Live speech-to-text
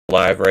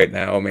live right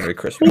now. Merry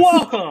Christmas.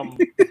 Welcome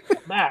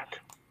back.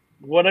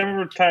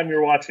 Whatever time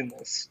you're watching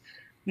this,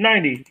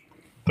 90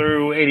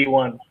 through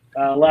 81.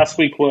 Last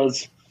week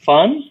was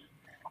fun.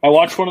 I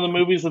watched one of the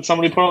movies that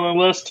somebody put on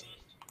the list.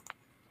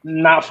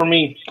 Not for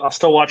me. I'll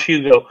still watch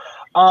Hugo.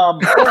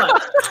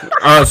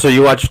 But So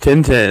you watched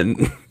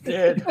Tintin?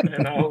 did,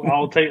 and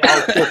I'll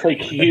still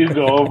take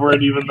Hugo over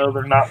it, even though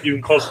they're not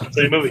even close to the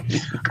same movie.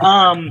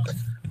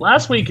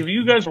 Last week, if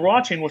you guys were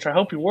watching, which I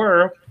hope you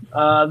were,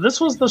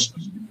 this was the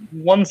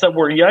ones that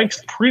were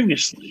yikes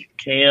previously.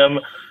 Cam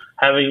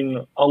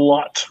having a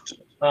lot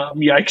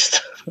yikes.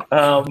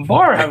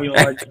 Bar having a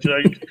lot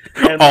yikes.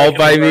 And all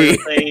by me.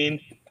 saying,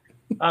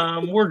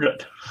 we're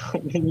good.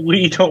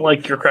 We don't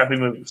like your crappy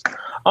movies.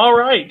 All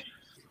right.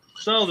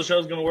 So the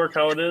show's going to work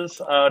how it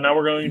is. Now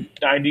we're going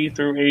 90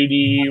 through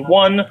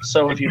 81.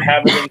 So if you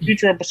have it in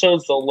future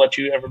episodes, they'll let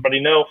everybody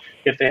know.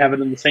 If they have it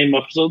in the same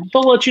episode,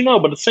 they'll let you know.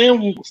 But it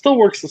still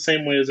works the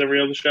same way as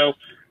every other show.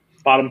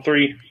 Bottom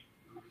three.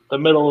 The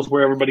middle is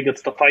where everybody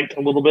gets to fight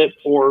a little bit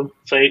or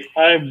say,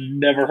 I've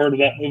never heard of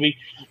that movie.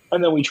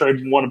 And then we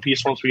trade one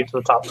apiece once we get to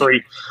the top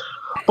three.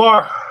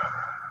 Bar,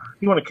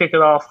 you want to kick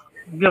it off?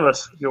 Give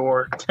us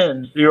your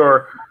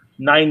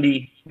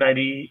 90,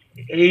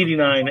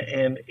 89,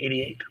 and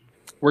 88.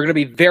 We're going to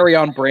be very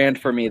on brand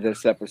for me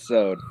this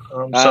episode.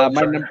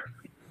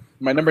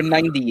 My number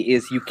 90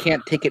 is You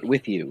Can't Take It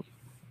With You.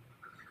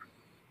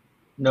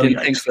 No,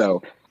 Didn't think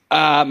so.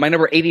 My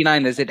number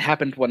 89 is It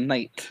Happened One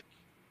Night.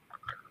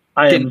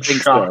 I am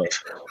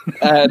shocked.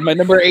 So. My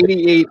number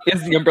 88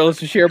 is The Umbrellas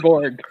to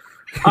Cherbourg.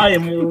 I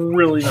am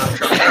really not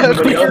shocked.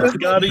 Anybody else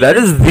got it? That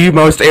is the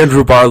most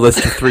Andrew Barr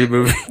list of 3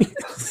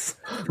 movies.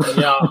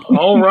 Yeah,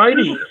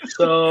 alrighty.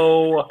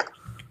 So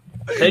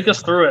take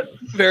us through it.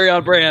 Very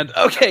on brand.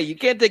 Okay, You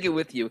Can't Take It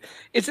With You.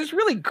 It's this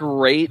really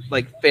great,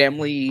 like,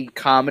 family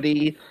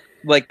comedy,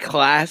 like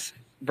class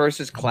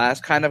versus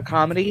class kind of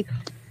comedy.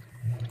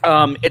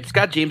 It's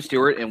got James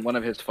Stewart in one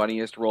of his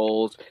funniest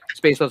roles. It's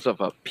based off of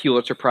a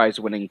Pulitzer Prize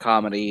winning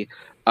comedy.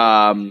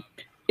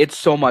 It's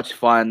so much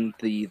fun.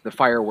 The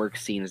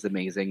fireworks scene is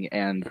amazing,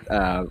 and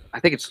I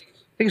think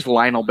it's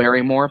Lionel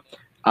Barrymore.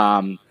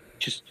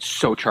 Just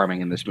so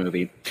charming in this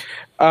movie.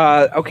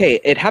 Okay,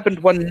 It Happened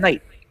One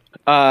Night.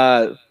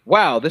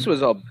 Wow, this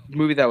was a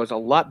movie that was a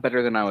lot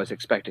better than I was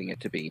expecting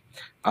it to be.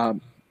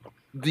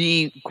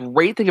 The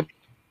great thing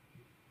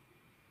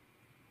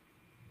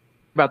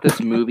about this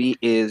movie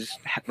is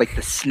like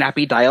the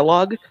snappy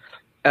dialogue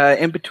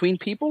in between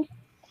people.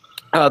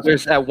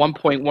 There's at one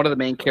point one of the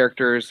main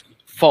characters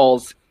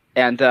falls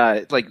and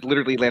like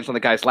literally lands on the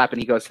guy's lap, and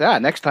he goes,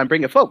 next time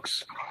bring it,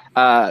 folks.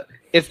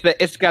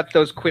 It's got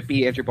those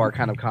quippy Andrew Barr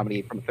kind of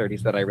comedy from the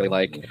 30s that I really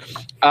like.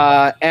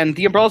 And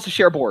The Umbrellas of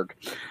Cherbourg.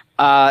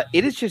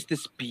 It is just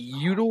this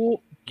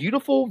beautiful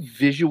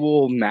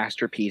visual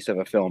masterpiece of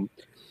a film.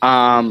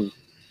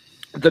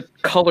 The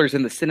colors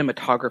and the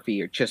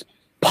cinematography are just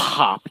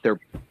pop. They're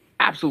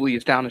absolutely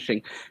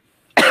astonishing.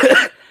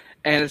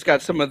 And it's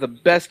got some of the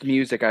best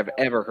music I've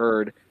ever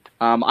heard.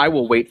 I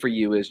Will Wait for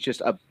You is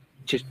just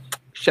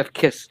chef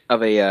kiss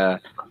of a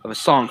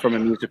song from a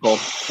musical.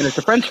 And it's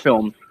a French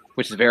film,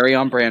 which is very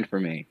on brand for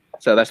me.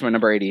 So that's my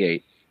number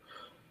 88.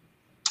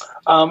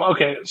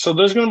 Okay, so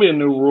there's going to be a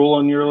new rule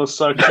on your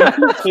list. I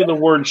can't say the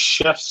word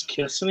chef's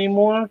kiss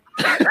anymore.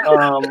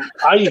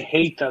 I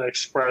hate that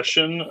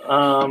expression.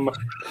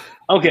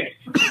 Okay,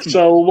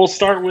 so we'll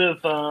start with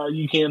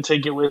You Can't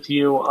Take It With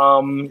You.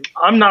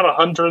 I'm not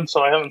 100,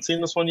 so I haven't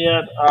seen this one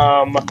yet.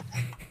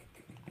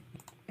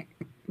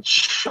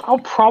 I'll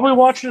probably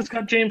watch it. It's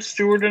got James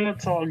Stewart in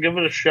it, so I'll give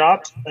it a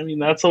shot. I mean,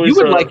 that's always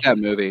you would like that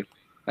movie,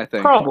 I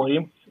think.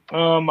 Probably.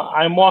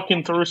 I'm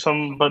walking through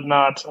some, but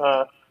not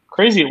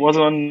crazy. It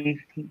wasn't on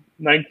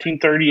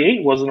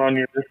 1938. Wasn't on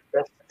your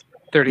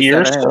 37.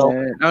 years. So.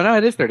 No,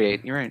 it is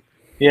 38. You're right.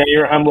 Yeah,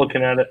 I'm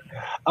looking at it.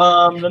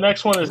 The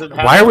next one is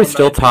Why are we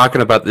still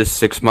talking about this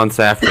 6 months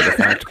after the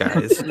fact,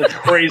 guys? It's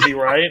crazy,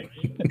 right?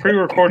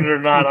 Pre-recorded or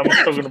not, I'm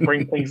still going to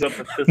bring things up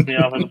that piss me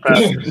off in the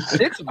past.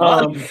 6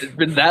 months? It's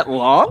been that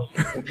long?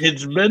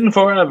 It's been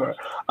forever.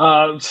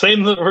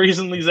 Same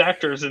reason these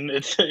actors, and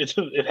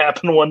it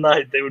happened one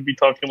night, they would be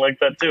talking like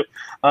that too.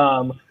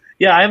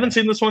 Yeah, I haven't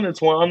seen this one.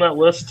 It's one on that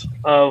list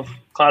of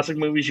classic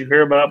movies you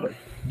hear about, but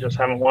just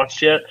haven't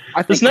watched yet.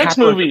 I think this next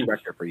Capra is movie, the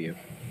director for you.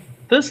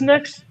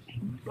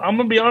 I'm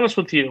going to be honest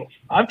with you.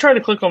 I've tried to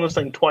click on this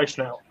thing twice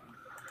now.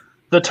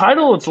 The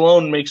title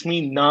alone makes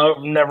me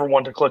never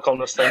want to click on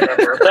this thing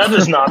ever. That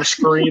is not a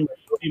Scream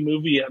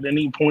movie at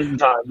any point in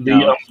time.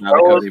 No, it's not a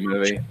Cody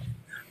movie.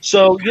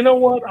 So, you know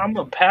what? I'm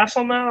going to pass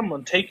on that. I'm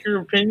going to take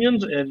your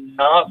opinions and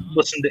not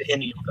listen to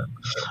any of them.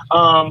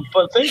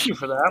 But thank you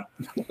for that.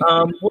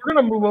 We're going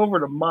to move over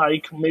to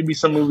Mike. Maybe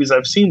some movies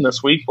I've seen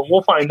this week, but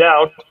we'll find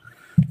out.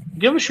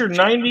 Give us your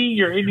 90,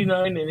 your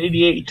 89, and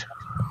 88.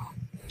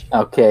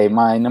 Okay,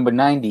 my number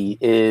 90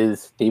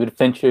 is David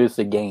Fincher's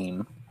The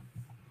Game.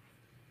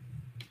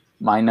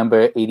 My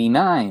number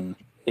 89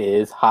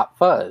 is Hot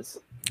Fuzz.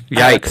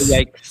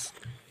 Yikes.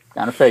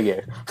 Gotta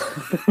figure.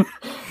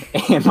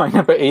 And my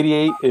number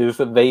 88 is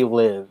They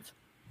Live.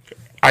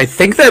 I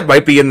think that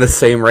might be in the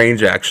same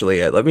range,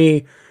 actually. Let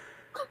me...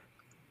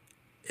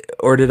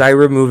 Or did I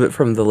remove it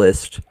from the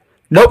list?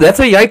 Nope, that's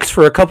a yikes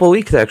for a couple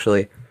weeks,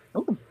 actually.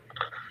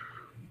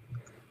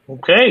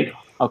 Okay.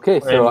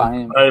 Okay,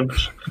 so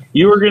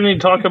you were going to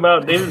talk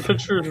about David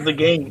Fincher's The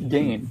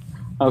Game.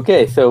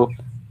 Okay, so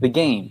The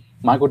Game.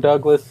 Michael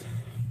Douglas,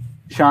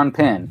 Sean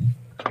Penn.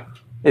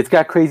 It's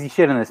got crazy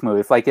shit in this movie.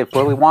 It's like if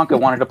Willy Wonka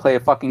wanted to play a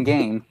fucking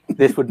game,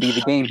 this would be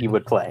the game he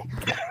would play.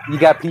 You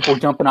got people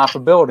jumping off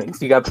of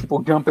buildings. You got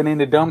people jumping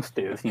into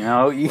dumpsters. You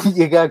know, you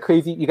got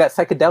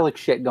psychedelic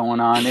shit going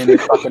on in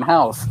his fucking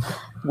house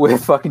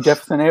with fucking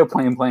Jefferson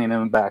Airplane playing in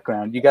the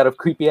background. You got a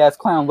creepy ass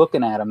clown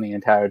looking at him the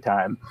entire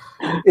time.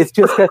 It's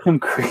just got some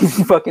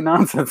crazy fucking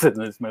nonsense in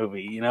this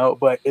movie, you know,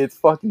 but it's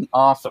fucking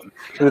awesome.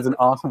 It is an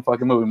awesome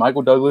fucking movie.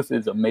 Michael Douglas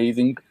is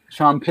amazing.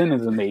 Sean Penn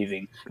is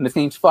amazing. And his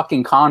name's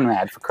fucking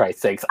Conrad, for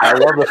Christ's sakes. I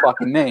love the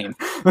fucking name.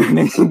 The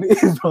name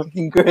is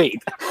fucking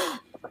great.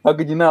 How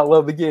could you not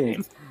love The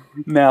Game?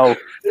 Now,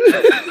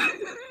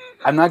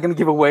 I'm not going to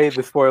give away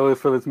the spoilers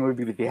for this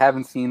movie, but if you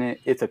haven't seen it,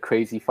 it's a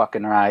crazy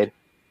fucking ride.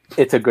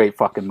 It's a great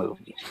fucking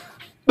movie.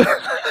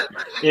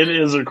 It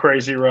is a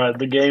crazy ride.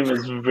 The Game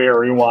is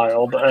very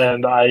wild,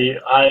 and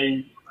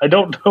I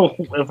don't know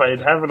if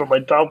I'd have it on my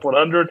top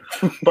 100,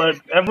 but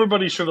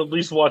everybody should at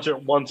least watch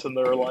it once in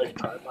their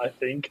lifetime, I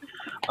think,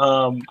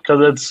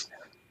 because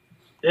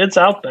it's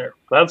out there.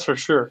 That's for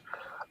sure.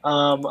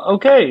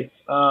 Okay,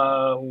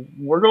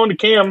 we're going to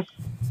Cam.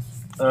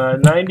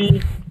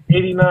 90,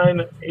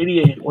 89,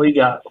 88. What do you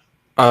got?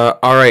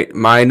 All right,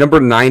 my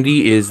number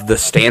 90 is The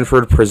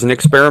Stanford Prison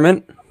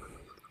Experiment.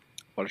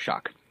 What a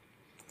shock.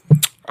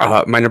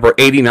 My number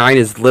 89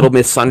 is Little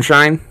Miss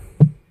Sunshine.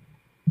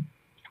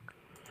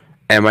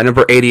 And my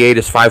number 88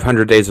 is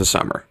 500 Days of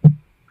Summer.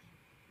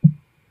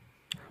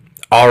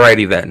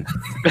 Alrighty then.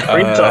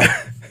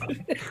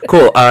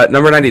 Cool.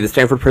 Number 90, The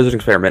Stanford Prison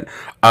Experiment.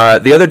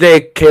 The other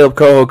day, Caleb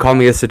Coho called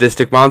me a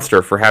sadistic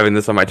monster for having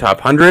this on my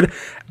top 100.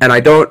 And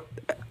I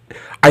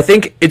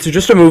think it's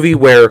just a movie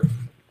where,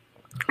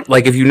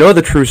 like, if you know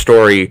the true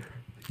story,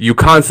 you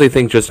constantly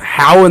think just,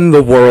 how in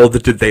the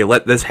world did they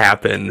let this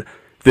happen?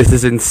 This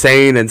is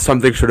insane and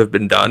something should have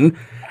been done.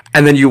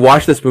 And then you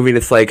watch this movie and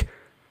it's like,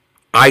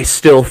 I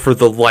still, for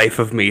the life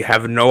of me,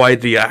 have no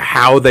idea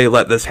how they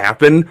let this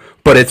happen,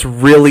 but it's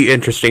really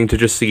interesting to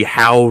just see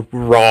how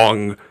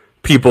wrong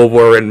people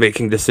were in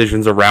making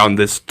decisions around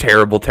this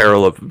terrible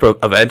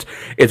event.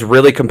 It's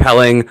really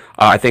compelling.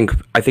 I think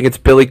it's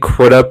Billy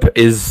Crudup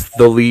is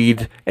the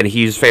lead, and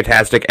he's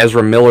fantastic.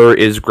 Ezra Miller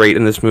is great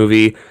in this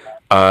movie.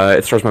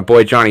 It stars my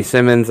boy Johnny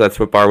Simmons. That's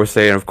what Bar was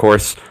saying, of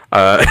course.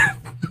 No,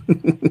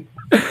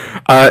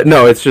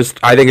 it's just,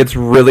 I think it's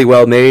really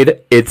well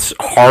made. It's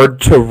hard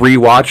to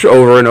rewatch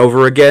over and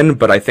over again,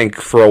 but I think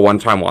for a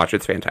one-time watch,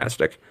 it's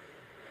fantastic.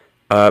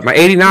 My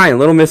 89,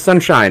 Little Miss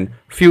Sunshine.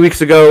 A few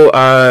weeks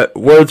ago,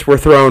 words were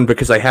thrown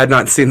because I had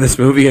not seen this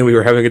movie, and we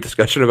were having a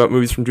discussion about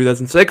movies from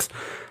 2006.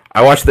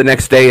 I watched the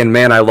next day, and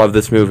man, I love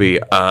this movie.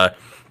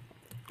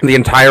 The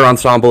entire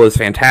ensemble is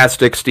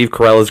fantastic. Steve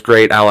Carell is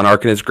great. Alan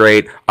Arkin is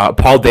great.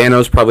 Paul Dano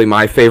is probably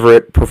my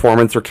favorite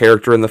performance or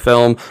character in the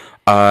film.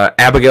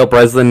 Abigail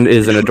Breslin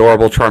is an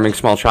adorable, charming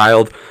small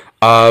child.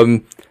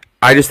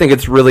 I just think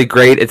it's really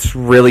great. It's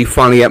really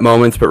funny at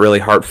moments, but really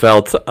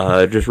heartfelt.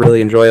 Just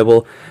really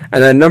enjoyable.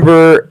 And then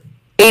number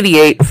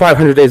 88,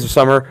 500 Days of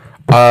Summer.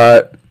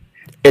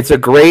 It's a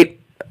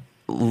great,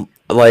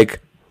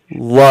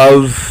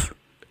 love...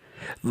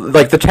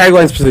 Like, the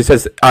tagline specifically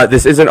says,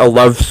 this isn't a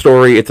love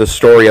story, it's a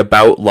story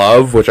about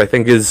love, which I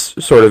think is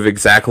sort of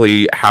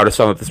exactly how to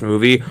sum up this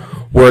movie,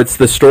 where it's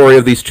the story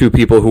of these two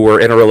people who were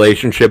in a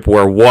relationship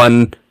where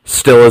one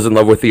still is in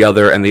love with the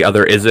other and the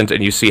other isn't,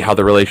 and you see how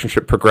the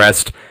relationship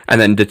progressed and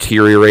then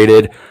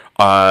deteriorated.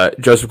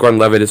 Joseph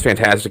Gordon-Levitt is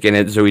fantastic in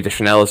it. Zooey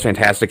Deschanel is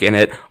fantastic in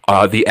it.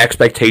 The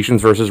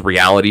expectations versus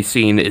reality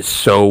scene is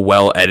so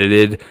well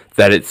edited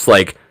that it's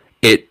like,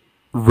 it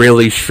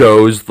really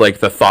shows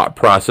like the thought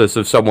process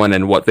of someone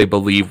and what they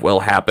believe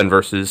will happen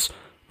versus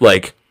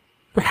like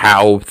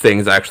how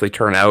things actually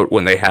turn out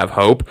when they have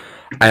hope.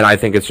 And I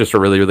think it's just a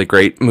really, really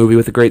great movie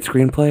with a great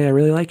screenplay. I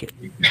really like it.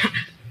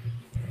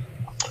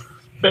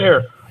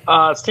 Fair.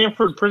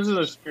 Stanford Prison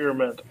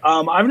Experiment.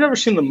 I've never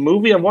seen the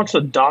movie. I watched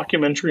a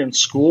documentary in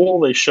school.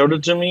 They showed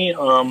it to me.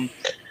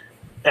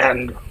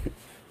 And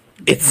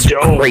it's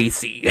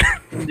crazy.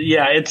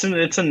 Yeah, it's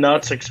a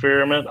nuts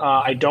experiment.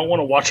 I don't want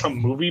to watch a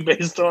movie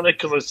based on it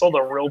because I saw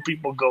the real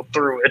people go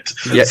through it.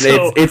 Yeah,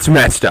 so, it's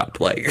messed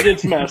up. Like,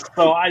 it's messed.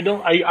 So I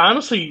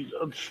honestly,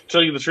 to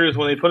tell you the truth,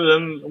 when they put it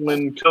in,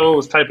 when Ko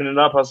was typing it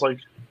up, I was like,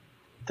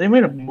 they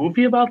made a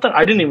movie about that?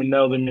 I didn't even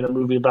know they made a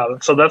movie about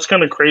it. So that's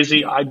kind of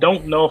crazy. I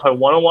don't know if I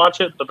want to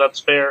watch it, but that's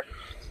fair.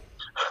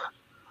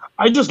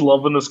 I just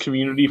love when this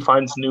community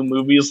finds new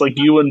movies. Like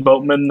you and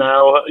Coho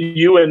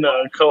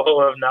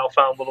have now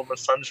found Little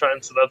Miss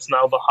Sunshine, so that's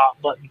now the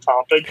hot button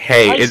topic.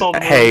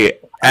 Hey,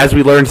 as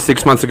we learned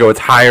 6 months ago, it's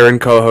higher in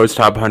Coho's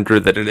top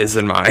 100 than it is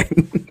in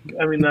mine.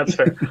 I mean, that's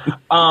fair.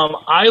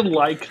 I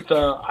like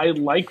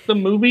the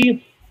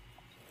movie.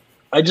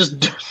 I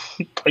just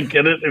I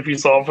get it. If you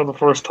saw it for the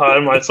first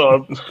time, I saw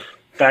it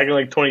back in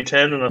like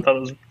 2010, and I thought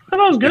it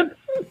was good.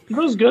 It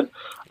was good.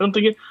 I don't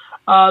think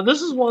it.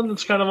 This is one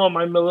that's kind of on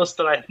my list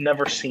that I've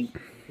never seen.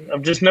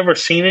 I've just never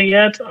seen it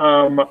yet.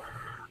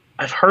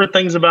 I've heard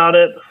things about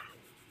it.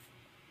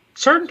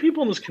 Certain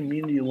people in this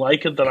community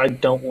like it that I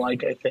don't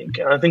like, I think.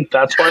 And I think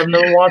that's why I've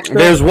never watched it.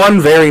 There's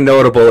one very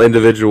notable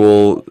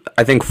individual,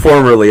 I think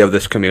formerly of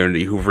this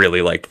community, who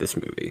really liked this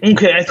movie.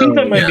 Okay, I think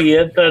that might be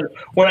it. That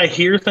when I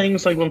hear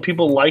things, like when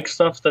people like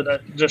stuff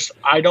that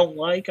I don't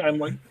like, I'm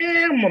like,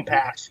 I'm going to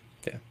pass.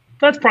 Yeah.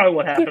 That's probably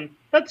what happened.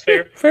 That's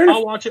fair. Fair enough.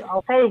 I'll watch it.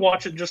 I'll probably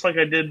watch it just like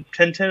I did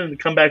 10-10 and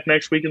come back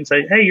next week and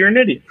say, hey, you're an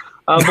idiot.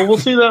 But we'll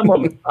see that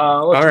moment.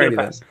 Let's get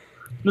past.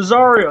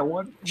 Nazario,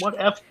 what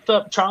effed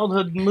up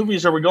childhood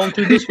movies are we going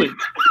through this week?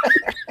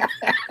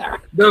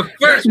 The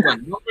first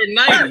one,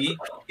 number 90,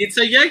 it's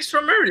a yikes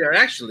from earlier,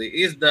 actually.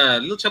 Is the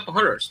Little Shop of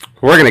Horrors.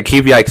 We're going to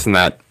keep yikes in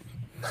that.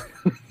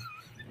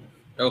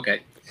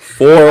 Okay.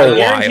 For a I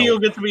guarantee while. you'll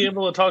get to be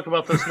able to talk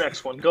about this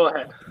next one. Go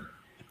ahead.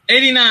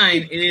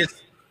 89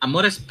 is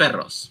Amores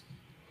Perros.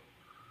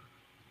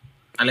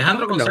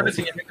 Alejandro González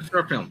Iñárritu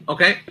short film.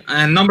 Okay.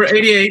 And number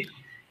 88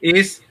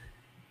 is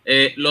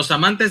Los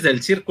Amantes del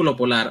Círculo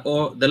Polar,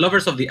 or The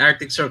Lovers of the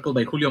Arctic Circle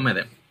by Julio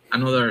Medem,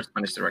 another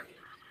Spanish director.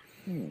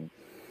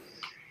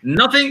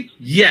 Nothing?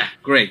 Yeah,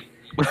 great.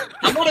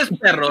 Amores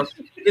Perros,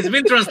 it's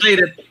been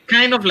translated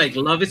kind of like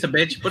Love is a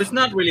Bitch, but it's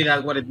not really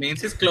that what it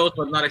means. It's close,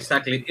 but not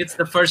exactly. It's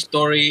the first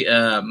story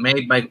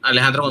made by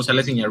Alejandro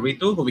González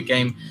Iñárritu, who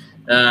became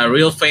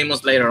real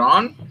famous later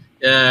on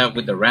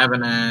with The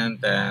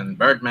Revenant and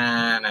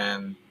Birdman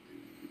and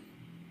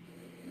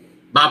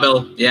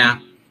Babel, yeah.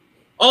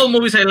 All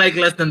movies I like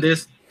less than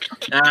this,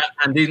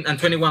 and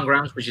 21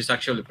 Grams, which is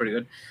actually pretty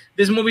good.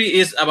 This movie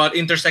is about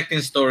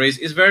intersecting stories.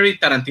 It's very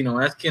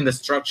Tarantino-esque in the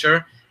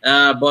structure,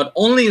 but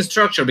only in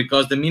structure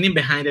because the meaning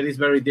behind it is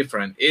very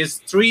different. It's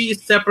 3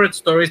 separate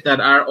stories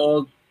that are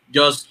all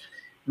just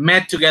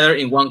met together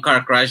in one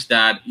car crash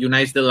that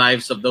unites the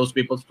lives of those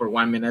people for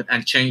 1 minute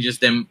and changes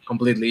them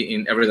completely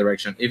in every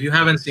direction. If you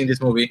haven't seen this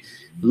movie,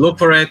 look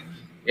for it.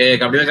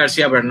 Gabriel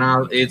Garcia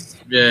Bernal, it's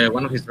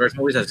one of his first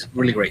movies that's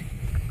really great.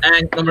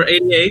 And number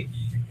 88,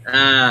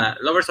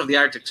 Lovers of the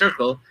Arctic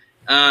Circle.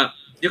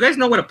 You guys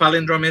know what a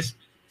palindrome is?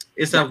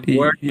 It's a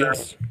word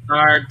that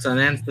starts and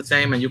ends the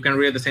same, and you can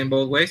read it the same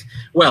both ways.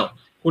 Well,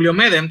 Julio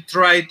Medem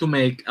tried to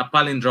make a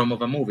palindrome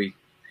of a movie.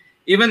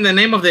 Even the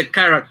name of the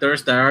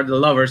characters that are the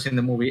lovers in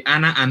the movie,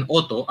 Ana and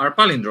Otto, are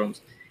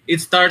palindromes.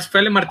 It stars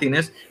Fele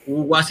Martinez,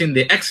 who was in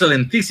the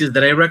excellent thesis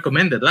that I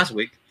recommended last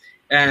week,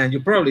 and you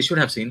probably should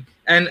have seen,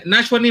 and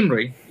Nashwa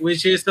Nimri,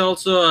 which is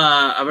also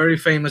a very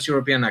famous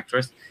European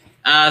actress,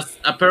 as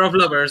a pair of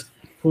lovers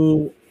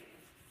who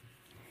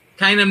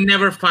kind of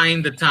never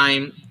find the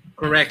time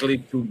correctly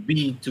to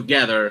be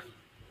together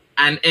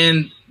and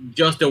end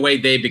just the way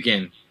they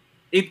begin.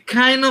 It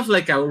kind of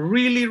like a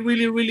really,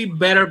 really, really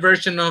better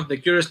version of The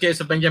Curious Case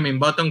of Benjamin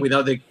Button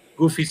without the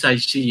goofy side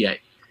CGI.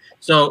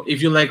 So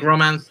if you like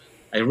romance,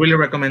 I really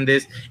recommend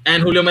this.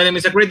 And Julio Medem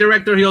is a great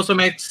director. He also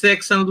made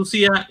Sex and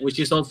Lucia, which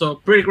is also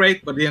pretty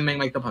great, but didn't make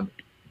my top 100.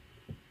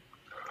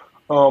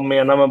 Oh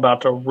man, I'm about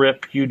to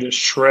rip you to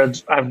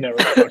shreds. I've never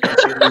fucking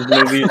seen these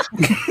movies.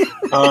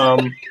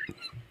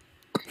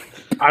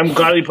 I'm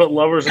glad he put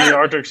Lovers in the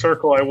Arctic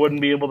Circle. I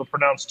wouldn't be able to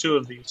pronounce 2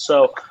 of these.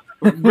 So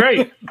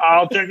great,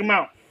 I'll check them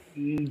out.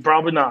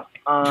 Probably not.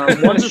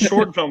 One's a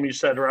short film, you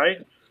said,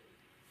 right?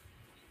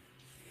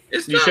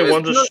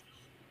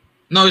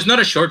 No, it's not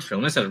a short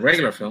film. It's a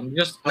regular film.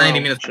 Just 90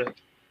 minutes.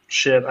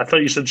 Shit, I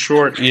thought you said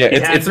short. Yeah,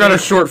 it's not a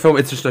short film.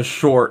 It's just a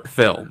short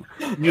film.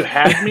 You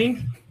had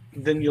me,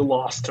 then you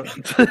lost me.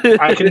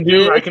 I can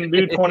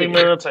do 20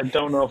 minutes. I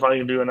don't know if I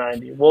can do a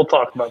 90. We'll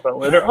talk about that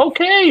later.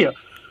 Okay.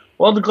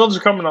 Well, the gloves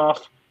are coming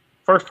off.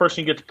 First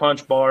person you get to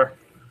punch bar.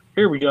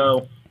 Here we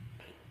go.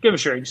 Give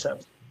us your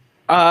 87.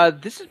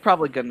 This is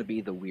probably going to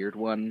be the weird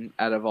one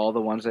out of all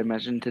the ones I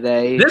mentioned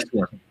today. This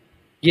one?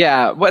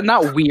 Yeah, well,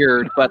 not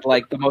weird, but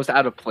like the most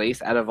out of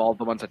place out of all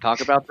the ones I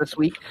talk about this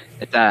week.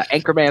 It's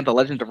Anchorman: The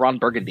Legend of Ron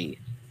Burgundy.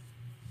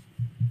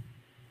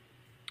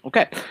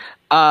 Okay.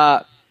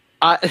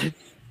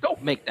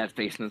 Don't make that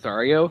face,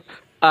 Nazario.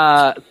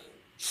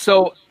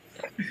 So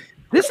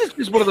this is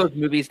just one of those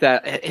movies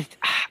that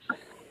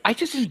I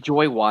just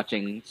enjoy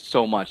watching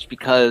so much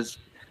because,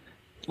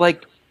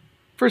 like,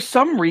 for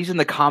some reason,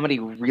 the comedy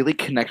really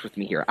connects with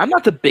me here. I'm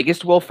not the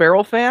biggest Will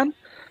Ferrell fan.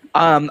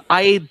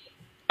 I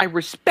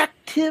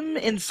respect him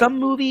in some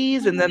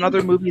movies, and then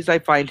other movies I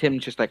find him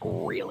just like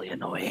really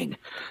annoying.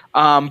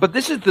 But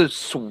this is the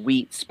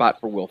sweet spot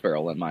for Will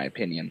Ferrell, in my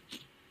opinion.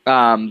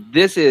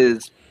 This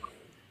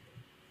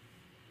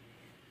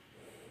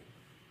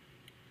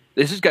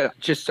has got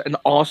just an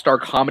all-star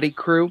comedy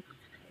crew.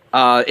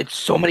 It's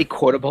so many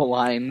quotable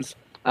lines,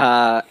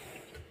 a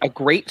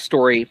great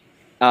story,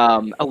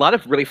 a lot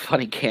of really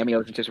funny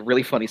cameos and just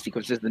really funny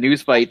sequences. The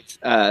news fights,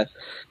 the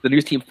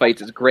news team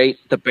fights is great.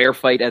 The bear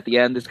fight at the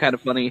end is kind of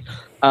funny.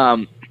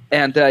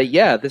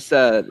 This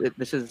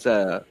is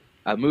a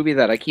movie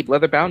that I keep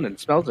leather bound and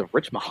smells of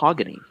rich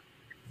mahogany.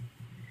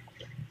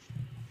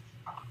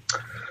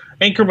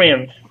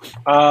 Anchorman.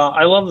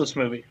 I love this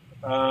movie.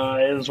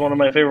 It is one of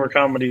my favorite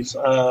comedies.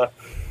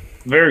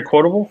 Very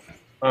quotable.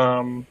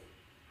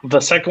 The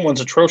second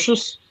one's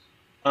atrocious.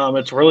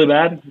 It's really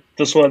bad.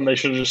 This one, they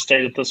should have just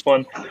stayed at this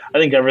one. I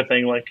think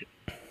everything, like,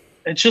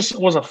 it just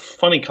was a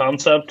funny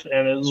concept,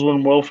 and it was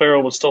when Will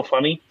Ferrell was still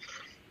funny.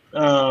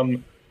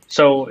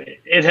 So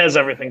it has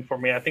everything for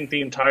me. I think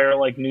the entire,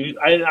 like, new.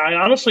 I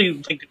honestly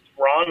think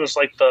Ron is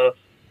like the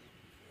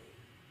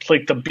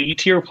B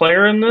tier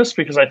player in this,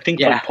 because I think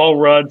like Paul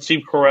Rudd,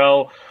 Steve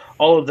Carell,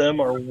 all of them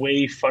are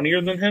way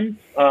funnier than him.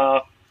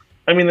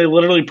 I mean, they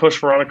literally push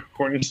Veronica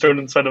Corningstone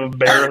inside of a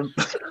bear, and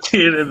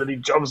then he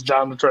jumps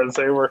down to try to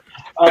save her.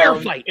 Bear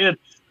fight.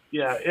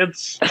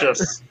 It's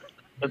just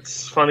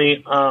it's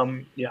funny.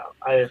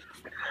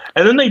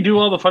 And then they do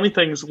all the funny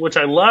things, which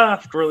I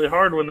laughed really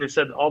hard when they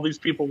said all these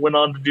people went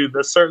on to do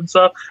this certain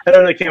stuff, and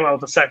then they came out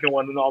with the second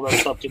one, and all that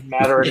stuff didn't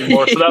matter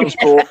anymore. So that was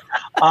cool.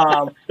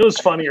 It was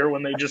funnier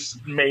when they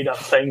just made up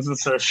things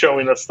instead of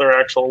showing us their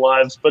actual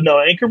lives. But no,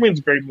 Anchorman's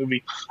a great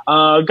movie.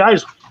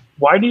 Guys,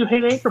 why do you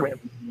hate Anchorman?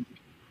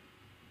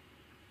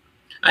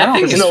 I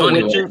think it's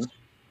funny. Witches.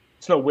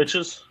 It's no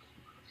witches.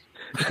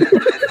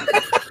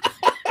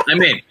 I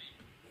mean,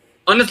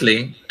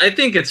 honestly, I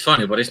think it's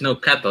funny, but it's no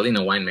cattle in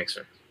a wine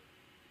mixer.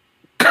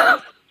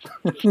 I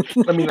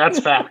mean,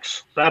 that's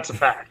facts. That's a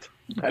fact.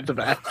 That's a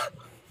fact.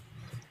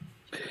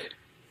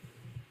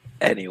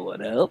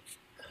 Anyone else?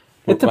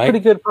 It's a pretty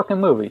good fucking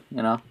movie,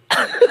 you know.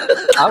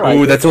 I like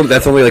Ooh, it. that's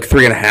only like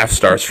 3.5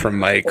 stars from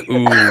Mike.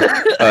 Ooh,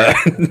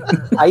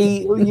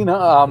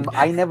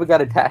 I never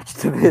got attached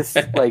to this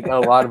like a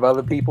lot of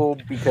other people,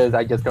 because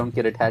I just don't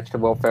get attached to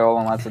Will Ferrell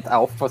unless it's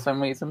Elf for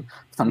some reason.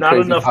 Not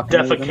enough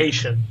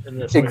defecation in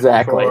this.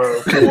 Exactly.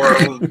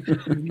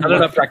 Not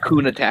enough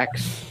raccoon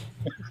attacks.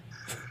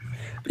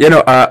 you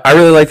know, I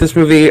really like this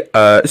movie.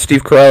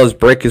 Steve Carell as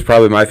Brick is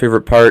probably my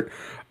favorite part.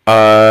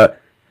 I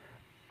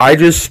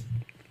don't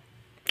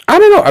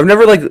know. I've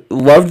never like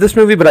loved this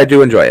movie, but I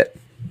do enjoy it.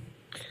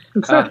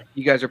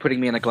 You guys are putting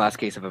me in a glass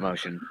case of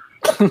emotion.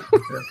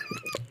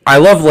 I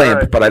love Lamp,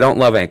 right. but I don't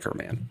love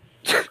Anchorman.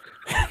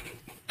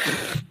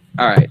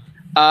 All right.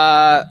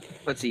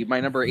 Let's see. My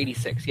number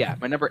 86. Yeah,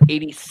 my number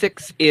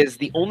 86 is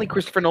the only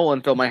Christopher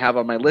Nolan film I have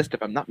on my list,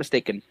 if I'm not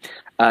mistaken,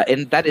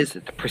 and that is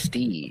The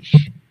Prestige.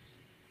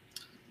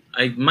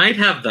 I might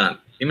have that.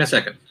 Give me a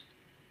second.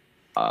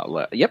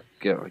 Yep.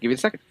 I'll give you a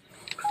second.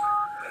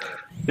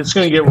 It's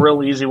going to get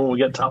real easy when we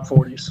get top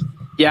 40s.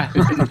 Yeah,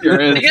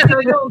 sure is. Yes,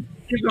 I know.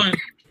 Keep going.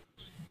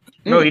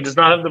 No, he does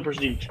not have the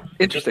prestige.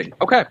 Interesting.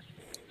 Okay.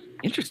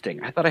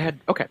 Interesting. I thought I had.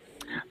 Okay.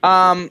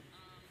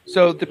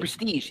 So The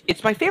Prestige.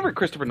 It's my favorite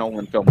Christopher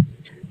Nolan film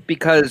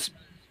because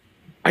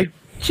I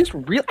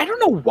don't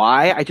know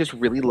why. I just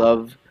really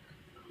love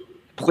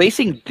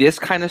placing this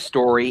kind of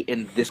story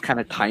in this kind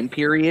of time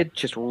period.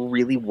 Just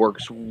really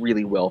works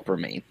really well for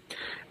me.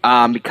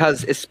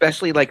 Because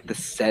especially like the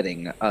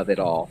setting of it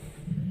all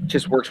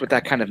just works with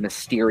that kind of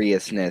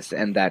mysteriousness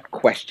and that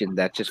question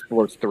that just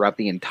floats throughout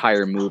the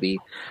entire movie.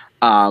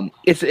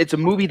 It's a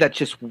movie that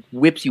just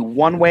whips you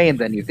one way, and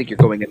then you think you're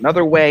going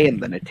another way, and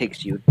then it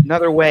takes you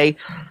another way,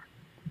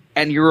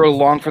 and you're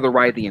along for the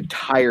ride the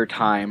entire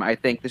time. I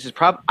think this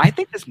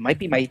might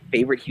be my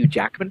favorite Hugh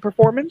Jackman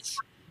performance.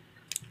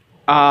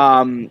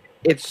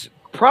 It's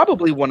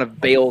probably one of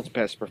Bale's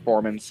best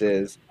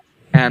performances,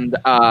 and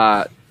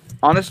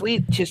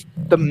honestly, just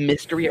the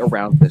mystery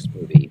around this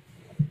movie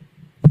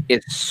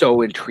is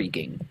so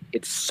intriguing.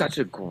 It's such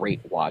a great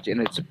watch,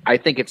 and I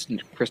think it's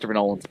Christopher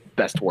Nolan's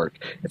best work.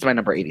 It's my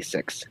number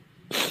 86.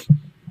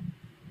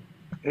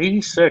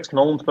 86,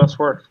 Nolan's best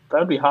work.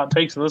 That'd be hot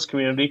takes in this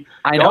community.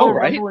 I know, Y'all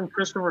right? remember when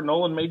Christopher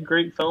Nolan made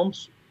great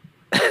films?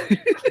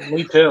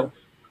 Me too.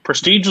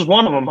 Prestige is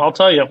one of them, I'll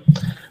tell you.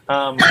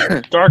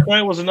 Dark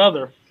Knight was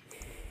another.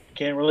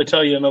 Can't really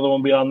tell you another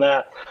one beyond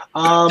that.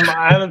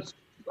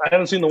 I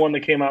haven't seen the one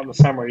that came out in the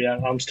summer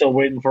yet. I'm still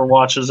waiting for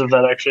watches if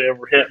that actually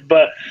ever hit.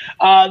 But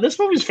this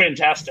movie's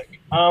fantastic.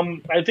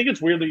 I think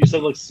it's weird that you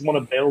said like, this is one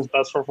of Bale's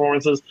best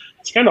performances.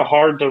 It's kind of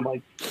hard to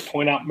like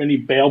point out many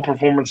Bale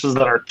performances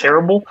that are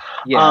terrible.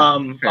 Yeah,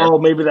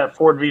 maybe that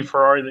Ford v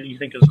Ferrari that you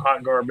think is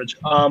hot garbage.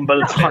 But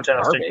it's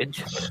fantastic.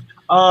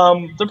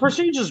 The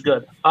Prestige is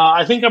good.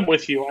 I think I'm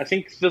with you. I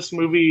think this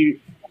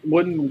movie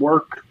wouldn't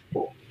work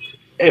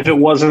if it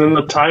wasn't in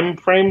the time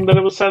frame that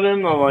it was set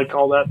in, or like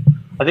all that.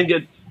 I think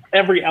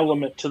every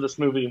element to this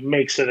movie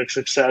makes it a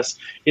success.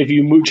 If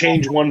you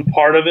change one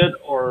part of it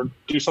or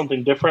do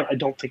something different, I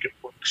don't think it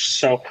works.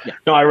 So,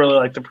 no, I really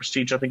like The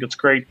Prestige. I think it's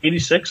great.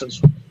 86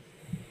 is a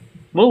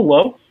little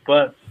low,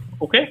 but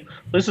okay.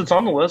 At least it's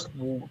on the list.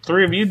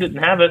 3 of you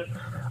didn't have it.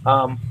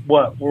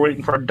 We're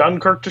waiting for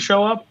Dunkirk to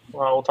show up?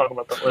 Well, we'll talk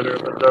about that later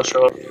if it does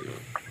show up.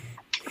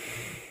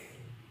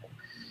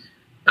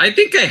 I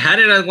think I had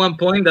it at one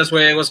point. That's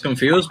why I was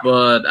confused,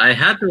 but I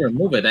had to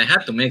remove it. I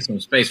had to make some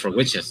space for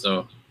witches,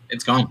 so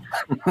it's gone.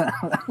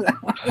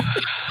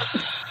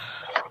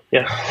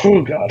 Yeah.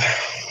 Oh, God.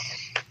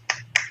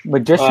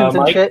 Magicians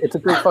and shit. It's a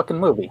great fucking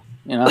movie.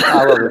 You know,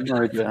 I love it.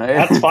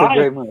 That's It's fine. a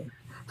great movie.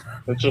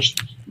 It's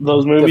just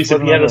those movies.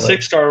 Just If you had a put it on the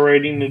 6-star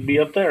rating, it'd be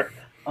up there.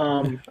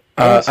 I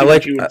I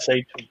like- you would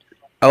say.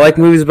 I like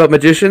movies about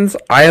magicians.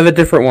 I have a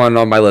different one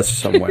on my list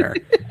somewhere.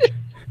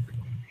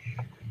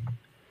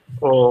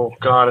 Oh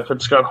God, if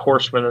it's got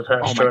horsemen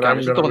attached Oh to my it, god, I'm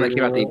it's the gonna one that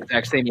came out the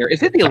exact same year.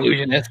 Is it The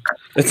Illusionist?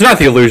 It's not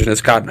The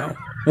Illusionist. God no.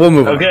 We'll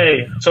move on.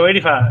 Okay, so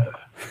 85.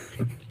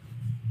 All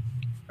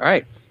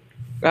right.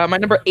 My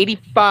number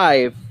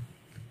 85.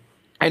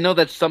 I know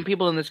that some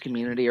people in this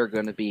community are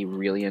going to be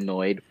really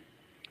annoyed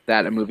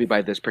that a movie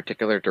by this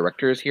particular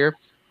director is here.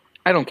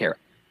 I don't care.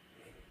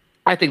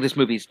 I think this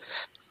movie's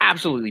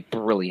absolutely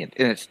brilliant,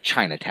 and it's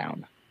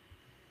Chinatown.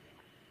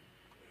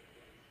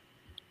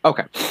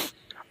 Okay.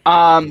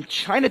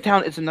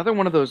 Chinatown is another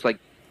one of those, like,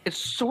 it's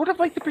sort of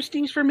like The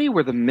Prestige for me,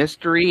 where the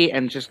mystery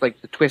and just,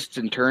 like, the twists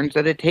and turns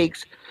that it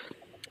takes,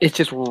 it's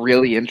just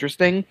really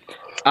interesting.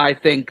 I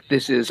think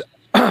this is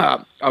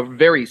a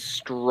very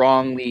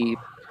strongly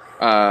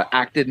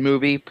acted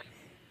movie.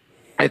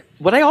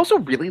 What I also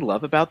really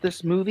love about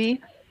this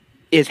movie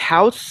is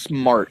how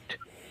smart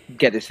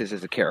Geddes is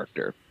as a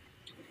character.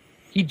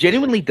 He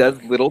genuinely does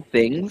little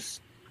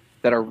things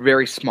that are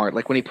very smart,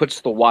 like when he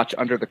puts the watch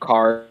under the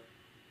car,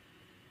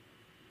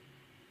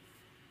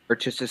 or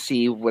just to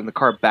see when the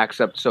car backs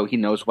up so he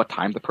knows what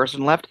time the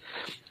person left.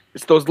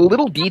 It's those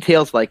little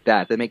details like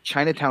that that make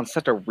Chinatown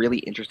such a really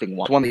interesting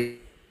one that you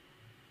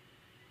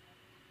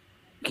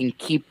can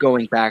keep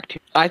going back to.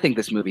 I think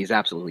this movie is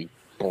absolutely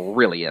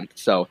brilliant.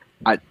 So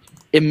I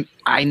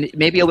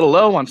may be a little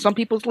low on some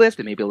people's list,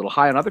 it may be a little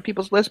high on other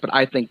people's list, but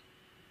I think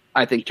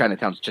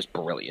Chinatown's just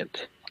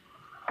brilliant.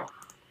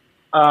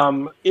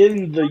 In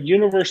the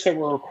universe that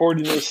we're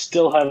recording this,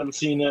 still haven't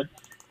seen it.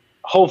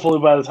 Hopefully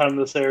by the time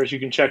this airs,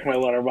 you can check my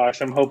letterbox.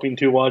 I'm hoping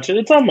to watch it.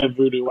 It's on my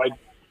Vudu. I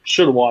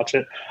should watch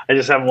it. I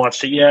just haven't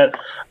watched it yet.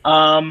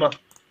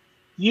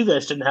 You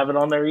guys didn't have it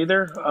on there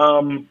either.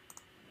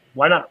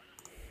 Why not?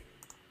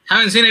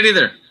 Haven't seen it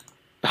either.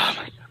 Oh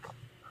my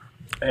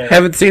god.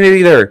 Haven't seen it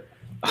either.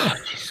 Oh,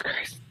 Jesus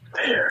Christ.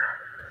 There.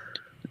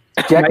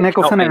 Jack Mike,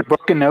 Nicholson help and a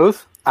broken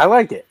nose. I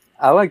like it.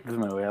 I like this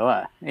movie a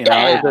lot. You know,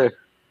 Yeah.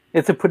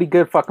 it's a pretty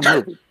good fucking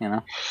movie. You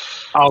know.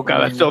 Oh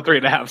god, that's still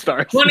 3.5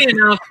 stars. Funny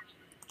enough,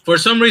 for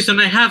some reason,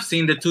 I have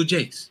seen the two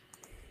Jakes.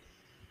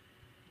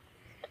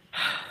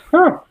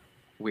 Huh.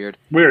 Weird.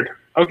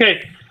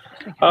 Okay.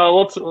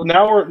 Let's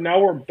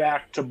now we're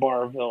back to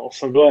Barville.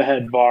 So go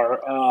ahead, Bar.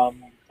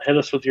 Hit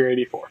us with your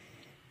 84.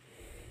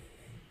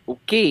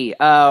 Okay,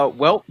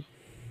 well,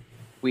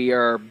 we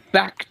are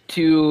back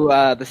to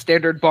the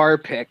standard bar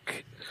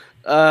pick.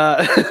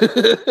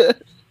 Fiddler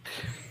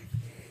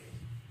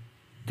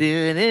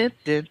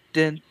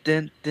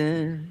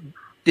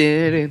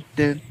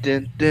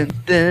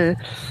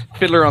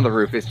on the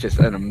Roof is just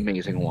an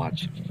amazing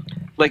watch.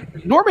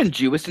 Like, Norman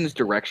Jewison's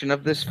direction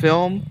of this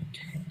film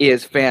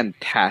is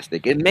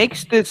fantastic. It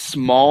makes this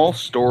small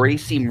story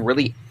seem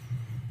really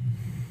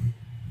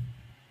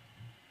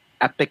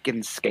epic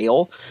in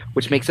scale,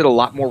 which makes it a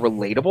lot more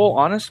relatable,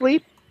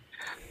 honestly.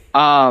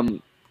 And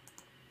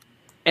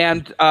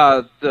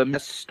the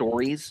best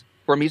stories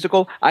for a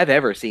musical I've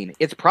ever seen.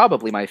 It's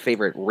probably my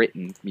favorite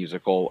written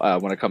musical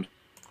when it comes.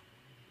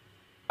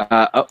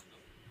 Oh,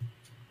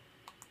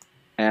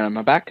 and am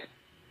I back?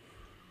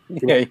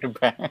 Yeah, you're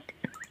back.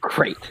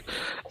 Great.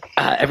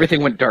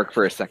 Everything went dark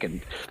for a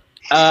second.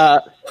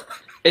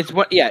 It's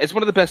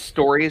one of the best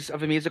stories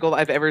of a musical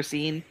I've ever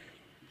seen.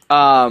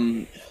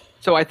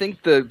 So I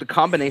think the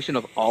combination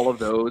of all of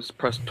those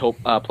plus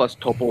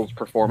Topol's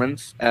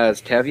performance as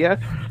Tevye,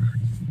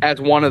 as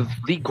one of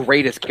the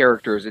greatest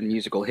characters in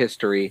musical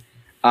history,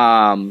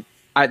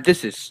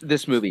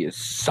 this movie is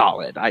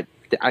solid. I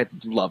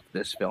love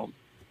this film.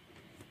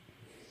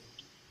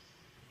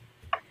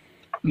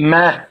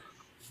 Meh.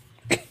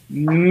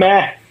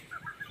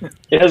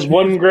 It has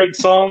one great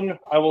song.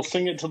 I will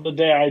sing it till the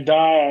day I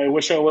die. I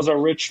wish I was a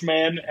rich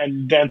man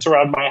and dance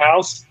around my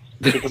house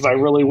because I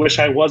really wish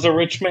I was a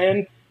rich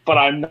man, but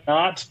I'm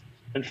not.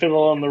 And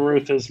Fiddle on the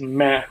Roof is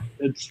meh.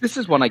 This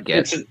is one I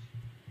get.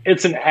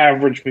 It's an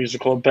average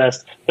musical at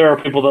best. There are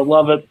people that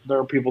love it. There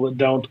are people that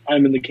don't.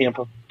 I'm in the camp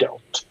of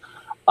don't.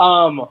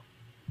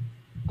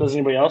 Does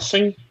anybody else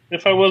sing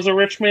If I Was a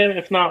Rich Man?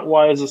 If not,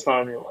 why is this not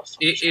on your list?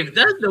 If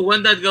that's the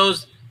one that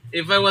goes,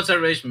 if I was a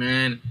rich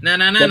man, na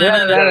na na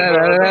na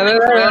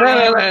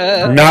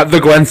na. Not the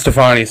Gwen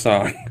Stefani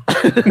song.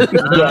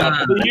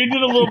 Yeah, you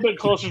did a little bit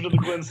closer to the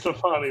Gwen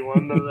Stefani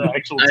one than the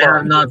actual I song.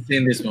 have not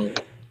seen this movie.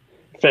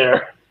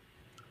 Fair.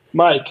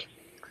 Mike.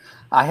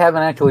 I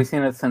haven't actually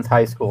seen it since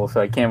high school,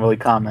 so I can't really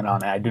comment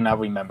on it. I do not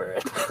remember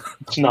it.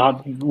 It's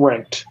not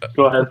ranked.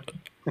 Go ahead.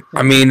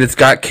 I mean, it's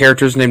got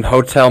characters named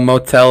Hotel,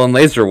 Motel, and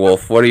Laser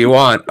Wolf. What do you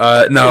want?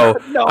 No.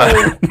 No.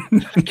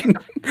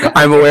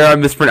 I'm aware I'm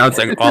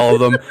mispronouncing all of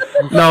them.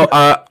 No,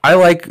 I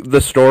like the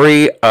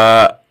story.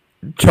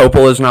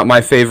 Topol is not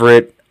my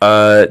favorite.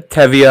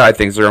 Tevye, I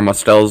think Zero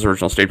Mostel's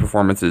original stage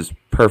performance is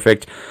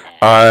perfect.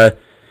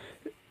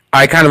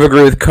 I kind of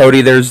agree with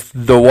Cody. There's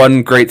the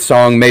one great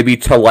song, maybe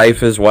To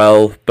Life as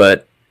well,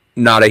 but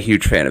not a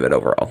huge fan of it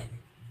overall.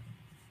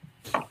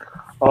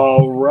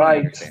 All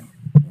right.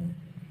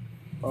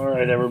 All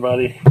right,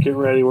 everybody, get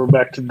ready. We're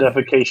back to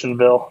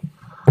Defecationville.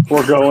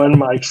 We're going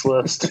Mike's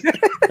list.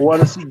 What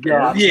has he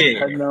got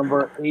Yeah. at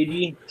number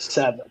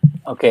 87?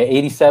 Okay,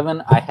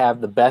 87. I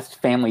have the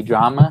best family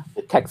drama,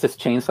 The Texas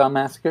Chainsaw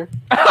Massacre.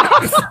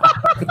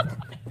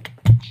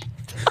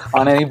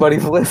 On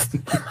anybody's list?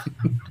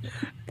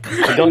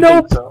 I don't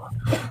Nope. think so.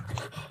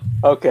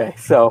 Okay,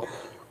 so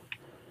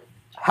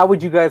how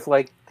would you guys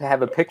like to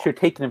have a picture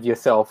taken of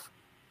yourself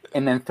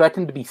and then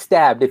threaten to be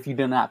stabbed if you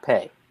do not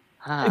pay?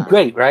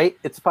 Great, right?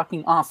 It's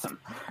fucking awesome.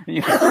 You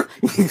know,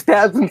 he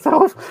stabs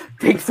himself,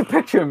 takes a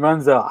picture, and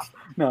runs off.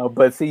 No,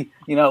 but see,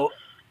 you know,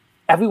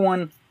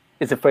 everyone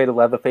is afraid of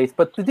Leatherface,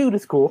 but the dude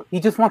is cool. He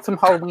just wants some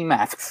Halloween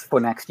masks for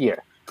next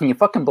year. Can you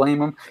fucking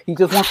blame him? He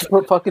just wants to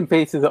put fucking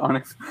faces on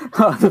his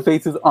the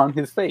faces on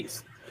his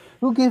face.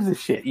 Who gives a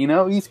shit, you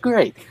know? He's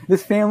great.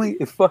 This family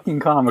is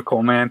fucking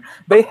comical, man.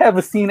 They have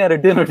a scene at a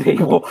dinner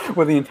table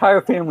where the entire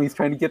family is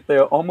trying to get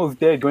their almost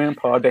dead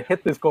grandpa to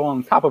hit this girl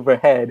on top of her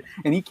head,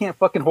 and he can't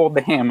fucking hold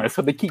the hammer,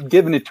 so they keep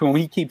giving it to him.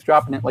 He keeps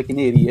dropping it like an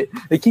idiot.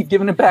 They keep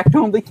giving it back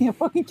to him. They can't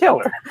fucking kill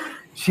her.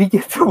 She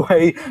gets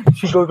away.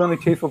 She goes on a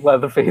chase with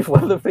Leatherface.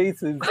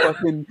 Leatherface is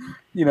fucking,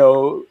 you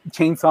know,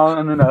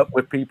 chainsawing it up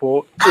with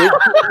people.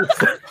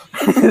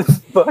 It's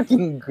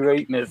fucking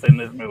greatness in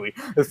this movie.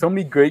 There's so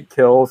many great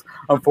kills.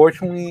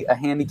 Unfortunately, a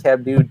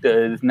handicapped dude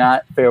does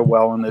not fare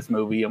well in this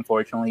movie,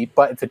 unfortunately.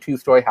 But it's a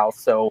two-story house,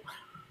 so,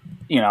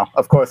 you know,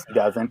 of course he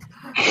doesn't.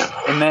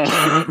 And then...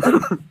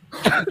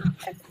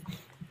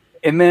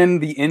 And then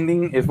the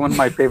ending is one of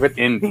my favorite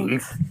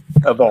endings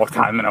of all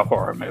time in a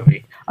horror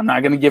movie. I'm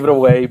not going to give it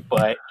away,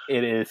 but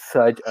it is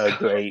such a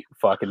great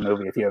fucking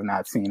movie. If you have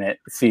not seen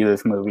it, see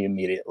this movie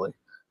immediately.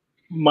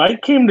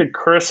 Mike came to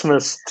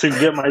Christmas to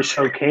get my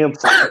show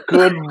canceled.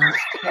 Good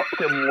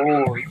fucking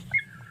lord.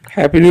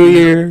 Happy New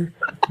Year.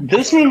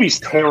 This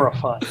movie's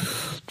terrifying.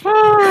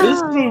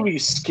 This movie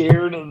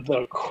scared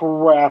the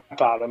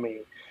crap out of me.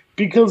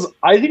 Because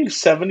I think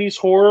 70s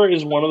horror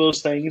is one of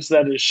those things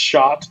that is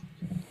shot...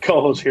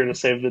 Coho's here to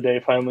save the day,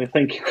 finally.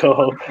 Thank you,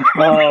 Coho.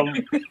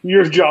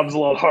 Your job's a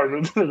lot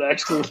harder than it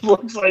actually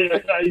looks.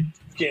 I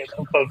can't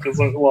focus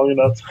long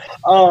enough.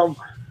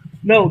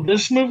 No,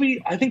 this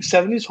movie, I think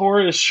 70s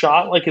horror is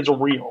shot like it's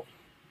real.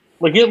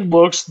 Like,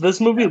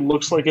 this movie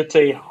looks like it's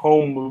a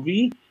home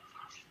movie,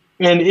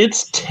 and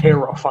it's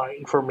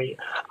terrifying for me.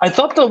 I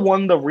thought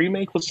the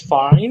remake was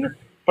fine,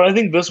 but I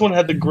think this one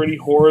had the gritty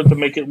horror to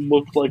make it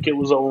look like it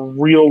was a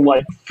real,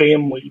 like,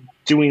 family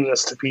doing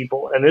this to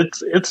people, and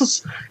it's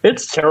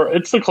terrible.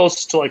 It's the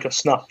closest to like a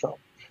snuff film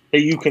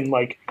that you can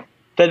like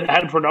that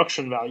had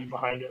production value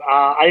behind it.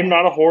 I'm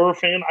not a horror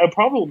fan. I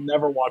probably will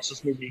never watch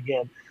this movie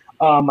again.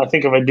 I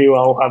think if I do,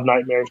 I'll have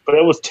nightmares. But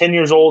it was 10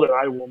 years old, and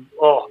I will.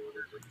 Oh,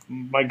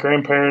 my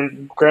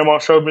grandma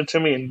showed it to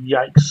me, and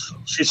yikes!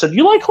 She said,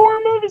 "You like horror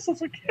movies?" I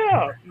was like,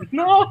 "Yeah,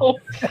 no."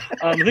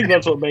 I think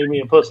that's what made me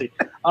a pussy.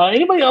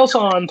 Anybody else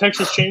on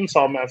Texas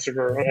Chainsaw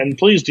Massacre? And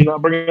please do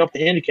not bring up the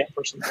handicapped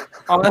person.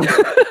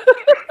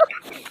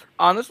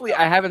 Honestly,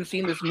 I haven't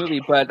seen this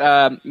movie, but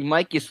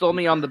Mike, you sold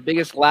me on the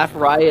biggest laugh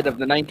riot of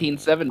the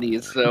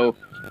 1970s, so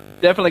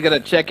definitely gonna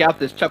check out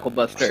this Chuckle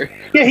Buster.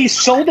 Yeah, he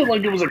sold it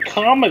like it was a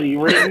comedy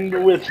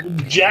written with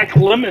Jack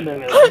Lemmon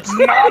in it. It's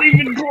not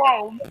even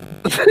close.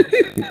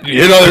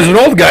 You know, there's an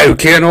old guy who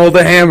can't hold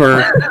a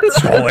hammer.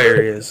 It's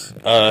hilarious.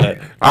 I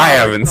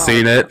haven't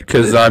seen it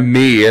because I'm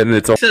me, and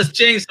it's. Texas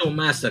Chainsaw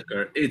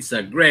Massacre. It's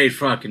a great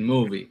fucking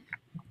movie.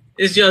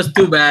 It's just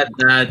too bad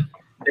that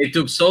they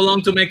took so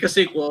long to make a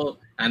sequel,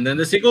 and then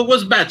the sequel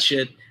was bad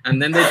shit, and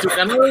then they took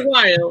another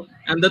while,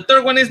 and the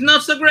third one is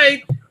not so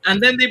great,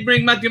 and then they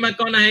bring Matthew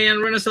McConaughey and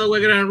Renée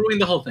Zellweger and ruin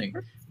the whole thing.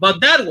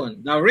 But that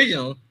one, the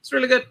original, it's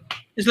really good.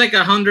 It's like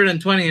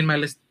 120 in my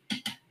list.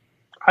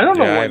 I don't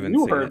know Yeah, I what haven't you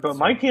seen heard, it, but so.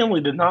 Mike Hanley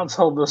did not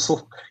sell this.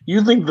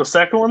 You think the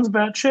second one's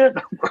bad shit?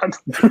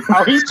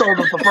 How he sold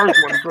it the first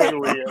one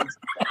clearly is.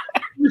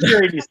 He's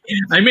great.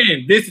 I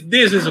mean, this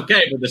is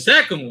okay, but the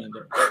second one,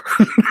 though.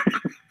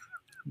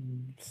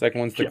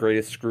 Second one's the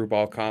greatest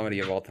screwball comedy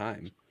of all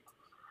time.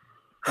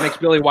 Makes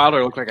Billy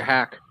Wilder look like a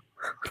hack.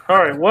 All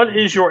right, what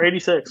is your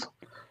 86?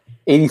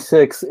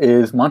 86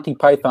 is Monty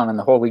Python and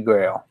the Holy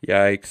Grail.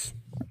 Yikes.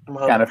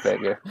 Kind of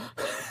figure.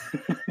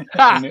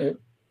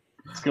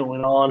 What's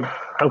going on?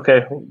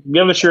 Okay,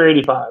 give us your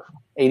 85.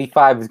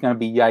 85 is going to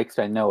be Yikes,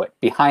 I know it.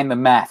 Behind the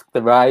Mask,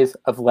 The Rise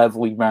of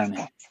Leslie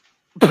Vernon.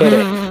 Hit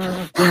it.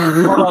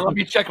 Hold on, let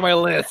me check my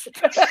list.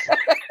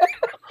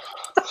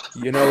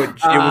 You know, it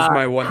was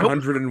my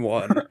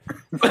 101.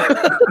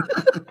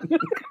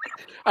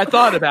 I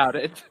thought about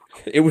it.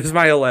 It was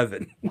my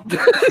 11.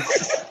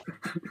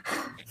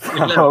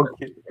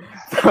 Okay.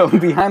 So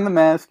Behind the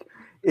Mask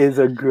is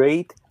a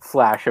great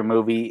slasher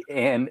movie,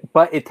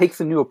 but it takes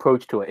a new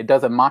approach to it. It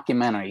does a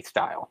mockumentary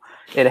style.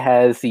 It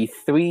has the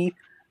three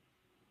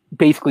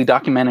basically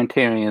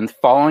documentarians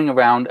following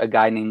around a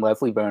guy named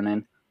Leslie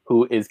Vernon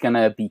who is going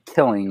to be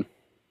killing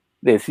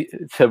this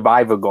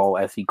survivor girl,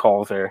 as he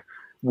calls her,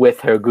 with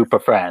her group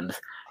of friends.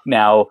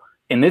 Now,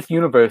 in this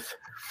universe,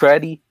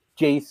 Freddy,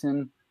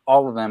 Jason,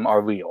 all of them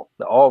are real.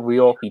 They're all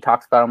real. He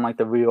talks about them like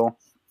they're real.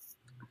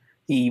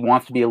 He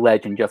wants to be a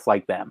legend just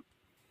like them.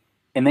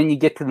 And then you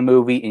get to the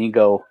movie and you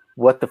go,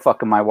 what the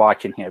fuck am I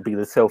watching here?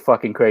 Because it's so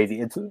fucking crazy.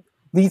 It's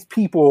these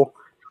people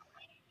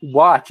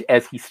watch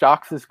as he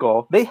stalks this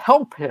girl. They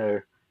help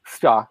him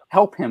stalk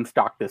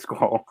this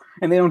girl,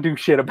 and they don't do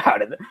shit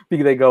about it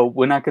because they go,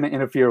 we're not going to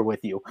interfere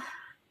with you.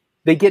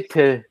 They get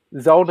to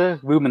Zelda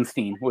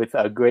Rubinstein with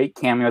a great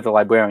cameo as a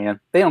librarian.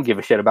 They don't give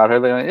a shit about her.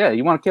 They're like, yeah,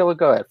 you want to kill her?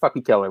 Go ahead.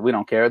 Fucking kill her. We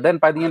don't care. Then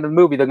by the end of the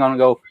movie, they're going to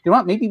go, you know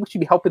what? Maybe we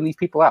should be helping these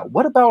people out.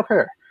 What about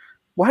her?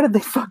 Why did they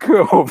fuck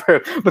her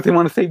over? But they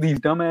want to save these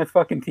dumbass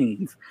fucking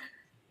teens.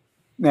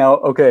 Now,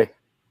 okay.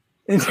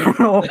 In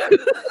general,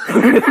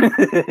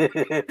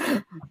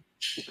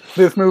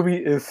 this movie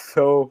is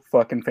so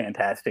fucking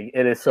fantastic.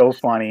 It is so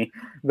funny.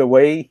 The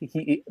way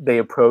they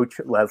approach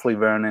Leslie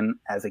Vernon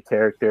as a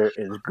character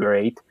is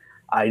great.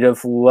 I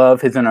just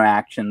love his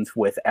interactions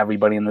with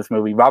everybody in this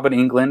movie. Robert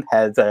Englund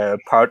has a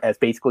part as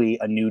basically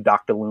a new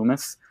Dr.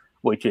 Loomis,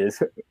 which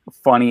is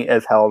funny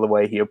as hell the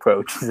way he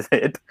approaches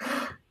it.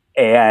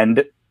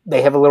 And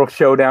they have a little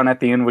showdown at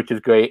the end, which is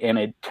great. And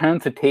it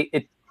turns to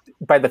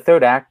by the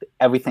third act,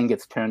 everything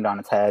gets turned on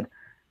its head.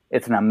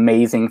 It's an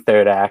amazing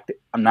third act.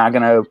 I'm not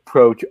going to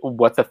approach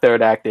what the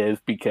third act is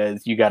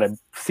because you got to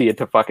see it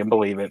to fucking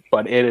believe it.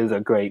 But it is a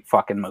great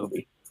fucking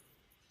movie.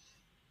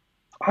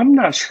 I'm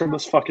not sure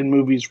this fucking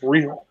movie's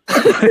real.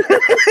 I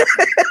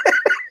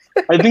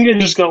think I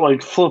just got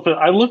like flippant.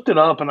 I looked it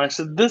up and I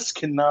said, this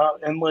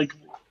cannot. And like,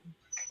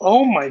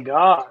 oh my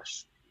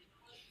gosh.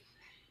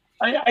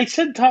 I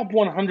said top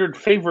 100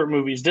 favorite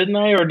movies, didn't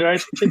I? Or did I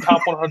say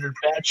top 100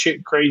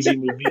 batshit crazy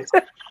movies?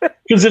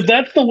 Because if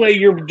that's the way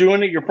you're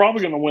doing it, you're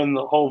probably going to win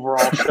the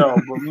overall show.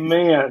 But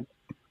man,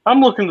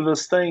 I'm looking at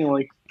this thing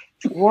like,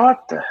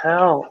 what the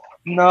hell?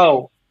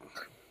 No,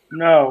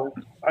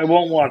 I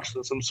won't watch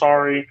this. I'm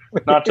sorry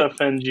not to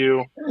offend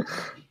you.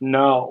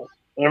 No.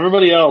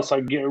 Everybody else,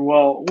 I get.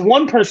 Well,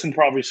 one person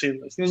probably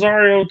seen this.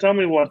 Nazario, tell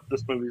me what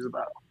this movie's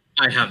about.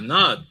 I have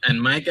not.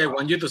 And Mike, I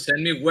want you to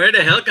send me where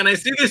the hell can I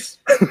see this?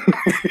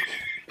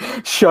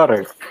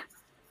 Shudder.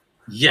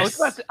 Yes.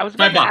 I was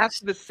about to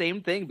ask the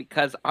same thing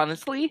because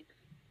honestly,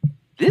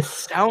 this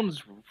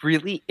sounds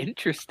really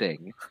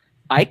interesting.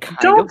 I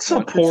don't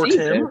support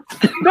him.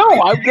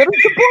 No, I'm gonna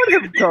support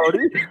him,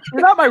 Cody.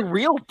 You're not my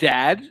real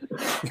dad.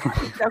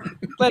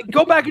 Like,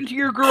 go back into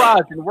your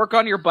garage and work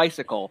on your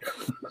bicycle.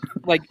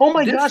 Like, oh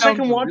my gosh, I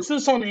can watch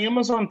this on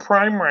Amazon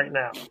Prime right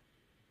now.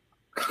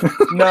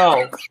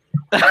 No.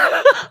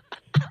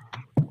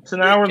 It's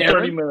an hour and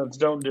 30 minutes.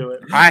 Don't do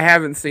it. I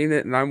haven't seen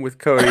it, and I'm with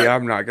Cody.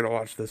 I'm not going to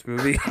watch this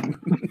movie.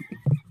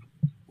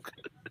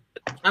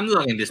 I'm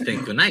logging this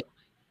thing tonight.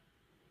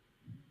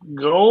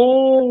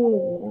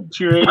 Go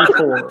to your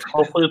 84.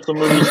 Hopefully it's a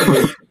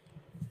movie.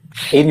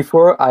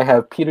 84, I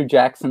have Peter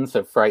Jackson's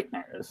The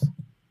Frighteners.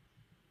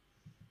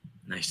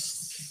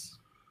 Nice.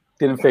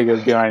 Didn't figure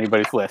it'd be on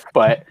anybody's list,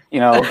 but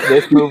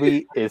this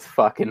movie is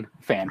fucking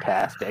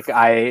fantastic.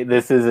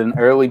 This is an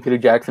early Peter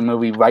Jackson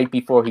movie right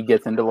before he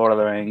gets into Lord of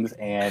the Rings,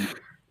 and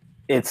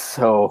it's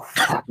so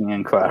fucking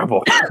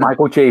incredible.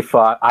 Michael J.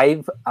 Fox.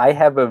 I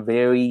have a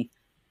very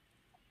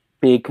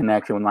big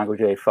connection with Michael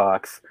J.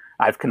 Fox.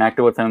 I've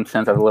connected with him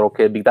since I was a little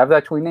kid because I was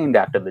actually named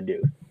after the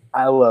dude.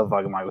 I love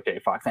fucking Michael J.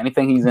 Fox.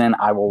 Anything he's in,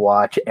 I will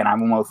watch, and I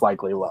will most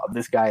likely love.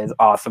 This guy is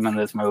awesome in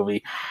this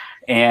movie,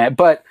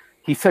 but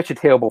he's such a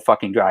terrible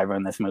fucking driver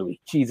in this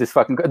movie. Jesus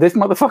fucking Christ. This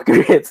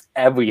motherfucker hits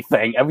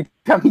everything. Every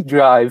time he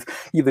drives,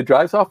 he either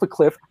drives off a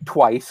cliff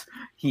twice,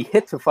 he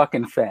hits a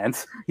fucking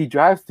fence, he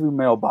drives through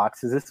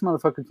mailboxes. This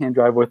motherfucker can't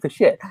drive worth a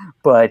shit.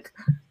 But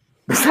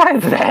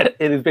besides that,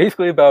 it is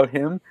basically about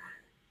him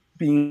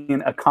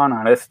being a con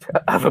artist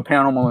of a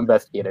paranormal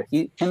investigator.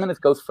 Him and his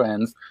ghost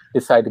friends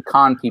decide to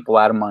con people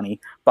out of money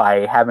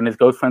by having his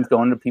ghost friends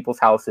go into people's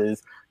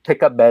houses,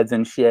 pick up beds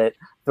and shit,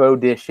 throw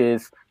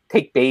dishes,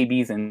 take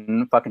babies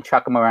and fucking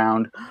chuck them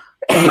around.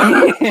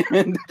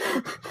 And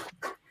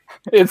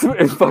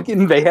it's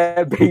fucking, they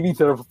have babies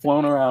that are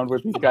flown around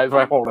with these guys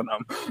by holding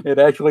them. It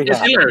actually It's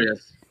happens.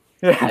 hilarious.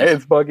 Yeah,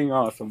 it's fucking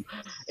awesome.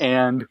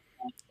 And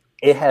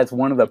it has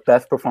one of the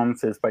best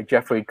performances by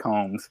Jeffrey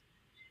Combs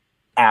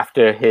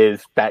after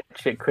his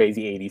batshit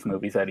crazy 80s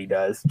movies that he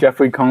does.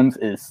 Jeffrey Combs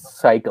is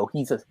psycho.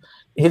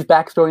 His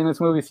backstory in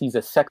this movie is he's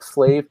a sex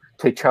slave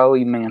to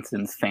Charlie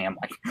Manson's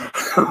family.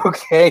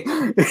 Okay?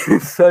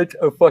 It's such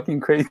a fucking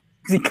crazy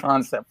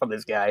concept for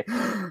this guy.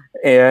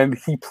 And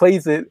he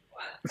plays it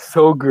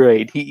so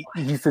great.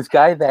 He's this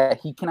guy that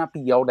he cannot be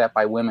yelled at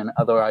by women,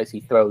 otherwise he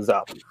throws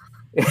up.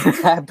 It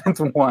happens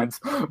once,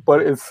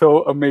 but it's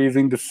so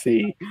amazing to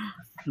see.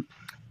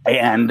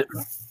 And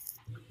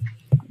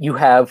you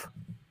have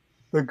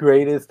the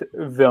greatest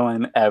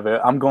villain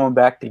ever. I'm going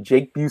back to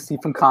Jake Busey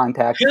from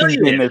Contact. He's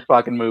in this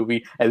fucking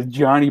movie as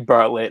Johnny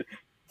Bartlett.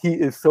 He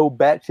is so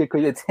batshit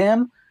crazy. It's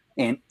him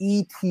and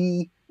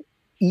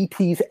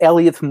E.T.'s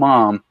Elliot's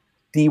mom,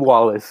 Dee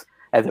Wallace,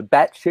 as a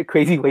batshit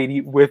crazy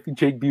lady with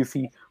Jake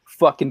Busey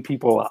fucking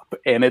people up.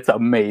 And it's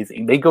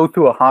amazing. They go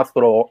through a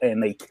hospital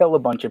and they kill a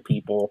bunch of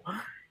people.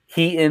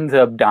 He ends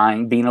up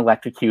dying, being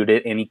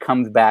electrocuted, and he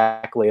comes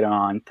back later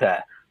on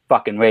to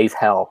fucking raise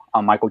hell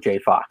on Michael J.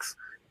 Fox.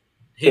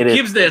 He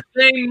keeps the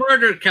same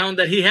murder count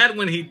that he had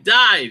when he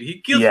died. He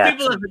kills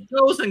people as it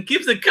goes and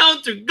keeps the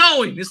counter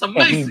going. It's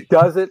amazing. And he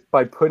does it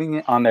by putting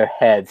it on their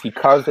heads. He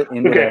carves it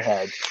into their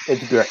heads.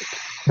 It's great.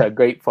 It's a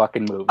great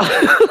fucking movie.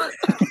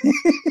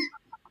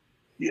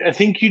 I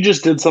think you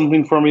just did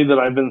something for me that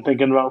I've been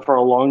thinking about for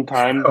a long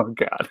time. Oh,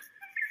 God.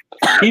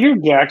 Peter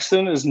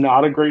Jackson is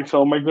not a great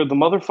filmmaker. The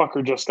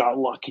motherfucker just got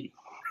lucky.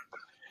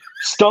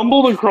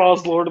 Stumbled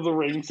across Lord of the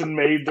Rings and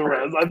made the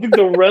rest. I think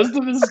the rest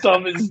of his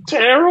stuff is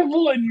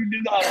terrible, and you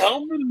did not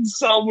help me and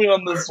sell me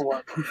on this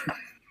one.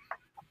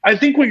 I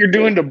think what you're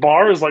doing to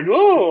Bar is like,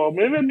 oh,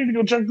 maybe I need to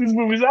go check these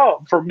movies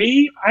out. For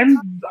me,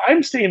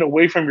 I'm staying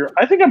away from your.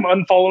 I think I'm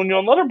unfollowing you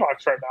on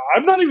Letterboxd right now.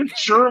 I'm not even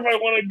sure if I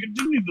want to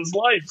continue this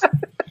life.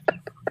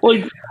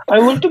 Like, I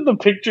looked at the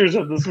pictures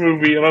of this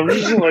movie, and I'm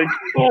just like,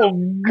 oh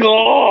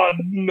God,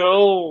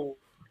 no.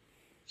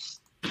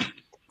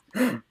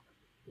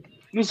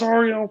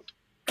 Nazario.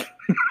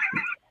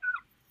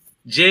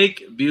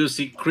 Jake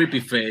Busey, creepy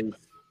face.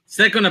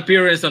 Second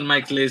appearance on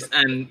Mike's list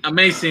and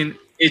amazing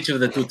each of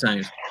the 2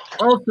 times.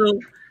 Also,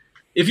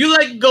 if you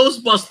like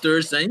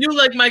Ghostbusters and you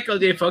like Michael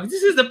J. Fox,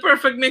 this is the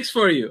perfect mix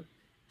for you.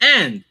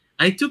 And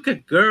I took a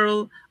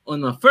girl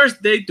on my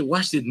first date to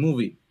watch this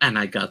movie, and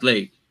I got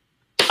laid.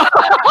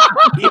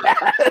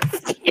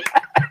 Yes.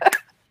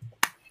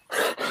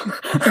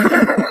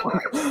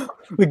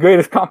 The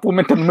greatest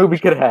compliment a movie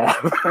could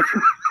have.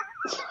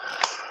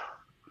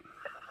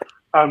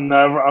 I'm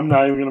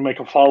not even gonna make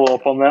a follow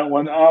up on that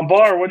one.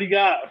 Bar, what do you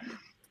got?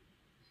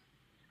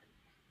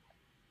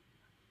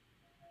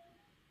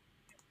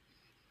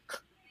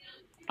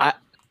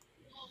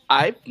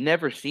 I've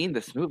never seen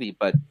this movie,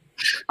 but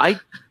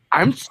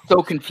I'm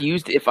so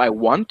confused if I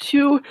want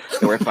to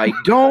or if I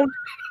don't.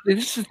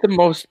 This is the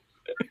most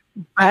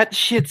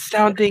batshit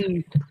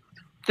sounding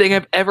thing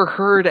I've ever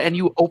heard, and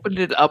you opened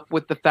it up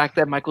with the fact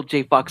that Michael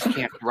J. Fox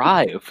can't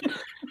drive.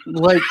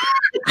 Like,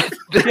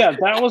 yeah,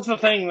 that was the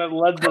thing that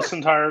led this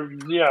entire.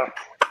 Yeah,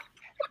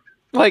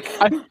 like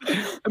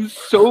I'm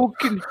so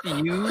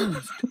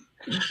confused.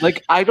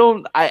 Like, I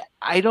don't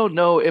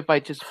know if I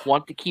just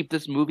want to keep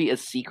this movie a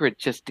secret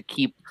just to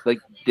keep like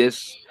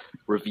this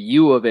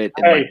review of it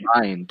in my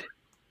mind.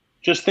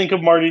 Just think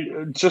of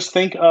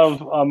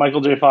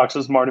Michael J. Fox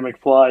as Marty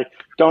McFly.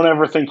 Don't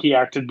ever think he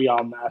acted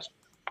beyond that.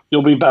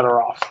 You'll be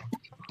better off.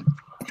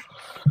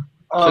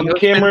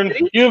 Cameron,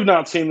 you have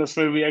not seen this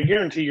movie. I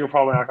guarantee you're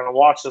probably not going to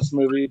watch this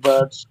movie,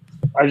 but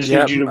I just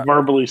need you to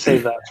verbally say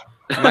that.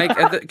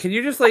 Mike, can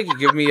you just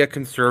give me a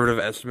conservative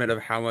estimate of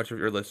how much of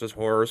your list is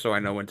horror so I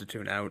know when to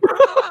tune out?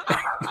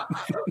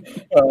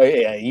 Oh,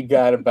 yeah, you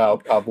got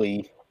about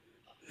probably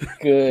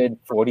good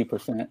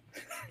 40%.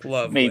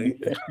 Lovely. Maybe.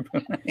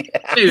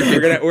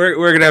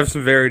 We're gonna have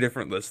some very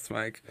different lists,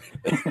 Mike.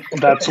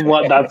 That's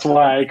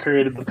why I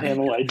created the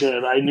panel I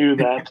did. I knew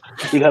that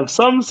we'd have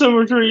some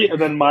symmetry, and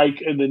then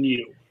Mike, and then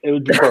you. It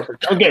would be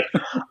perfect. Okay.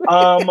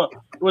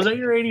 Was that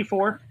your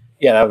 84?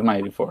 Yeah, that was my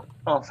 84.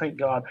 Oh, thank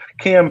God.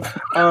 Cam,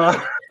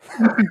 last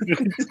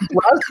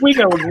week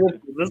I was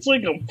with you. This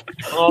week I'm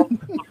off.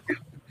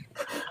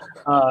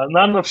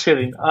 Not enough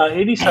shitting.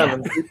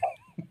 87.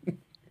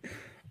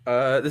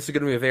 This is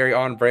going to be a very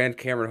on-brand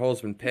Cameron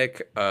Holzman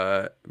pick.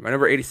 My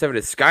number 87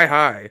 is Sky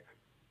High.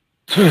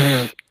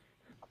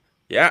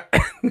 Yeah.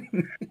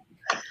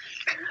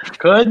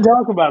 Couldn't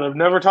talk about it. I've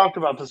never talked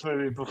about this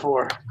movie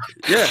before.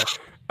 Yeah.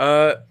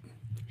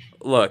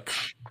 Look.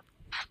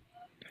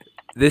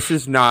 This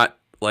is not,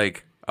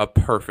 a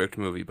perfect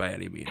movie by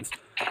any means.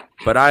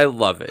 But I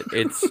love it.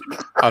 It's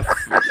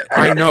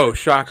I know,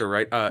 shocker,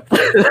 right? I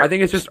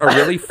think it's just a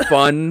really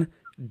fun,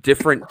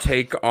 different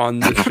take on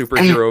the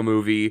superhero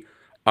movie.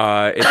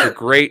 It's a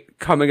great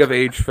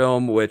coming-of-age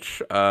film,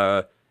 which,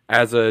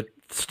 as a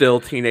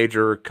still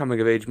teenager,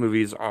 coming-of-age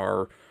movies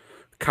are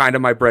kind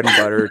of my bread and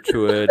butter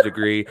to a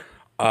degree.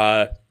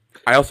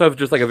 I also have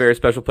just, a very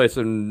special place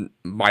in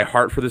my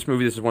heart for this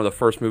movie. This is one of the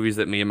first movies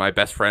that me and my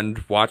best friend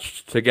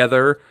watched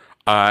together,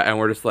 and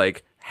we're just,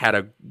 had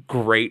a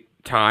great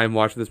time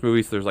watching this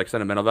movie, so there's,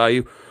 sentimental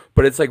value.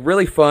 But it's,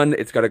 really fun.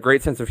 It's got a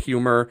great sense of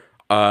humor.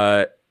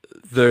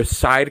 The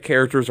side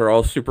characters are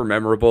all super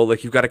memorable.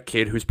 You've got a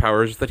kid whose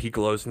power is that he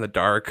glows in the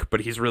dark,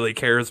 but he's really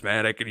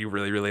charismatic and you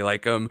really, really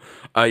like him.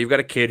 You've got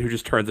a kid who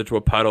just turns into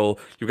a puddle.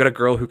 You've got a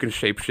girl who can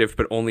shapeshift,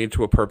 but only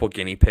into a purple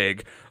guinea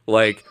pig.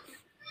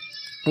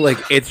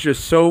 It's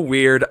just so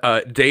weird.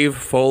 Dave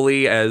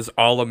Foley as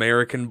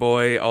All-American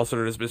Boy, also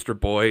known as Mr.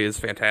 Boy, is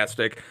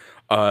fantastic.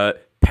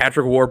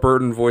 Patrick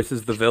Warburton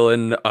voices the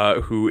villain,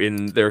 who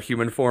in their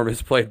human form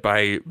is played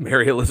by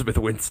Mary Elizabeth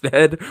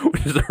Winstead,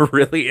 which is a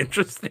really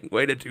interesting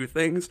way to do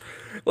things.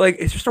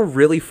 It's just a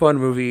really fun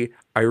movie.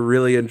 I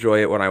really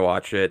enjoy it when I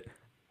watch it.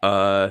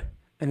 And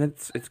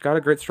it's got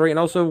a great story. And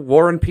also,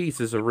 War and Peace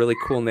is a really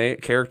cool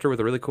character with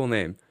a really cool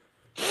name.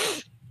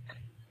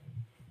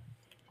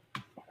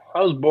 I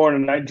was born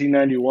in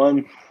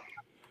 1991.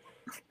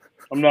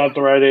 I'm not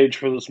the right age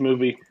for this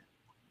movie.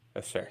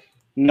 Yes, sir.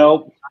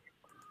 Nope.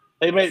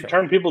 They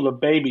turn people to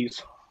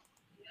babies.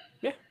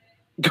 Yeah.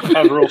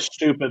 That's real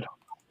stupid.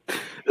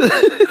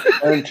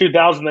 And in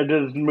 2000, they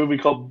did a movie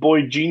called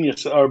Boy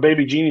Genius or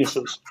Baby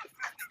Geniuses.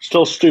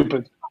 Still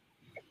stupid.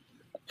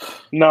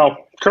 No,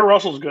 Kurt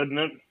Russell's good in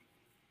it.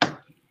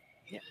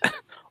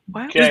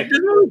 Wow. Okay.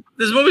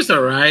 This movie's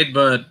alright,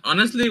 but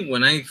honestly,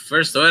 when I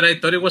first saw it, I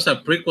thought it was a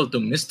prequel to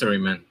Mystery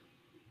Man.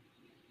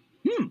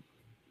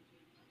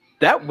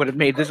 That would have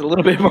made this a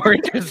little bit more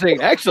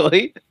interesting,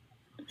 actually.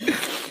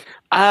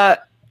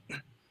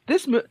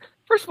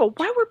 First of all,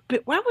 why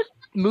was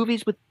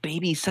movies with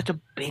babies such a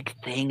big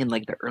thing in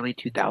like the early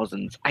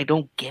 2000s? I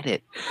don't get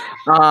it.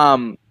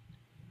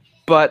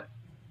 But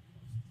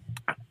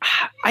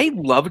I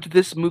loved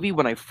this movie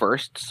when I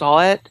first saw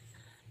it,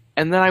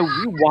 and then I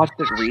rewatched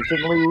it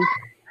recently,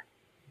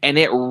 and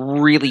it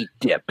really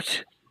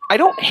dipped. I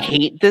don't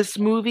hate this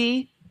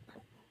movie,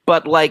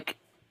 but like,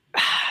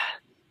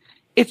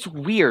 it's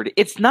weird.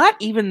 It's not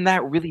even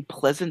that really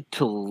pleasant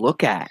to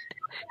look at.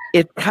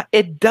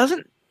 It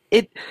doesn't.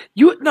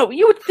 You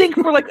would think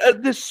for like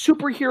this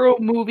superhero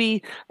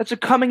movie that's a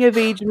coming of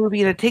age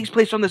movie and it takes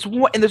place on this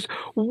in this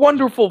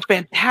wonderful,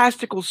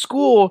 fantastical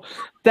school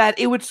that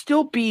it would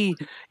still be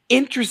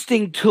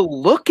interesting to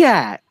look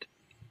at.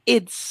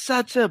 It's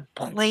such a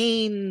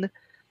plain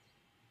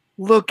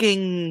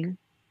looking,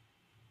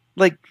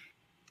 like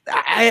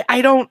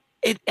I don't.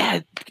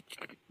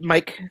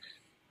 Mike.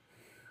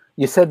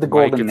 You said the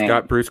Mike, golden it's name.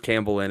 got Bruce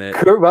Campbell in it.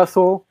 Kurt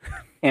Russell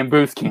and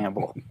Bruce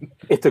Campbell.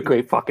 It's a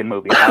great fucking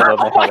movie. I love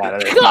the hell out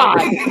of it. God.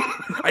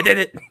 I did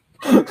it.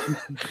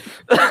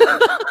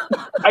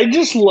 I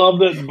just love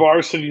that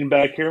Bar's sitting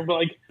back here, but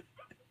like,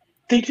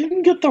 they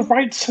didn't get the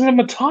right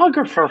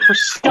cinematographer for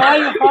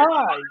Sky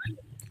High.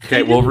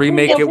 Okay, we'll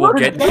remake it. We'll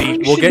get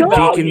Deakins in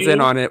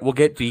value on it. We'll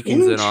get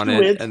Deakins in on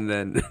into it, it. and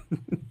then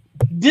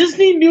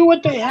Disney knew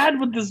what they had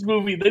with this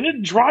movie. They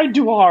didn't try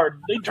too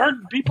hard. They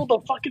turned people to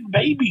fucking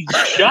babies.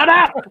 Shut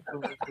up.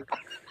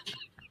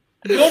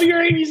 Go to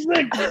your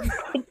 86. What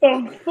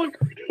the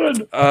fuck are we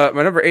doing?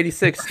 my number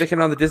 86,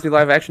 sticking on the Disney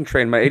live action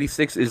train. My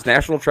 86 is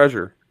National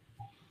Treasure.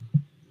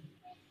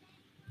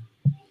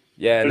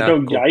 Yeah, There's no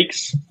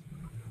yikes.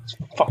 It's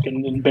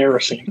fucking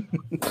embarrassing.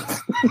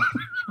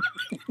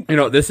 You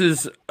know, this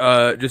is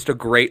just a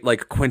great,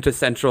 like,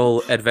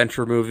 quintessential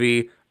adventure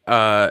movie.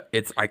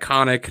 It's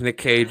iconic. Nick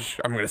Cage.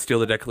 I'm going to steal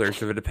the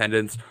Declaration of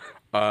Independence.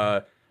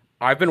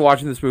 I've been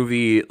watching this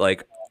movie,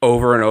 like,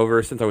 over and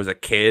over since I was a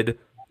kid.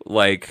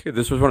 Like,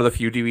 this was one of the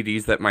few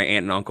DVDs that my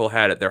aunt and uncle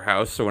had at their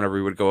house, so whenever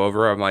we would go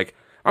over, I'm like,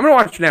 I'm going to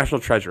watch National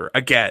Treasure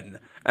again.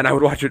 And I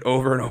would watch it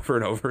over and over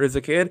and over as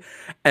a kid.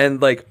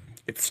 And, like,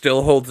 it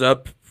still holds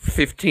up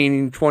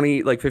 15,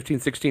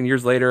 16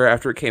 years later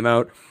after it came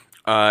out.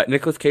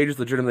 Nicolas Cage is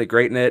legitimately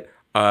great in it.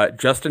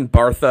 Justin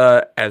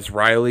Bartha as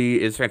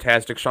Riley is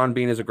fantastic. Sean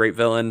Bean is a great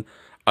villain.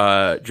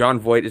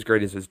 Jon Voight is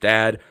great as his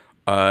dad.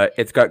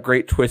 It's got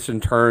great twists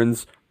and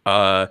turns.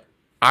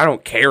 I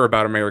don't care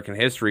about American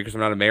history because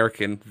I'm not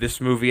American.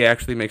 This movie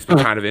actually makes me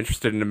kind of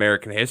interested in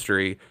American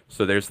history,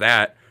 so there's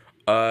that.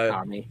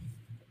 Tommy.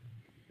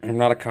 I'm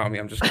not a commie.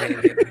 I'm just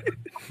Canadian.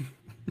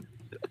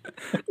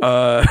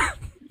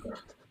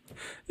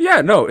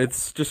 Yeah, no,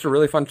 it's just a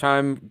really fun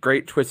time.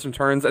 Great twists and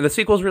turns, and the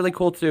sequel's really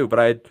cool too. But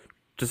I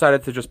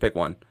decided to just pick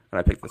one, and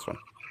I picked this one.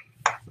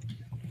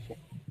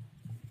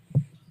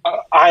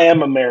 I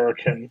am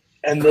American,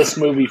 and this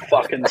movie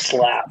fucking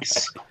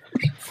slaps.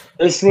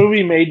 This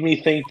movie made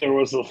me think there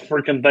was a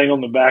freaking thing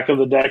on the back of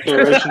the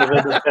Declaration of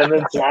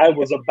Independence, and I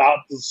was about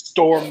to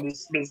storm the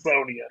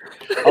Smithsonian.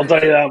 I'll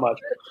tell you that much.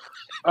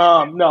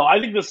 No, I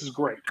think this is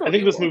great. I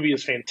think this movie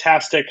is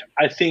fantastic.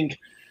 I think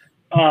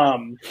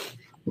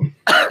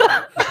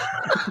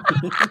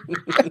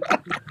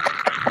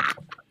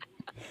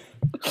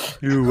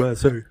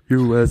USA.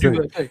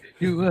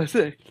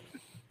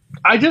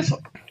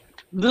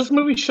 This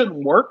movie shouldn't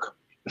work,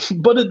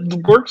 but it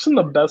works in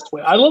the best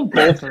way. I love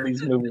both of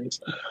these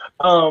movies.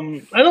 I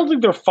don't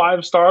think they're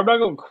 5-star. I'm not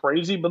going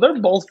crazy, but they're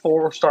both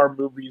 4-star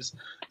movies.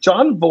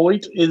 Jon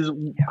Voight is,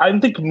 I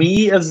think,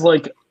 me as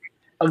like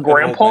a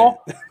grandpa,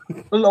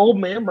 an old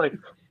man, like,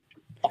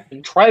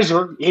 fucking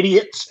treasure,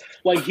 idiots.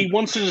 Like, he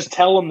wants to just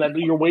tell them that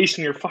you're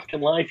wasting your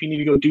fucking life. You need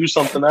to go do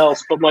something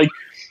else. But like,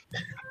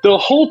 the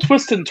whole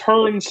twist and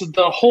turns,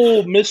 the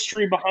whole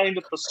mystery behind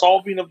it, the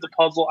solving of the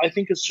puzzle, I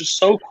think is just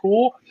so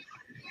cool.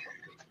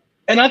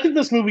 And I think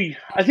this movie,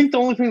 I think the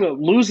only thing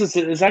that loses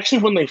it is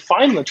actually when they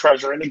find the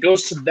treasure and it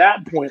goes to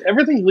that point.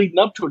 Everything leading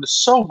up to it is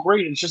so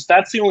great. It's just,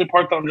 that's the only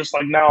part that I'm just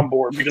like, now I'm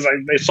bored because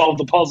they solved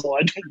the puzzle. I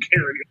don't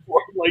care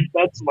anymore. Like,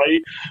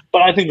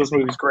 but I think this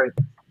movie's great.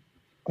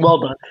 Well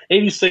done.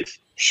 86,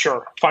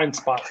 sure. Fine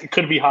spot. It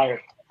could be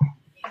higher.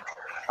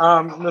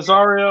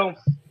 Nazario,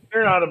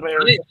 you're not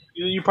American.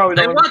 You probably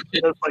don't. I watched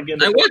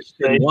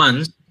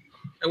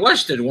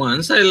it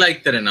once. I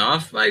liked it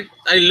enough. I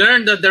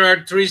learned that there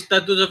are 3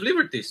 statues of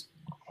liberties.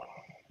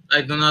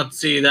 I do not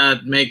see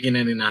that making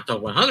it in a top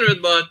 100,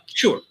 but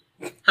sure,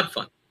 have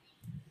fun.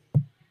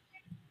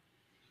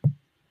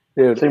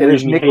 Dude, Same it is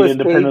reason you hate Nicolas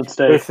Independence Cage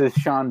Day. versus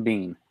Sean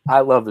Bean. I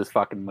love this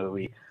fucking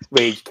movie.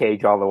 Rage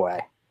Cage all the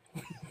way.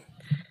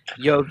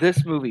 Yo,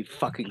 this movie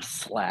fucking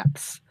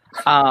slaps.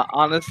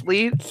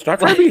 Honestly, Stop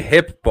trying to be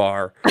hip,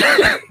 Bar.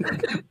 I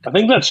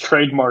think that's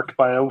trademarked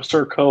by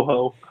Sir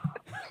Coho.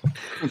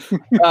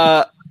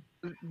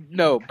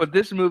 no, but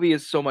this movie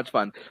is so much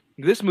fun.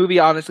 This movie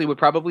honestly would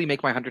probably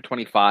make my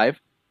 125.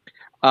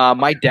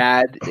 My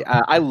dad,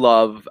 I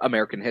love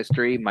American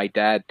history. My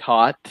dad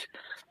taught.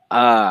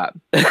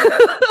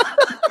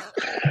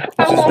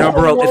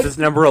 This is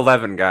number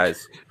 11,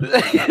 guys.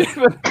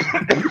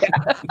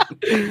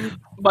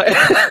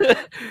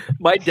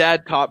 my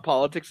dad taught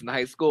politics in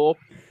high school,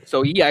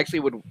 so he actually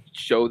would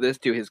show this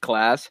to his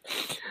class.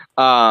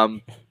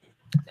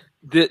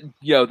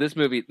 This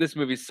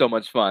movie's so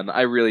much fun.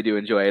 I really do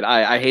enjoy it.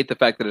 I hate the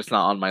fact that it's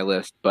not on my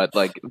list, but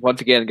like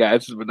once again,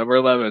 guys, this is number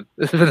 11.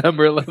 This is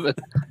number 11.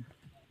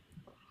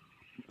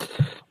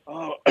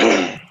 Oh,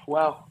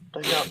 wow,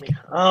 they got me.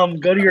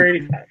 Go to your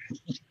 85.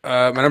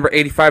 My number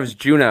 85 is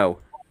Juno.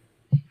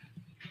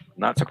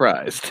 Not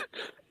surprised.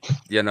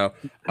 You know,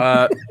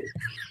 Cody's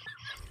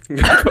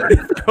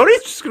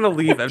just gonna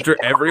leave after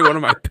every one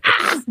of my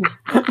picks.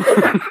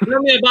 Tell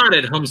me about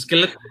it, home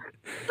skillet.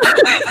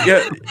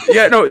 Yeah.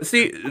 No.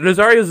 See,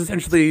 Nazario is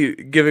essentially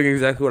giving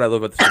exactly what I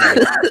love about this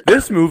movie.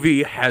 This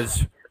movie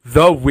has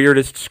the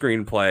weirdest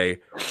screenplay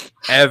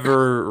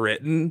ever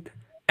written,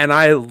 and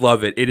I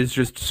love it. It is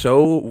just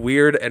so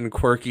weird and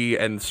quirky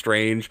and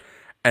strange,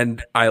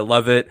 and I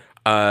love it.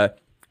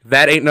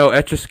 That ain't no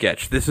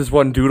Etch-a-Sketch. This is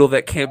one doodle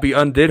that can't be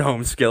undid.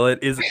 Home skillet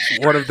is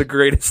one of the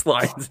greatest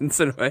lines in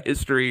cinema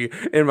history,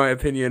 in my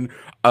opinion.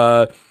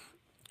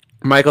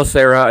 Michael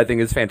Cera, I think,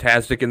 is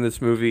fantastic in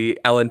this movie.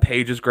 Ellen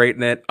Page is great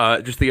in it.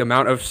 Just the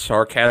amount of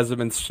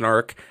sarcasm and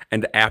snark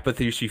and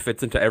apathy she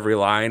fits into every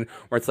line,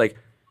 where it's like,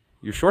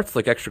 your shorts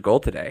look extra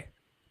gold today.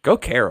 Go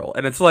Carol.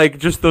 And it's like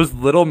just those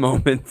little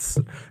moments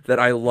that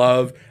I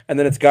love. And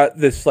then it's got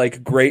this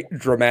like great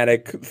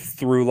dramatic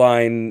through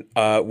line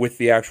with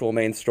the actual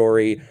main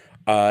story.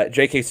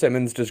 J.K.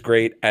 Simmons does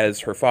great as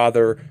her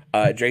father.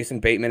 Jason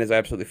Bateman is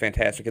absolutely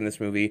fantastic in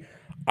this movie.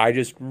 I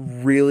just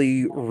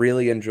really,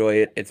 really enjoy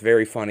it. It's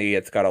very funny.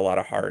 It's got a lot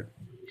of heart.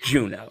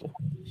 Juno.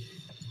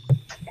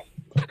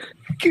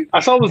 I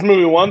saw this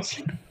movie once.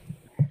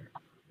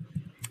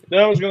 Then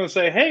I was going to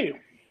say, hey,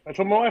 I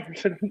told my wife, I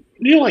said,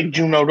 you like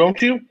Juno, don't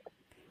you?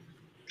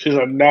 She's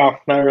like, no,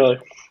 not really.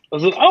 I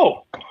said,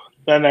 oh.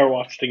 Then I never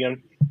watched it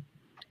again.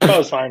 That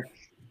was fine.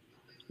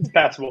 It's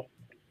passable.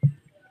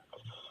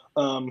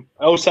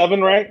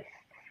 07, right?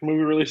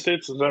 Movie release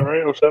dates, is that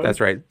right? 07? That's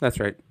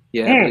right.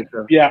 Yeah.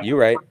 Yeah. You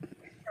right.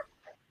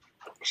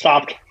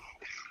 Stopped.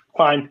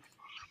 Fine.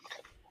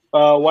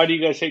 Why do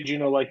you guys hate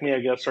Juno like me, I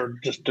guess, or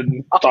just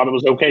thought it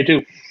was okay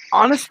too?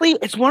 Honestly,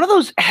 it's one of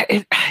those.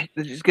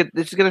 This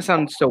is gonna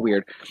sound so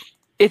weird.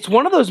 It's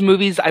one of those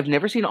movies I've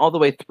never seen all the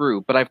way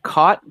through, but I've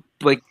caught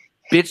like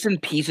bits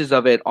and pieces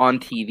of it on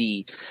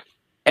TV,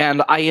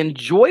 and I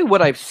enjoy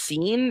what I've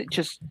seen.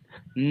 Just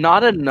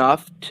not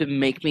enough to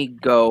make me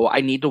go,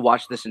 I need to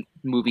watch this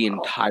movie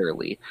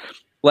entirely.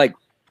 Like,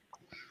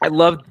 I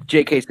love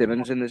J.K.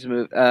 Simmons in this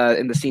movie.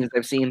 In the scenes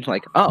I've seen,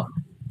 like, oh,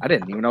 I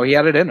didn't even know he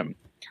had it in him.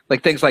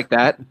 Like things like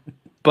that.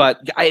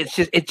 But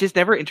it just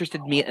never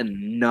interested me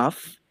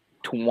enough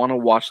to want to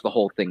watch the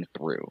whole thing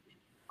through.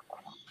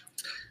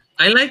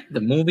 I like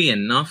the movie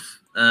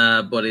enough,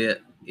 but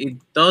it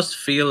does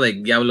feel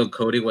like Diablo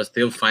Cody was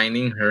still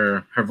finding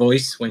her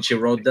voice when she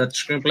wrote that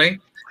screenplay.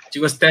 She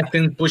was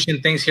testing,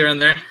 pushing things here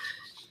and there.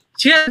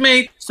 She has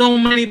made so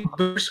many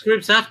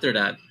scripts after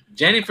that.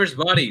 Jennifer's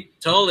Body,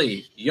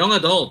 Tully, Young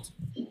Adult.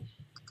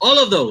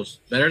 All of those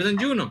better than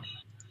Juno.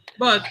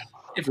 But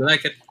if you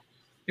like it,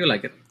 you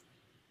like it.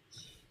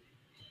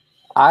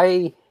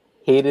 I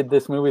hated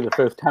this movie the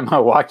first time I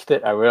watched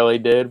it. I really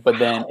did. But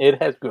then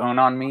it has grown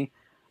on me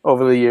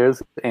over the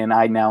years, and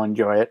I now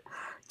enjoy it.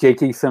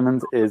 J.K.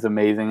 Simmons is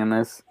amazing in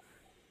this.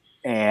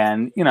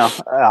 And,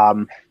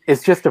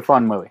 it's just a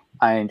fun movie.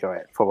 I enjoy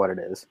it for what it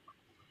is.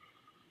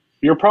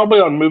 You're probably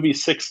on movie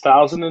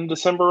 6,000 in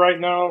December right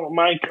now,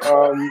 Mike.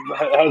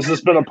 Has this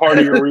been a part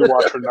of your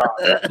rewatch or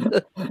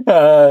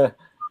not?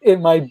 It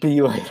might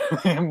be later.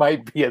 It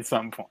might be at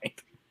some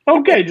point.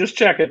 Okay, just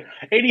check it.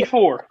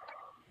 84.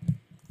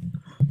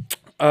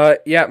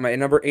 Yeah, my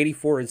number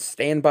 84 is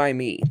Stand By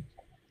Me.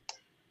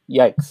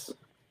 Yikes.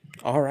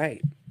 All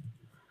right.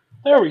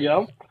 There we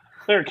go.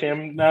 There,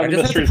 Cam. Now I the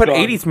just have to mystery's put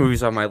gone. 80s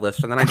movies on my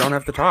list, and then I don't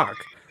have to talk.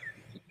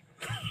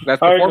 That's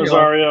the All right, formula.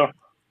 Rosario.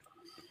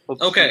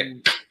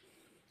 Okay.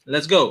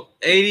 Let's go.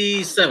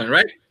 87,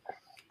 right?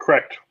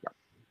 Correct.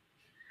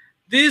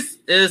 This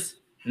is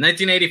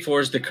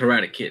 1984's The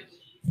Karate Kid.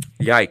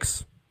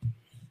 Yikes.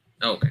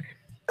 Okay.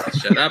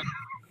 Shut up.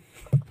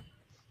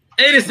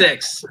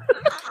 86.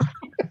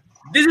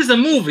 This is a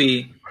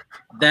movie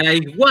that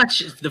I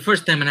watched the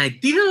first time and I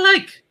didn't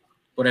like,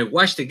 but I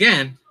watched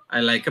again,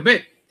 I like a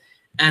bit.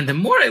 And the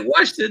more I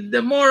watched it,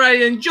 the more I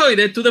enjoyed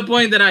it, to the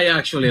point that I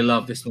actually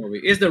love this movie.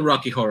 It's the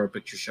Rocky Horror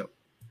Picture Show.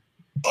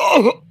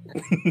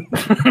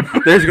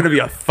 There's going to be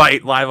a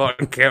fight live on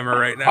camera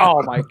right now.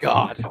 Oh my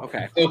god.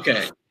 Okay.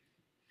 Okay.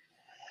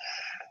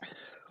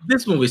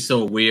 This movie's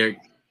so weird.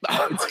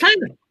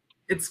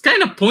 It's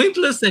kind of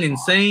pointless and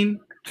insane.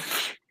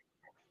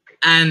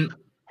 And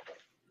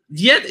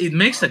yet it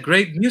makes a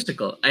great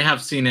musical. I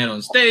have seen it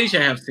on stage,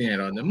 I have seen it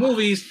on the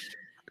movies,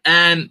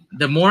 and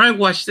the more I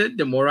watched it,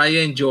 the more I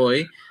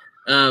enjoy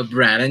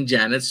Brad and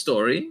Janet's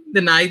story,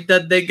 the night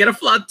that they get a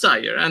flat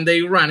tire and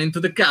they run into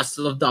the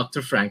castle of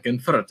Dr.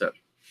 Frankenfurter.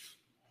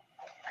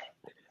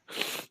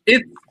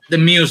 It's the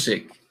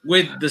music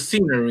with the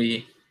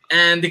scenery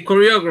and the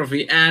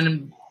choreography,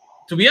 and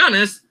to be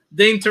honest,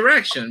 the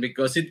interaction,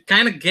 because it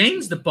kind of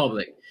gains the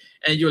public.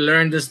 And you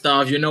learn the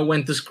stuff, you know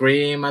when to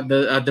scream at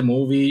the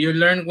movie, you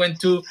learn when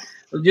to,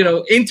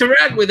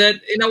 interact with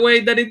it in a way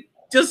that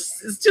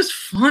it's just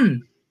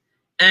fun.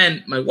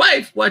 And my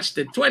wife watched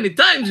it 20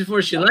 times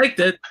before she liked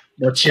it,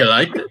 but she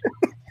liked it.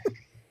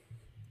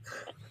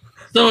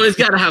 So it's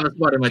got to have a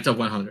spot in my top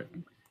 100.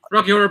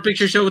 Rocky Horror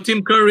Picture Show,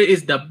 Tim Curry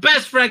is the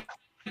best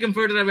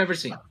Frankenfurter I've ever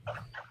seen.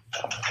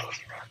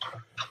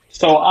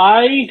 So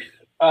I've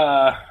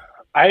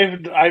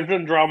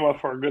done drama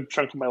for a good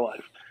chunk of my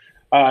life.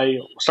 I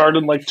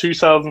started in like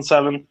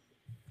 2007,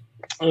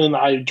 and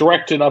I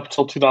directed up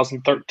till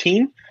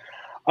 2013.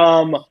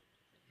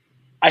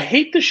 I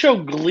hate the show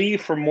Glee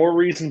for more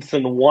reasons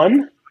than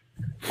one.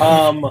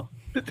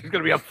 There's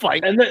gonna be a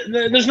fight, and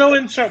there's no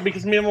insert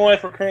because me and my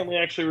wife are currently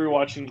actually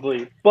rewatching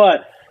Glee.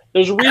 But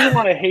there's a reason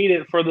why I hate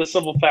it for the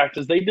simple fact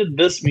is they did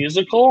this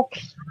musical,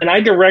 and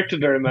I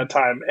directed during that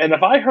time. And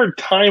if I heard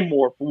Time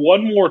Warp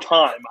one more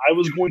time, I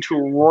was going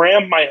to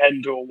ram my head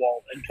into a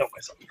wall and kill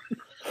myself.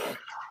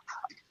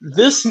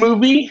 This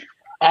movie,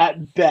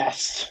 at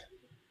best,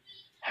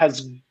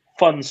 has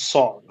fun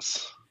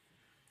songs.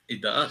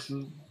 It does.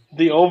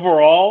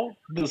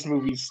 This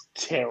movie's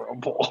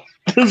terrible.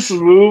 This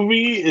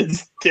movie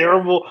is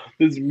terrible.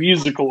 This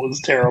musical is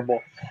terrible.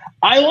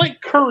 I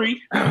like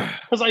Curry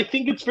because I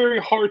think it's very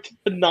hard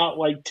to not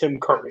like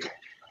Tim Curry.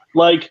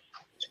 Like,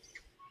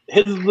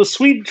 the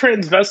Sweet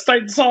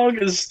Transvestite song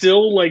is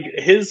still, like,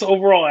 his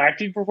overall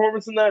acting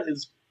performance in that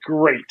is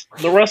great.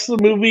 The rest of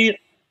the movie,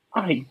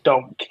 I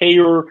don't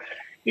care.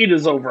 It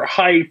is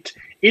overhyped.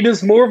 It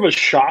is more of a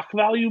shock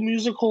value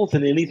musical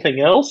than anything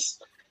else.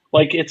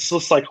 Like, it's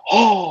just like,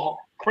 oh,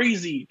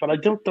 crazy, but I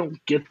don't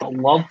get the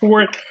love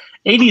for it.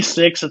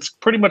 86, it's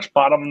pretty much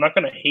bottom. I'm not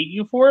going to hate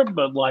you for it,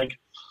 but, like,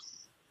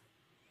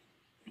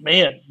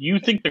 man, you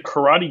think the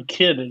Karate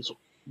Kid is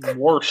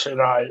worse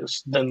in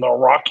eyes than the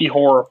Rocky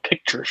Horror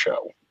Picture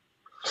Show.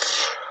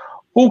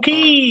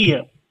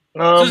 Okay.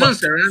 Susan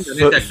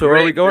Sarandon So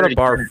are we going to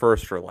Bar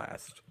first or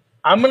last?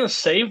 I'm going to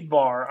save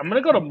Bar. I'm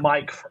going to go to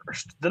Mike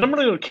first. Then I'm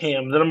going to go to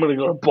Cam. Then I'm going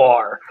to go to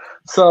Bar.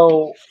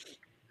 So,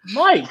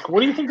 Mike,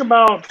 what do you think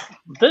about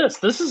this?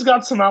 This has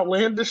got some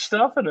outlandish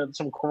stuff in it,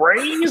 some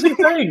crazy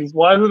things.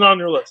 Why is it on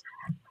your list?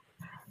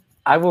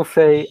 I will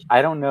say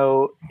I don't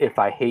know if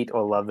I hate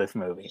or love this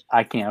movie.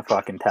 I can't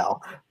fucking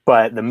tell.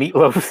 But the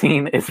meatloaf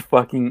scene is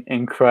fucking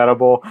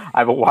incredible.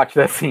 I've watched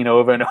that scene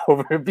over and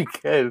over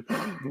because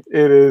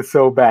it is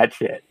so bad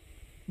shit.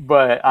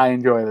 But I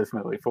enjoy this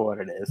movie for what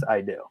it is.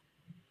 I do.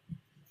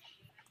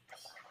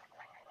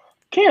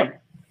 Cam.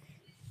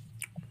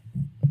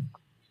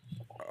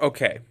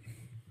 Okay.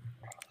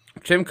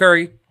 Tim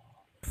Curry,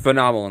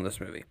 phenomenal in this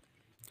movie.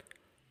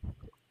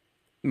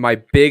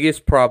 My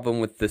biggest problem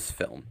with this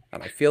film,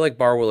 and I feel like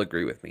Bar will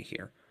agree with me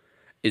here,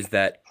 is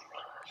that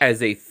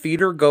as a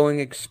theater-going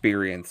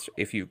experience,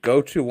 if you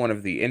go to one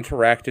of the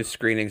interactive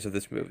screenings of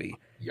this movie,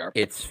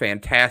 it's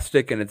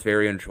fantastic and it's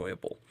very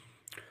enjoyable.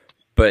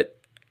 But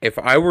if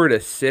I were to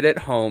sit at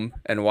home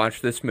and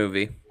watch this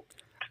movie,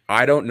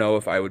 I don't know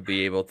if I would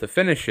be able to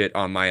finish it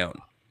on my own.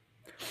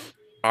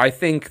 I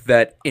think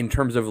that in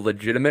terms of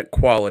legitimate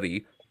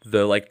quality,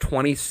 the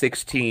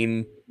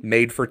 2016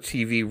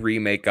 made-for-TV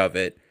remake of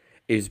it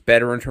is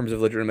better in terms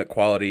of legitimate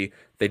quality.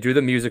 They do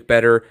the music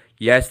better.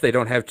 Yes, they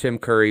don't have Tim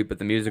Curry, but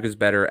the music is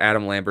better.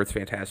 Adam Lambert's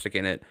fantastic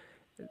in it.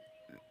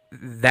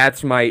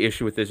 That's my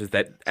issue with this, is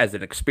that as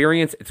an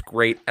experience, it's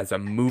great. As a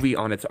movie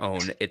on its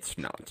own, it's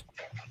not.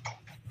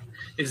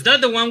 Is that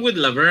the one with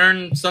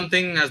Laverne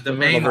something as the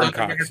main? Laverne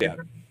Cox, yeah.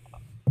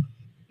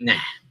 Nah.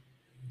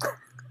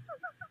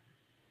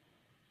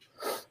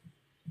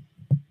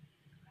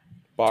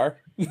 Bar?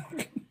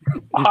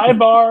 Hi,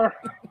 Bar.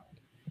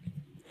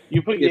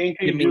 You put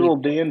Yankee Doodle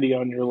Dandy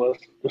on your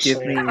list. Give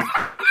me.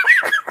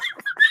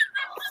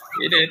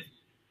 You did.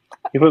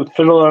 You put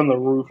Fiddler on the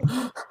Roof.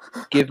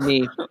 Give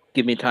me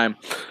time.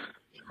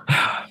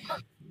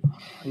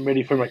 I'm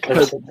ready for my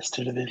cousin,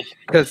 Mr. David.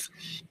 Because,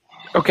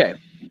 okay,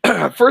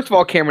 first of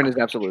all, Cameron is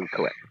absolutely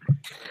correct.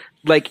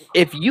 Like,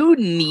 if you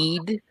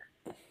need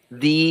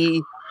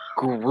the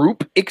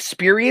group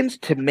experience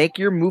to make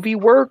your movie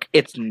work,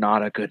 it's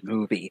not a good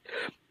movie.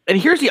 And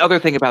here's the other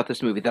thing about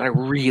this movie that I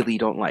really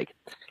don't like.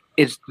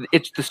 It's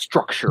the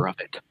structure of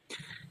it.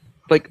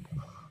 Like,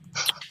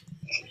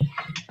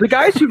 the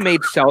guys who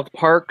made South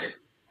Park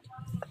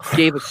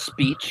gave a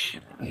speech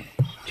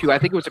to, I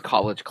think it was a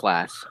college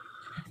class,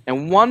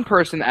 and one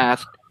person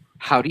asked,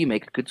 how do you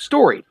make a good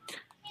story?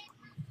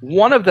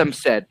 One of them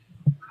said,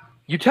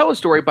 you tell a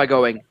story by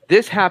going,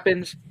 this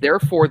happens,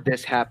 therefore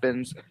this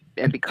happens,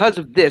 and because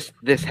of this,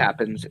 this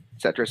happens,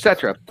 etc.,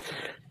 etc.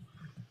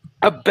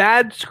 A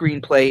bad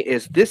screenplay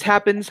is this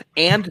happens,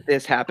 and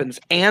this happens,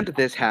 and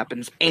this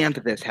happens, and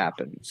this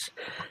happens.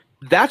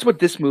 That's what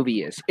this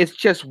movie is. It's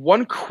just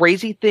one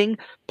crazy thing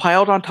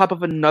piled on top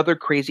of another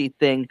crazy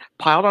thing,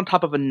 piled on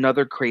top of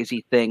another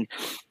crazy thing,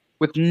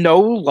 with no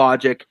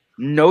logic,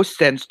 no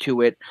sense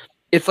to it.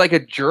 It's like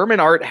a German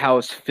art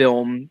house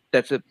film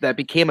that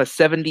became a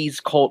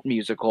 70s cult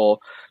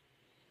musical.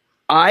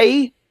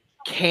 I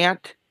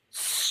can't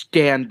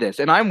stand this,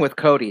 and I'm with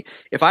Cody.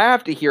 If I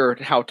have to hear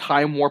how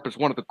Time Warp is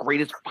one of the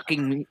greatest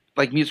fucking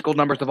like musical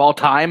numbers of all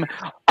time,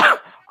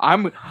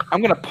 I'm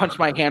gonna punch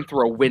my hand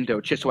through a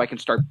window just so I can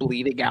start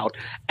bleeding out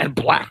and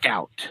black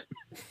out.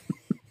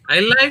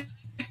 I like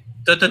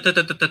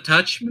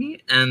Touch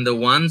Me and the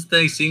ones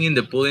they sing in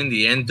the pool in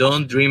the end,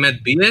 Don't Dream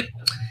It, Beat It,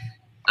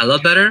 a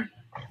lot better.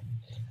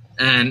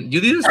 And you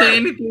didn't say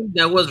anything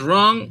that was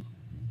wrong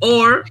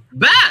or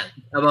bad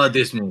about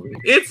this movie.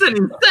 It's an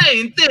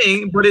insane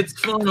thing, but it's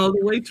fun all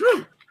the way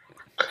through.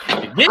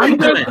 Get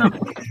into it.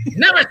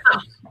 Never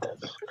stop.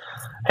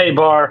 Hey,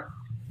 Bar.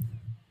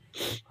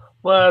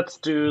 Let's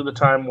do the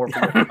Time Warp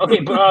again. Okay,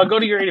 go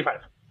to your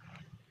 85.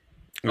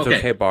 It's Okay.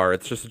 okay, Bar.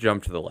 It's just a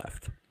jump to the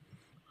left.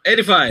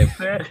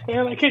 85.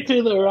 And I can't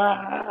do the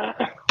right.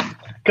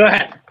 Go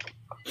ahead.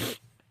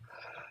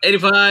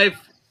 85.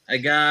 I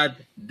got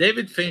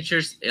David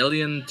Fincher's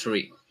Alien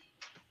 3.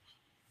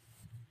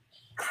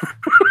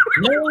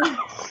 No one?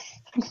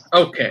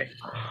 Okay.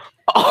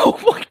 Oh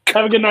my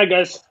Have a good night,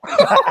 guys.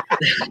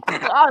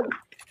 god!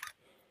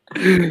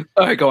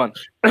 All right, go on.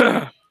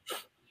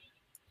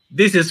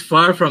 This is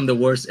far from the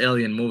worst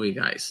Alien movie,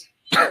 guys.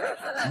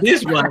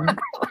 This one,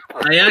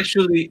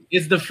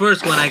 it's the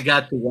first one I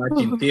got to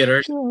watch in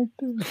theaters.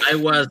 I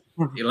was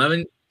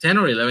 10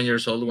 or 11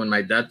 years old when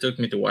my dad took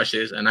me to watch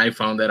this, and I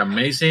found that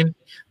amazing.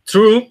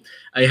 True,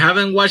 I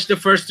haven't watched the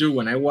first two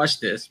when I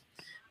watched this,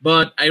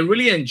 but I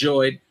really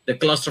enjoyed the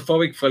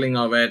claustrophobic feeling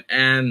of it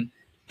and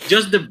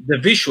just the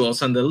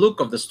visuals and the look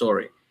of the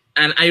story.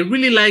 And I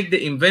really like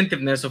the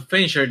inventiveness of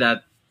Fincher,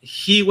 that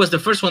he was the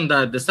first one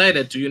that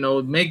decided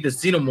to, make the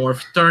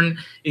xenomorph turn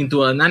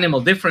into an animal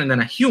different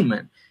than a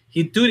human.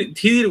 He did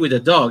it with a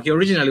dog. He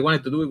originally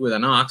wanted to do it with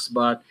an ox,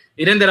 but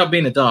it ended up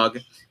being a dog,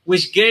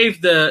 which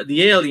gave the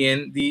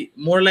alien the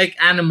more like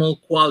animal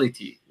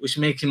quality, which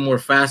makes him more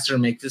faster,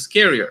 makes it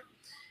scarier.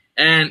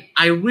 And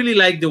I really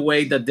like the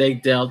way that they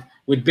dealt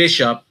with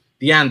Bishop,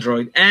 the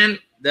android, and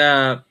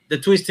the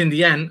twist in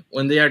the end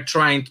when they are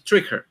trying to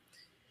trick her.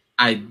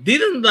 I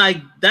didn't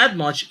like that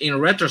much in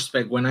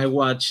retrospect when I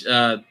watched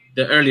the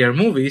earlier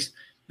movies,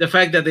 the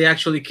fact that they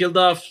actually killed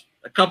off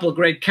a couple of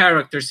great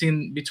characters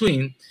in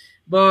between.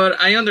 But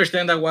I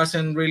understand that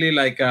wasn't really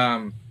like,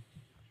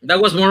 that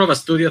was more of a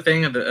studio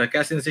thing, a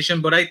casting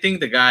decision. But I think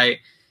the guy,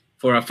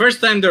 for a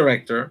first-time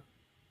director,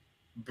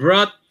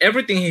 brought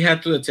everything he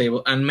had to the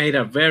table and made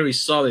a very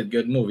solid,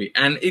 good movie.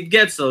 And it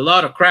gets a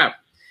lot of crap.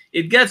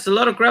 It gets a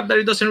lot of crap that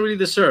it doesn't really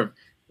deserve.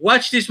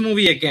 Watch this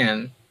movie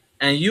again,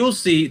 and you'll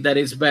see that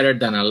it's better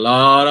than a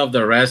lot of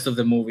the rest of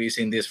the movies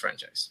in this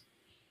franchise.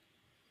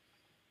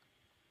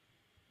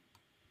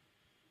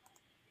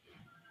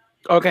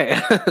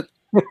 Okay.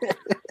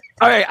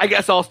 All right, I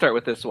guess I'll start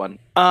with this one.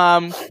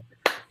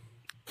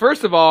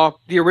 First of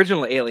all, the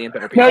original Alien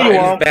better be. No, you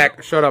He's won't.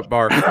 back. Shut up,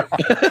 Bar.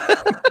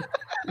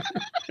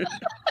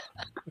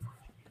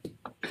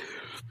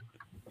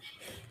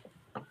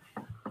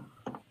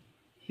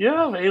 You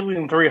have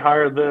Alien 3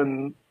 higher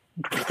than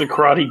the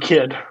Karate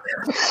Kid.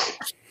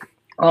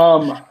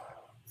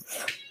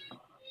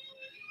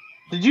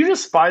 Did you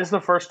despise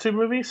the first two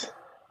movies?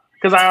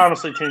 Because I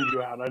honestly tuned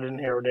you out. I didn't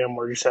hear a damn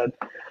word you said.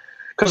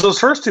 Because those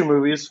first two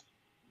movies,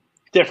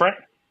 different.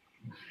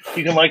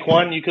 You can like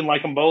one, you can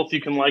like them both,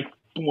 you can like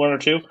one or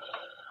two.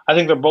 I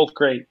think they're both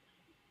great.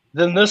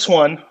 Then this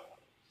one,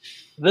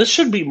 this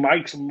should be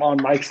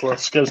on Mike's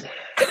list because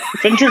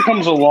Fincher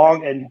comes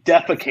along and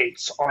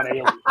defecates on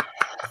Alien.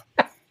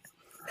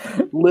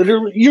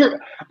 Literally,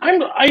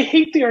 I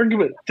hate the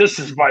argument. This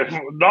is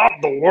not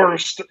the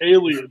worst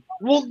Alien.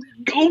 Well,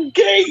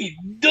 okay,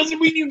 doesn't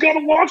mean you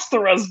gotta watch the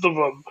rest of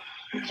them.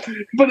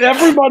 But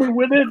everybody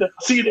went in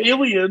seeing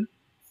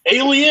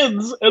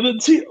Aliens, and then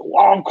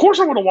well, of course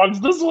I'm gonna watch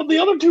this one. The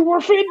other two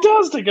were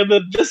fantastic, and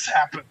then this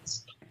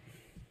happens.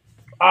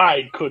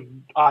 I'm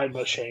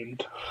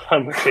ashamed.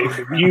 I'm ashamed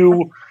of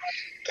you.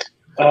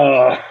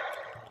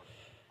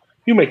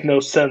 You make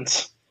no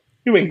sense.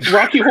 You make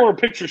Rocky Horror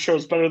Picture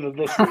Shows better than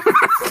this one.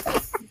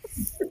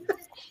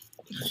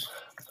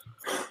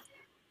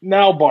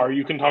 Now, Bar,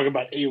 you can talk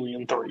about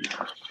Alien 3.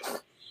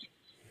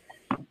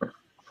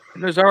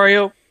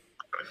 Rosario,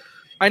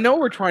 I know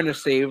we're trying to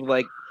save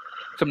like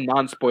some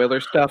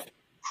non-spoiler stuff,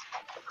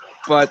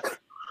 but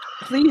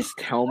please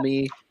tell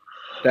me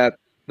that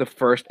the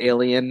first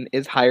Alien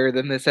is higher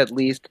than this at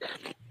least,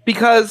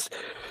 because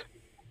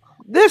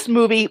this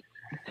movie,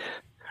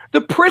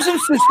 the prison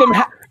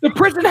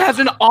has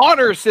an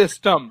honor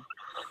system.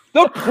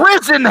 The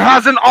prison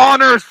has an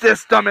honor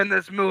system in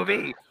this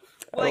movie.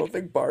 I don't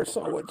think Bar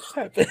saw what just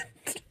happened.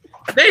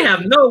 They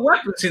have no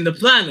weapons in the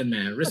planet,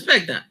 man.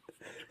 Respect that.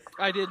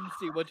 I didn't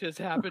see what just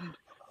happened,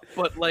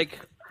 but like,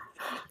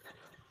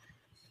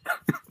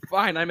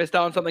 Fine, I missed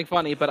out on something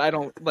funny, but I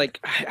don't like.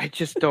 I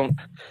just don't.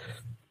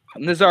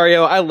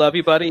 Nazario, I love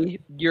you, buddy.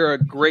 You're a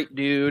great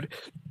dude.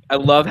 I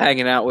love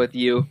hanging out with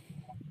you.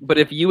 But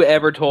if you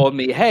ever told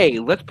me, "Hey,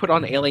 let's put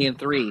on Alien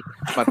 3,"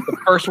 but the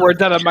first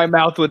words out of my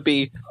mouth would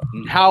be,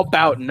 "How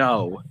about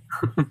no?"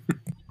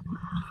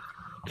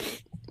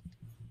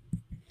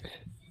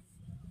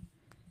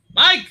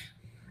 Mike.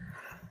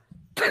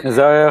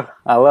 Nazario,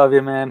 I love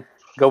you, man.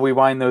 Go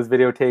rewind those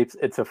videotapes.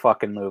 It's a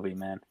fucking movie,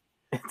 man.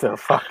 It's a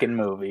fucking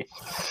movie.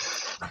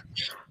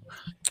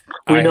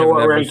 We know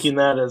what ranking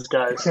that is,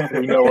 guys.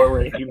 We know what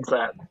ranking's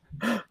that.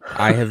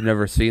 I have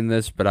never seen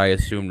this, but I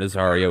assume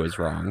Nazario is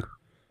wrong.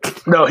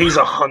 No, he's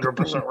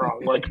 100%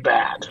 wrong. Like,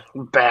 bad.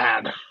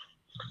 Bad.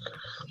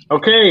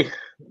 Okay,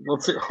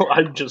 let's see.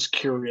 I'm just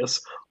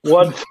curious.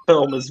 What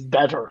film is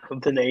better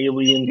than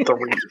Alien 3?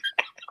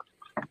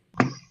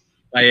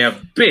 By a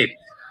bit.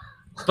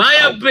 By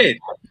a bit.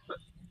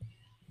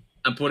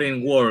 I'm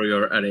putting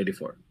Warrior at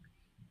 84.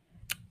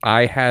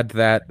 I had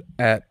that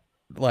at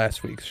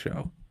last week's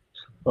show.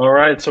 All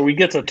right, so we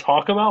get to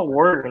talk about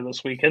Warrior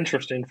this week.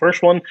 Interesting.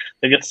 First one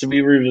that gets to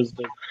be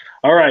revisited.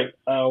 All right,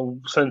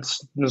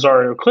 since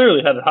Nazario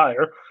clearly had it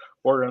higher,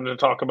 we're going to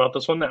talk about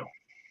this one now.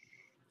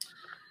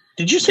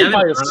 Did you say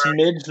by a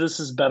smidge this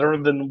is better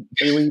than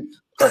Alien?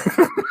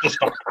 Just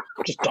talk.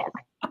 Just talk.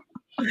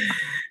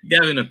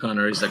 Gavin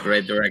O'Connor is a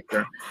great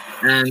director,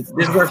 and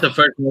this was the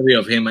first movie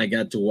of him I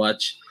got to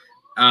watch.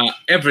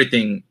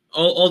 Everything,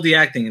 all the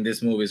acting in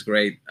this movie is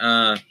great.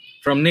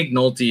 From Nick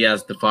Nolte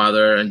as the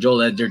father, and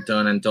Joel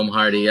Edgerton and Tom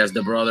Hardy as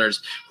the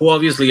brothers, who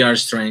obviously are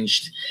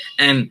estranged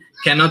and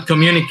cannot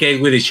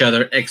communicate with each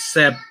other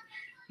except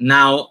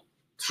now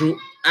through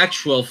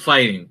actual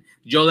fighting.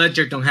 Joel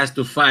Edgerton has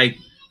to fight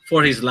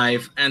for his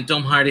life, and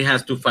Tom Hardy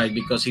has to fight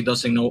because he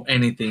doesn't know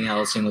anything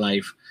else in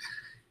life.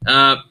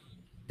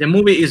 The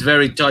movie is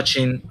very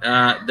touching.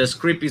 The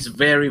script is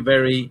very,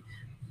 very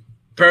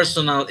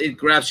personal. It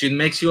grabs you. It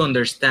makes you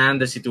understand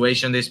the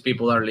situation these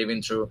people are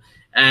living through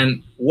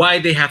and why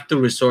they have to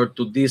resort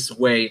to this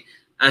way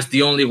as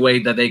the only way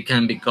that they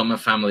can become a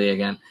family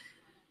again.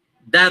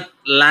 That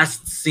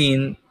last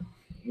scene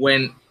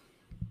when,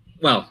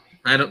 well,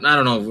 I don't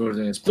know if we're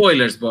doing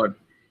spoilers, but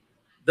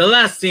the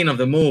last scene of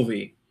the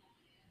movie,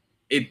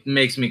 it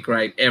makes me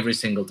cry every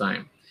single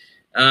time.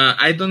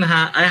 I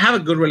have a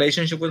good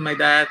relationship with my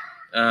dad.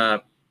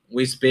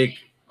 We speak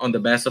on the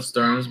best of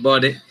terms,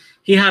 but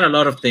he had a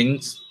lot of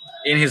things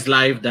in his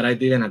life that I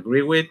didn't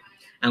agree with,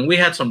 and we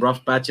had some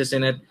rough patches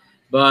in it,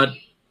 but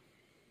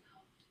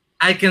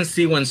I can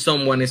see when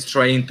someone is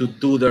trying to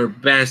do their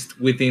best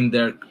within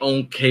their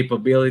own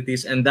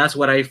capabilities, and that's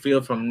what I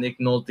feel from Nick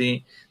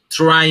Nolte,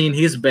 trying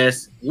his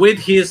best with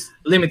his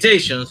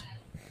limitations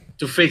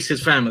to fix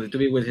his family, to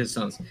be with his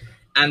sons.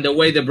 And the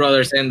way the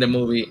brothers end the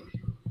movie,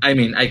 I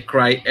mean, I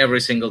cry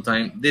every single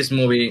time. This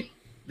movie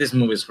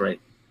is great.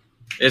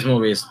 This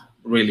movie is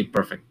really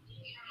perfect.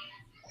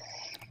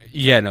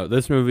 Yeah, no,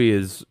 this movie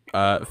is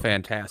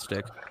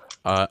fantastic.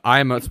 I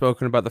am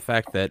outspoken about the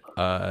fact that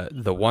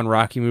the one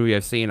Rocky movie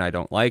I've seen I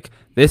don't like.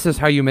 This is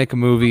how you make a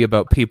movie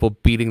about people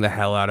beating the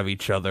hell out of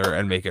each other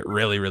and make it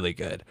really, really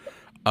good.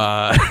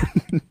 Yeah,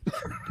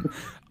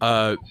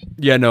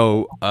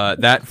 no,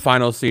 that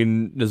final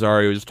scene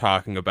Nazario is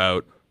talking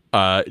about,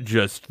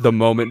 just the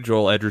moment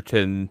Joel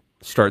Edgerton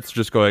starts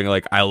just going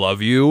like, "I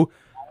love you,"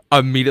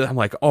 immediately I'm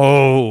like,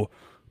 oh,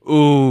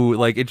 ooh,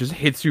 like it just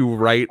hits you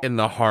right in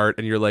the heart,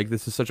 and you're like,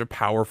 this is such a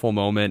powerful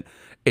moment.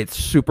 It's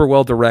super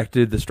well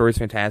directed. The story's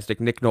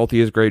fantastic. Nick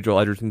Nolte is great. Joel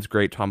Edgerton's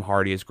great. Tom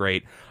Hardy is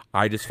great.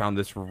 I just found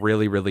this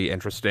really, really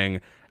interesting,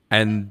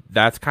 and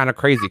that's kind of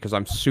crazy because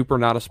I'm super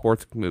not a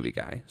sports movie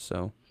guy.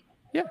 So,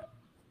 yeah.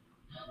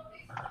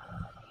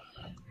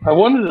 I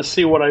wanted to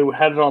see what I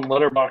had it on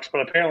Letterboxd,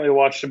 but apparently I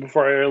watched it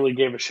before I really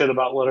gave a shit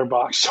about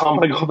Letterboxd, so I'm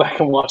going to go back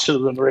and watch it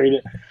and then rate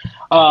it.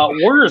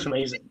 Warrior is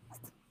amazing.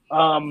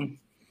 I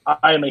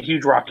am a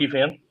huge Rocky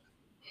fan.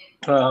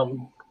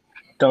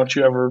 Don't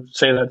you ever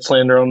say that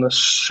slander on this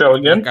show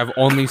again. I've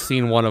only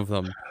seen one of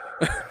them.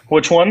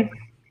 Which one?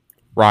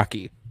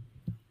 Rocky.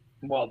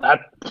 Well,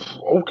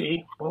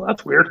 okay. Well,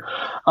 that's weird.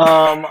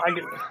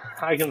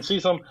 I can see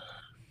some.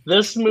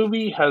 This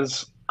movie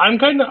has. I'm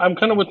kind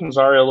of with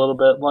Nazario a little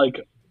bit.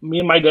 Like, me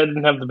and my dad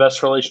didn't have the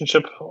best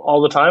relationship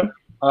all the time.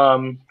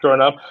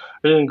 Growing up,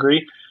 I didn't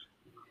agree.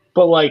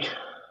 But like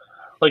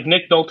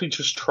Nick Nolte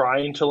just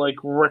trying to like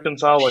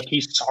reconcile. Like,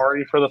 he's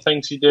sorry for the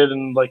things he did,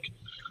 and like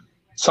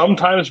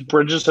sometimes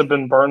bridges have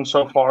been burned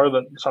so far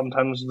that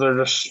sometimes they're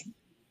just,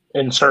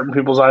 in certain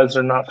people's eyes,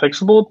 they're not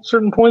fixable at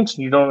certain points,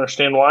 and you don't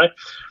understand why.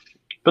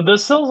 But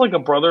this feels like a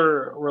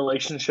brother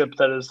relationship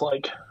that is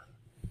like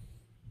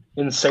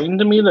insane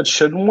to me, that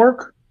shouldn't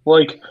work.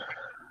 Like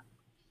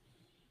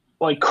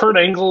Kurt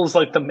Angle is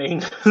like the main,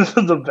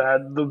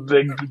 the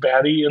big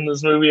baddie in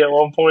this movie at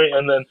one point,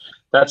 and then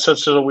that's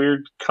such a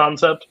weird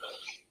concept.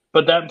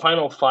 But that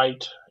final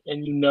fight,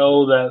 and you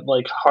know that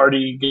like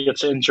Hardy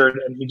gets injured,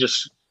 and he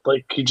just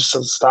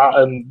says stop,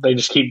 and they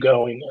just keep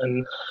going,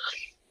 and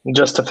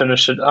just to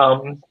finish it.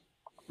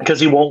 because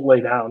he won't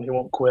lay down, he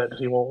won't quit,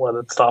 he won't let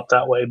it stop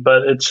that way.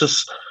 But it's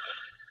just,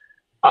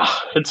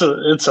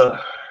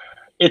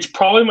 it's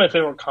probably my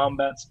favorite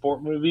combat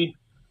sport movie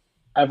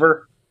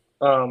ever.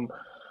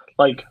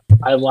 Like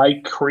I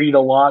like Creed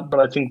a lot, but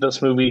I think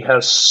this movie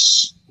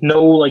has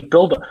no like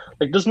build up.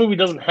 Like this movie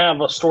doesn't have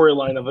a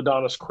storyline of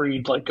Adonis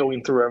Creed like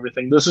going through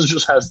everything. This is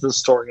just has this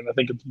story, and I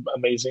think it's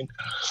amazing.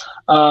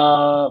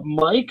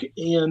 Mike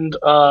and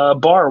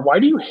Bar, why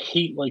do you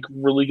hate like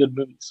really good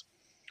movies?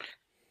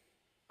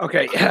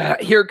 Okay,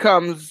 here it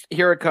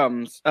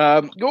comes.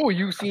 Oh,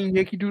 you've seen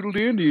Yankee Doodle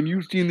Dandy and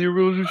you've seen The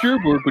Heroes of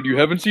Cherbourg, but you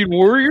haven't seen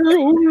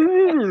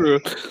Warrior?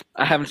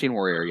 I haven't seen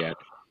Warrior yet.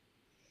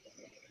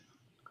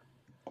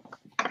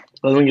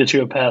 Doesn't get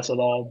you a pass at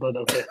all, but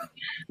okay.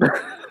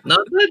 No,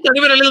 not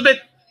even a little bit.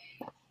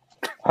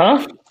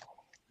 Huh?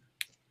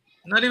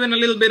 Not even a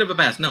little bit of a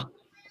pass. No.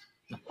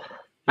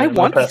 I Yeah,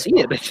 want no to pass. see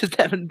it. I just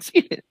haven't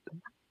seen it.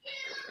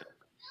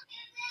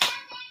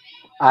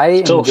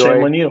 Still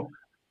shame on you.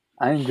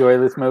 I enjoy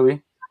this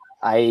movie.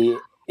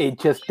 It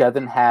just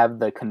doesn't have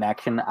the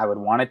connection I would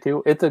want it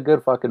to. It's a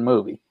good fucking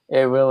movie.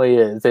 It really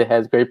is. It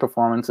has great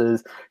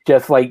performances.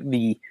 Just like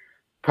the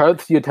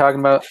parts you're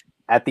talking about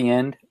at the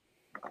end,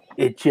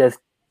 it just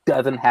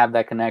doesn't have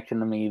that connection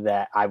to me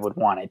that I would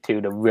want it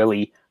to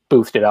really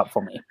boost it up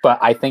for me. But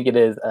I think it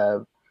is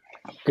a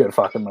good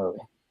fucking movie.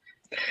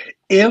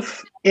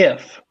 If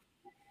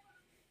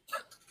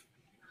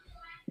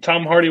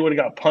Tom Hardy would have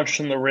got punched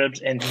in the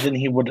ribs and then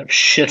he would have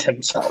shit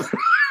himself.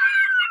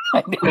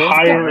 I knew it was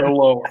Higher coming. or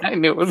lower? I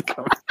knew it was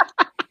coming.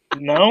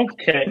 No?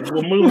 Okay,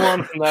 we'll move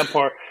on from that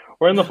part.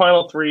 We're in the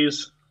final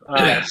threes.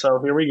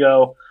 So here we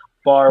go.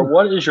 Bar,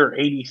 what is your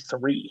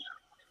 83?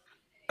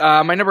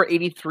 My number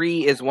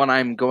 83 is one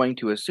I'm going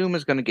to assume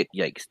is going to get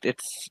yikes.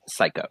 It's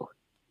Psycho.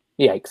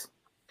 Yikes.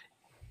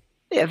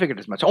 Yeah, I figured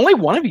as much. Only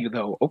one of you,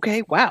 though.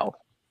 Okay, wow.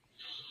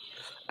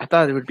 I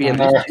thought it would be at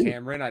least two.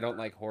 Cameron, I don't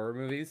like horror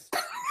movies.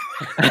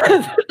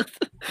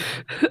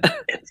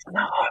 It's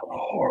not a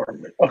horror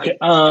movie. Okay,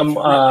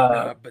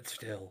 But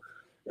still.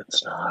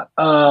 it's not.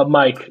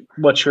 Mike,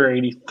 what's your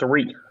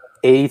 83?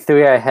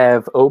 83, I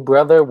have Oh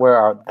Brother, Where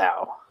Art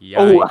Thou?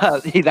 Oh,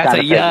 Yikes. that's a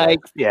Kinda yikes. figure.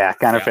 Yeah,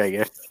 kind of Yeah.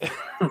 figure.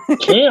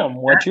 Cam,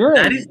 what's your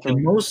That is the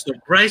 83? most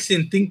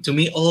surprising thing to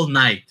me all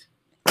night.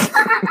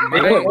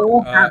 My, They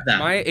all have that.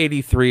 my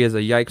 83 is a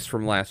yikes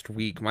from last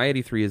week. My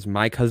 83 is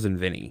My Cousin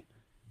Vinny.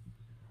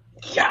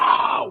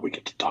 Yeah, we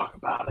get to talk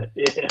about it.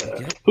 Yeah.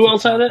 Get Who to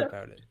else had talk it?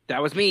 about it.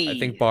 That was me. I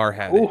think Bar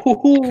had it.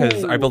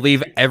 Because I Ooh.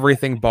 believe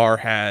everything Bar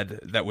had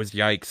that was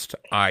yikes,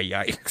 I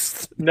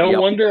yikes. No Yep.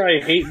 wonder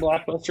I hate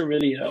Blockbuster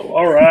Video.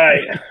 All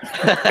right.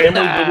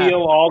 Family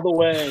Video all the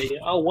way.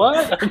 Oh,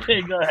 what?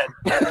 Okay, go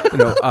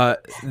ahead.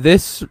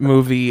 This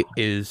movie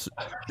is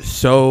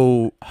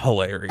so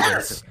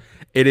hilarious.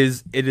 It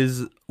is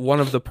one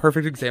of the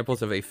perfect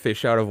examples of a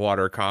fish out of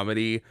water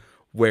comedy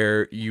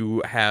where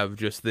you have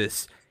just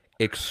this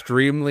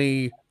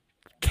extremely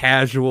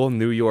casual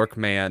New York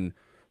man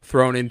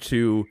thrown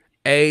into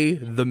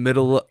the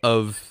middle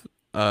of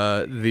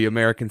the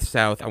American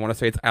South. I want to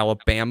say it's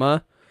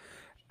Alabama,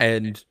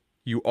 and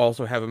you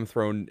also have him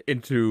thrown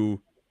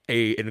into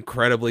a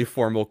incredibly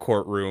formal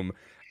courtroom,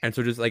 and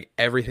so just like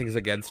everything's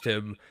against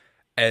him,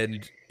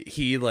 and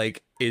he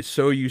like is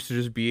so used to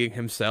just being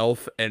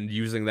himself and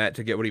using that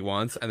to get what he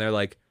wants, and they're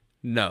like,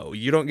 no,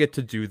 you don't get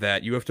to do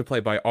that. You have to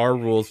play by our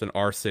rules in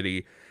our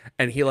city.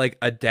 And he like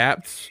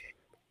adapts,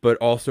 but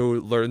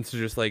also learns to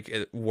just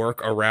like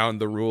work around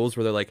the rules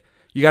where they're like,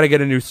 you got to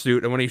get a new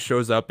suit. And when he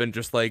shows up in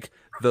just like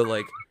the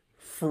like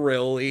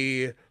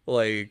frilly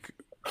like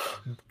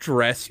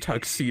dress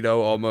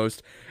tuxedo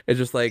almost, it's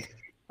just like,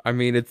 I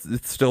mean, it's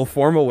still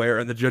formal wear,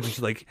 and the judge is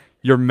like,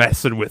 you're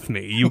messing with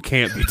me. You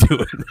can't be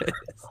doing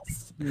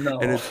this. No.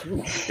 And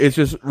it's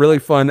just really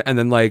fun. And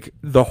then like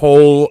the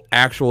whole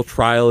actual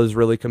trial is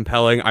really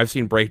compelling. I've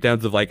seen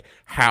breakdowns of like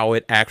how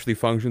it actually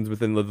functions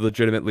within the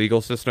legitimate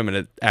legal system, and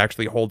it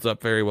actually holds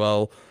up very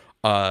well.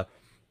 I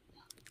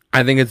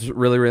think it's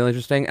really, really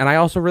interesting. And I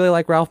also really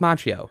like Ralph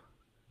Macchio.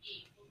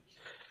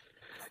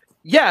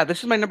 Yeah, this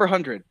is my number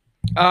 100.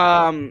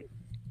 I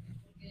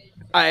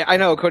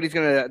know Cody's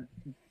gonna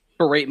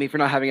berate me for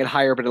not having it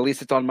higher, but at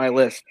least it's on my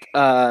list.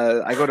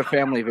 I go to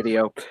Family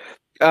Video.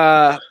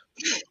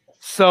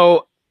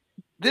 So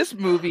this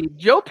movie,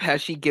 Joe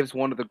Pesci gives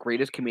one of the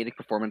greatest comedic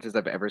performances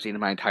I've ever seen in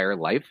my entire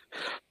life.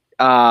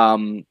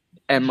 And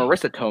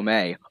Marissa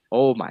Tomei,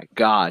 oh my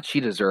God, she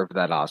deserved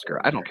that Oscar.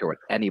 I don't care what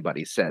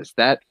anybody says.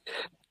 That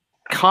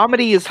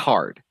comedy is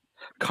hard.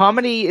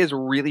 Comedy is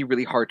really,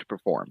 really hard to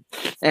perform.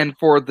 And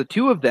for the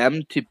two of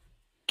them to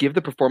give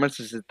the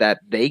performances that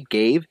they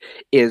gave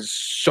is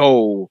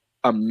so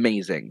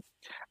amazing.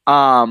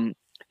 And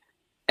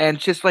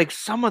just like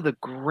some of the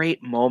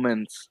great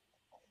moments,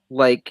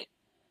 like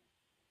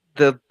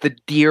the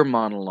deer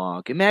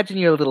monologue. Imagine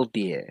you're a little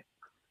deer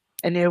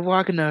and you're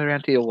walking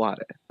around to your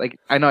water. Like,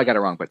 I know I got it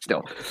wrong, but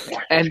still.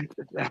 And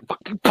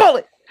fucking pull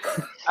it.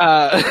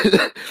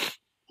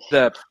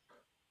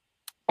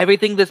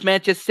 Everything this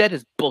man just said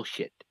is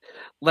bullshit.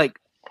 Like,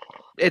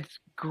 it's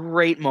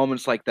great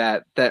moments like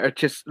that that are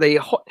just and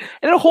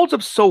it holds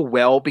up so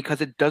well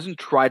because it doesn't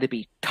try to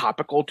be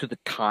topical to the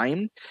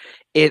time.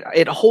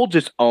 It holds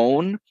its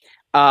own,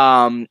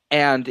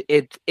 and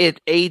it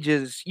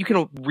ages. You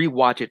can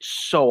rewatch it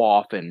so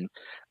often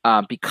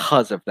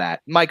because of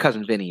that. My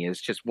Cousin Vinny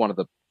is just one of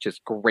the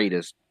just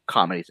greatest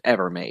comedies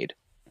ever made.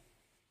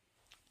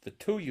 The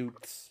Two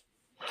Youths.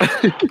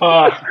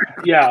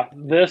 Yeah,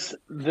 this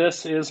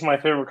is my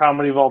favorite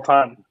comedy of all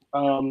time.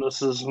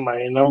 This is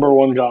my number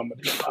one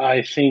comedy.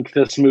 I think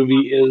this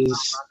movie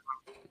is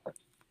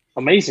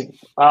amazing.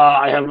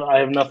 I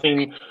have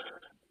nothing.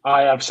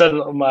 I've said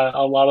a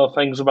lot of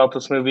things about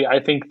this movie.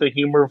 I think the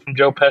humor from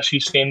Joe Pesci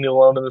standing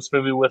alone in this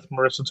movie with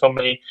Marissa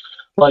Tomei,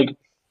 like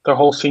their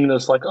whole scene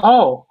is like,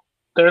 oh,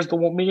 there's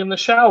me in the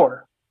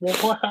shower.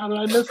 Well, how did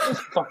I miss this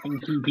fucking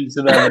key piece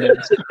of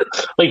evidence?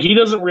 Like, he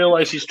doesn't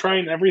realize he's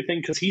trying everything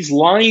because he's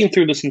lying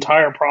through this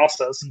entire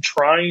process and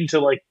trying to,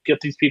 like,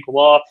 get these people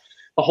off.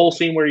 The whole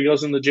scene where he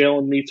goes into jail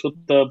and meets with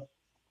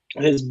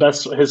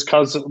his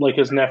cousin, like,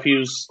 his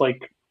nephew's,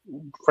 like,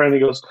 friend. He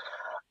goes,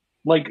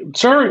 like,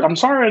 sir, I'm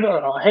sorry.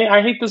 Hey,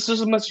 I hate this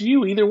as much as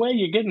you. Either way,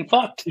 you're getting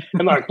fucked.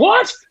 And they're like,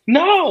 what?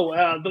 No!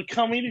 The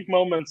comedic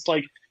moments,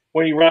 like,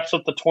 when he wraps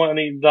up the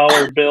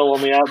 $20 bill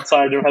on the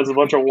outside and has a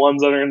bunch of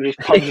ones on it and just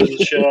punches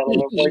the shit out of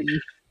it. Like,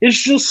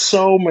 it's just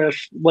so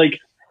much, like,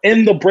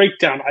 in the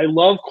breakdown. I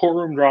love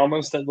courtroom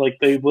dramas that, like,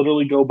 they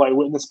literally go by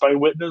witness,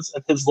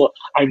 and his look,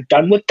 I'm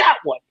done with that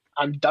one.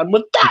 I'm done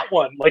with that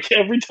one. Like,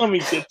 every time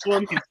he gets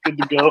one, he's good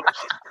to go.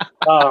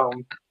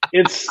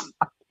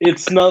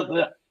 It's not,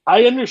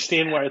 I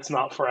understand why it's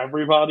not for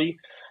everybody,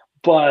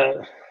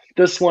 but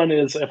this one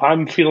is, if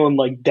I'm feeling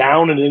like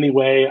down in any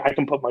way, I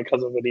can put My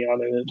Cousin Vinny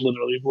on and it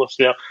literally lifts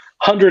me up.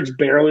 100's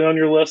barely on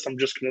your list. I'm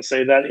just going to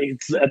say that.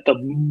 It's at the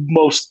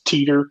most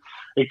teeter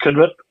it could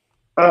be.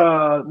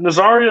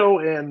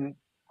 Nazario and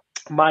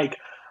Mike,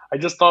 I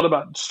just thought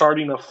about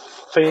starting a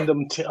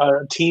fandom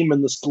team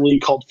in this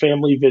league called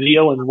Family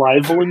Video and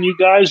rivaling you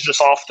guys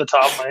just off the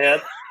top of my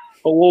head.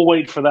 But we'll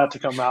wait for that to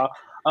come out.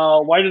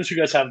 Why didn't you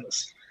guys have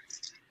this?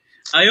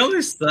 I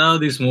only saw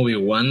this movie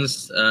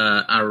once,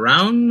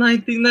 around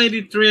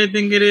 1993, I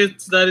think it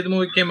is, that the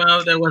movie came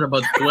out. I was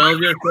about 12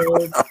 years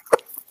old.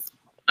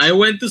 I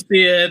went to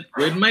see it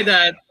with my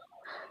dad.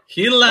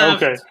 He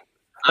laughed. Okay.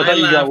 I thought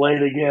you got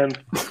laid again.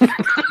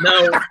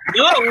 No.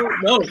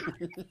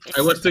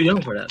 I was too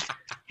young for that.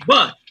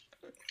 But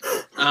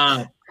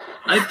I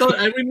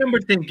remember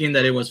thinking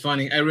that it was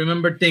funny. I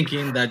remember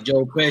thinking that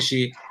Joe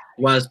Pesci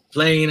was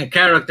playing a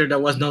character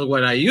that was not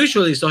what I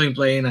usually saw him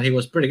playing, and he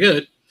was pretty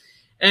good.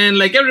 And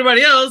like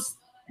everybody else,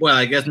 well,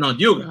 I guess not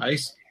you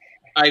guys,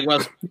 I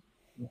was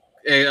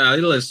a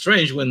little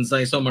strange when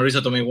I saw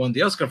Marissa Tomei won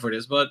the Oscar for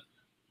this, but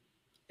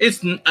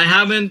I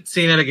haven't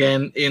seen it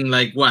again in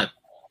like, what,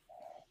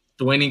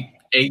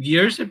 28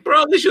 years? I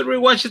probably should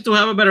rewatch it to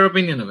have a better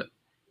opinion of it.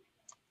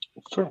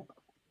 Sure.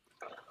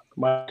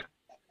 Mike.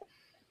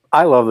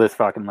 I love this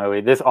fucking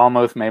movie. This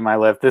almost made my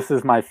list. This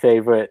is my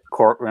favorite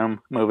courtroom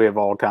movie of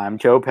all time.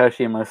 Joe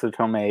Pesci and Marissa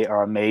Tomei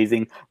are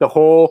amazing. The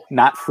whole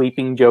not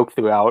sleeping joke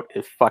throughout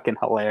is fucking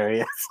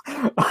hilarious.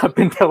 Up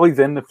until he's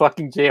in the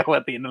fucking jail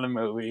at the end of the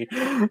movie.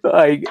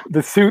 Like,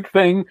 the suit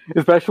thing,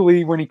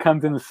 especially when he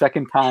comes in the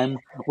second time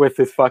with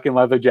his fucking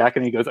leather jacket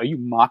and he goes, are you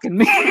mocking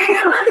me?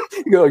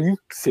 You go, are you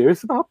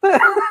serious about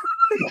that?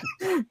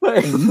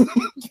 like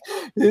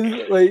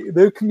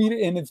they're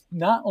comedic, and it's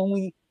not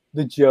only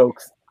the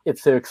jokes,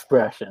 it's their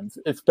expressions,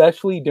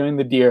 especially during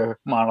the deer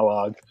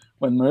monologue.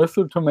 When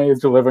Marissa Tomei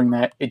is delivering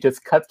that, it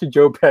just cuts to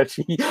Joe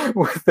Pesci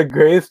with the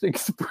greatest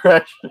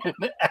expression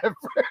ever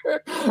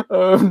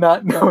of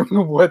not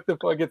knowing what the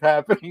fuck is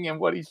happening and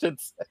what he should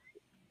say.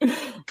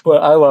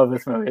 But I love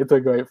this movie. It's a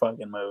great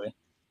fucking movie.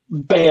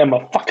 Bam,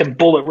 a fucking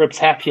bullet rips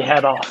half your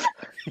head off.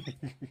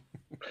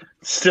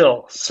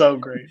 Still, so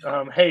great.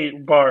 Hey,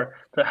 Bar,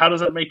 how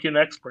does that make you an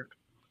expert?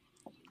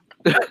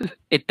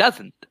 It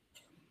doesn't.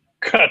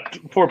 Cut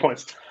 4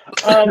 points.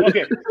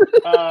 Okay,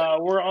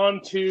 we're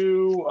on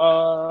to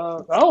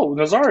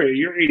Nazario.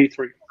 You're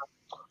 83.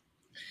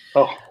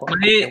 Oh,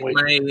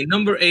 my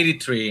number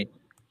 83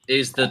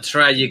 is the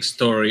tragic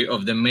story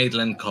of the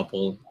Maitland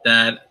couple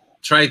that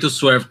tried to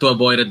swerve to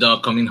avoid a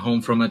dog coming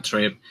home from a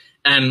trip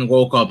and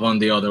woke up on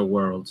the other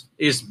world.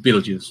 It's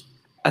Beetlejuice.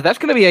 That's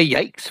gonna be a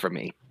yikes for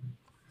me.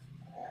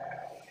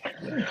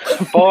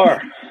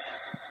 Bar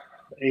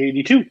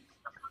 82.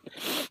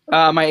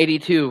 My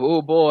 82.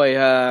 Oh boy.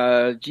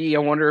 Gee, I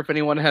wonder if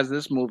anyone has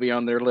this movie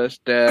on their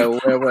list. Well,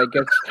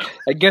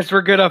 I guess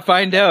we're gonna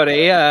find out.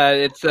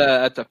 It's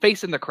a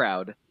Face in the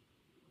Crowd.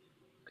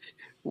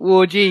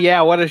 Oh gee,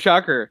 yeah, what a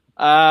shocker.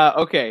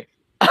 Okay.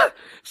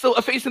 So,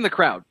 A Face in the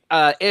Crowd.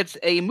 It's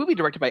a movie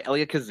directed by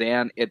Elia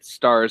Kazan. It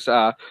stars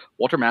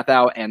Walter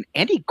Matthau and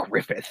Andy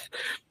Griffith,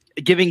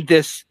 giving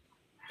this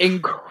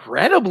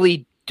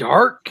incredibly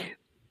dark,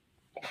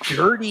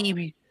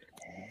 dirty,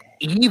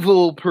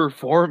 evil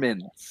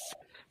performance.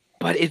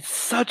 But it's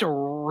such a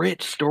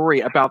rich story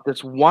about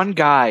this one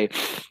guy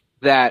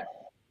that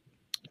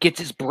gets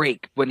his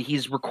break when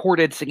he's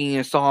recorded singing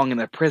a song in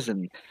a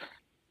prison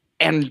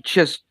and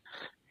just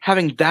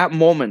having that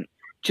moment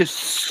just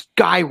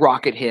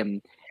skyrocket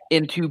him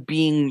into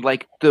being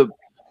like the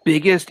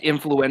biggest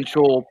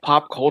influential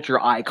pop culture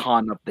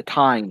icon of the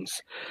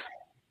times,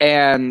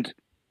 and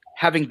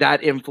having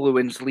that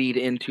influence lead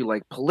into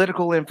like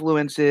political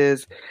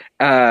influences.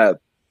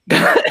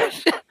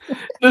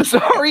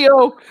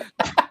 Nazario,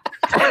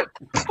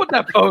 put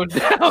that phone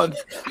down.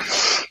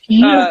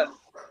 Yeah.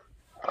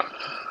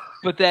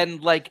 But then,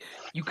 like,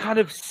 you kind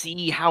of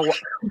see how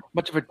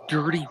much of a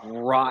dirty,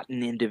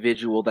 rotten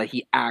individual that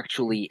he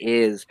actually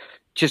is.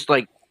 Just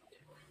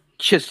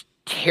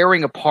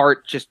tearing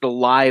apart just the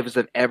lives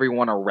of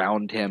everyone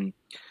around him.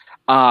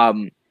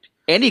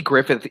 Andy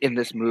Griffith in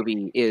this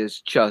movie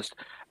is just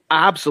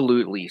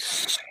absolutely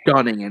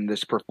stunning in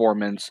this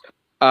performance.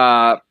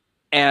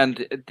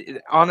 And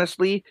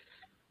honestly,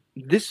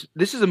 this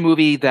is a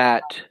movie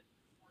that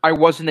I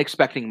wasn't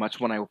expecting much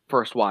when I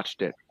first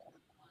watched it,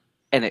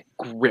 and it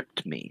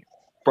gripped me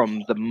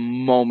from the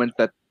moment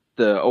that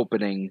the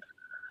opening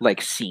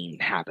scene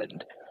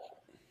happened.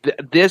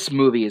 This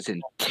movie is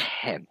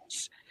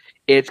intense.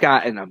 It's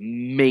got an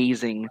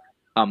amazing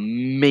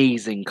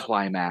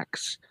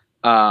climax.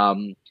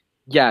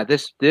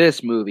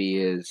 This movie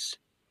is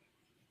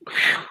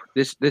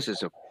this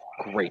is a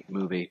great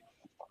movie.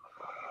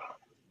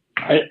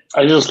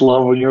 I just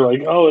love when you're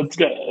like, oh, it's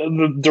got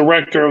the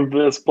director of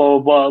this, blah,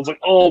 blah, blah. It's like,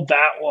 oh,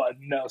 that one.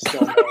 No,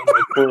 still no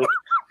clue.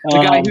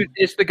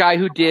 It's the guy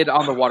who did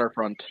On the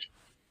Waterfront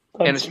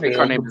and A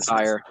Streetcar Named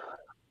Desire.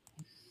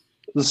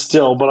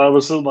 Still, but I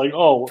was like,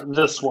 oh,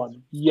 this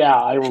one. Yeah,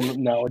 I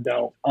remember.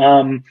 No.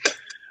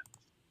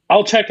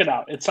 I'll check it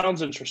out. It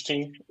sounds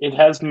interesting. It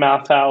has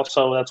Matthau,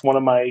 so that's one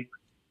of my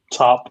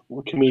top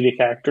comedic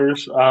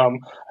actors. I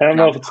don't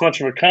know if it's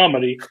much of a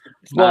comedy,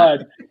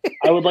 but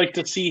I would like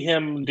to see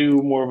him do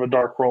more of a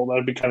dark role.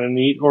 That'd be kind of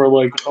neat, or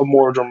like a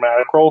more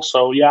dramatic role.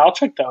 So yeah, I'll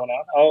check that one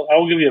out.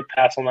 I'll give you a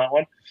pass on that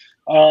one.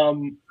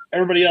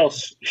 Everybody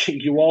else,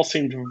 you all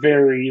seemed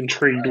very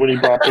intrigued when he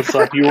brought this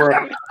up. You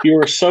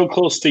were so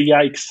close to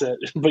yikes it,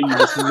 but you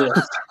just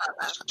missed.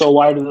 So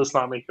why did this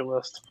not make your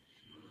list?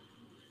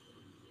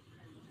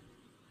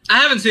 I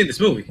haven't seen this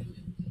movie.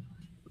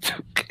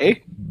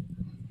 Okay.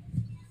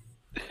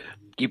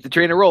 Keep the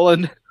train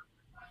rolling.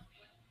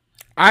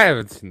 I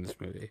haven't seen this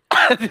movie.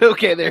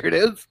 Okay, there it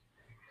is.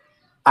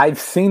 I've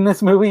seen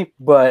this movie,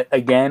 but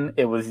again,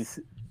 it was,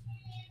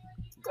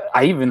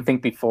 I even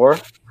think before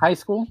high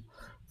school,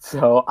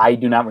 so I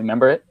do not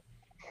remember it.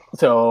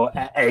 So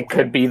it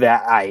could be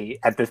that I,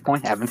 at this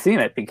point, haven't seen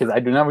it because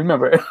I do not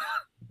remember it.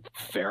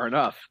 Fair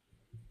enough.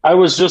 I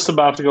was just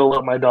about to go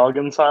let my dog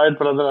inside,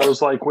 but then I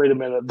was like, wait a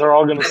minute. They're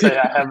all going to say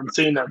I haven't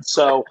seen it.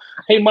 So,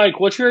 hey, Mike,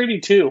 what's your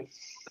 82?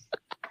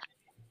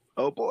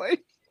 Oh, boy.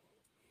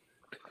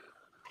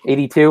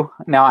 82.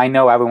 Now, I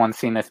know everyone's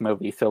seen this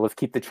movie, so let's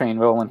keep the train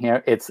rolling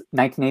here. It's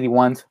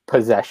 1981's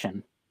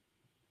Possession.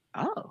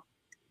 Oh.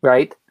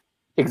 Right?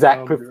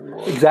 Exact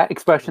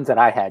expressions that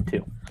I had,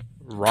 too.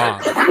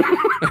 Wrong.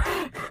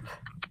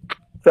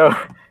 So,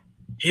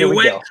 He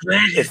went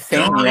it's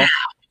Sam Neill.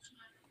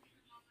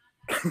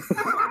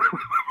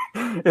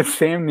 It's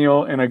Sam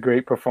Neill in a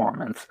great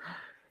performance.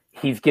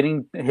 He's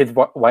getting, his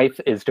wife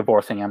is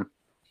divorcing him.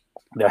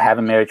 They're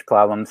having marriage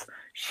problems.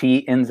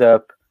 She ends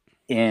up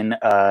in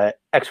an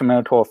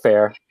extramarital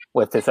affair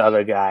with this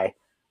other guy,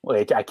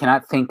 which I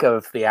cannot think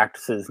of the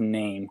actress's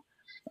name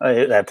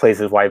that plays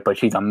his wife, but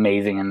she's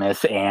amazing in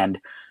this. And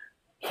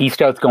he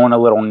starts going a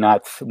little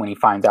nuts when he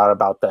finds out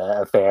about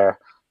the affair.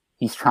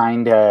 He's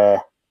trying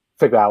to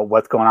figure out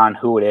what's going on,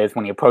 who it is.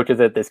 When he approaches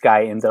it, this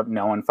guy ends up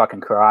knowing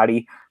fucking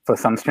karate for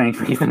some strange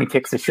reason. He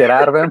kicks the shit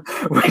out of him,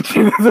 which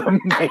is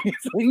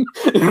amazing.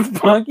 It's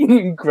fucking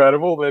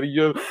incredible that he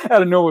just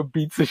out of nowhere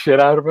beats the shit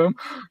out of him.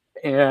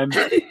 And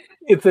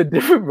it's a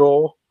different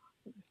role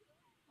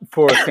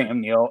for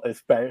Sam Neill,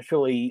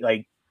 especially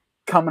like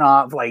coming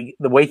off, like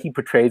the way he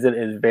portrays it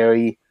is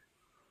very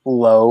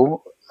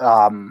low.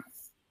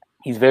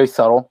 He's very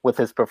subtle with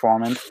his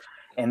performance.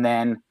 And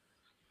then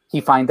he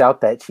finds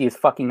out that she is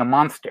fucking a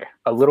monster,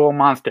 a literal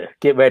monster.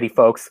 Get ready,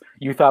 folks.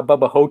 You thought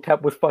Bubba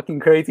Hotep was fucking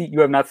crazy? You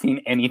have not seen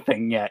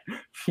anything yet.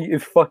 She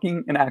is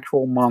fucking an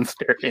actual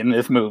monster in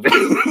this movie.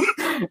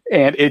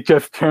 And it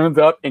just turns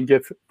up and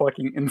gets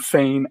fucking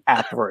insane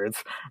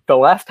afterwards. The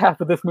last half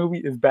of this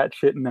movie is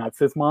batshit nuts.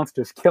 This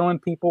monster's killing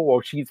people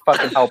while she's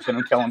fucking helping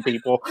him killing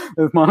people.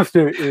 This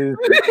monster is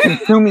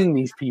consuming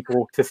these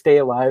people to stay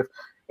alive.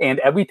 And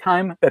every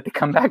time that they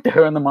come back to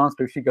her and the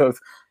monster, she goes,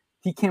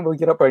 he can't really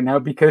get up right now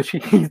because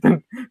he's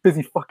been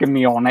busy fucking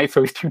me all night,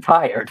 so he's too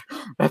tired.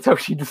 That's how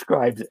she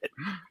describes it.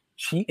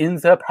 She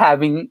ends up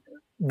having,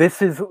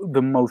 this is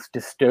the most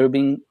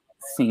disturbing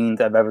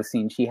scenes I've ever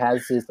seen. She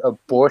has this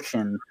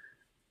abortion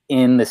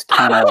in this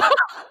tunnel.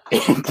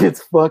 It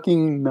gets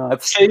fucking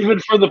nuts. Save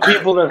it for the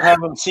people that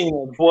haven't seen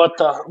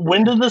it.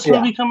 When did this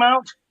movie come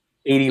out?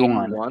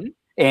 81.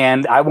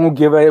 And I won't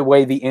give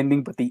away the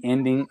ending, but the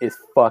ending is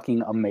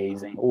fucking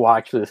amazing.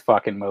 Watch this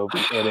fucking movie.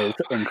 It is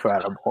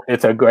incredible.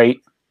 It's a great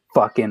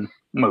fucking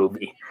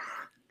movie.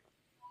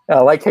 I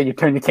like how you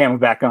turn your camera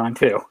back on,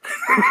 too.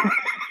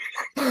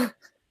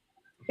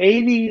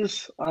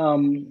 '80s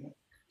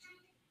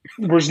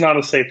was not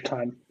a safe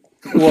time.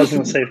 It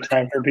wasn't a safe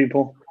time for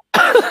people.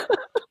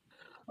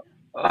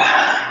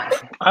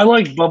 I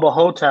like Bubba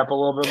Hotep a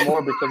little bit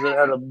more because it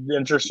had an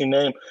interesting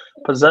name.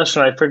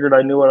 Possession, I figured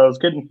I knew what I was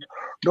getting.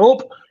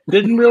 Nope,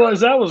 didn't realize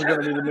that was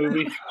going to be the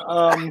movie.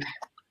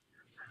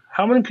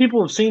 How many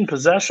people have seen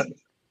Possession?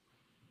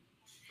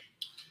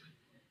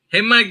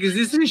 Hey, Mike, is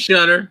this in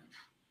Shudder?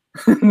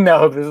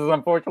 No, this is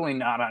unfortunately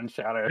not on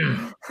Shudder.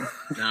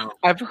 No.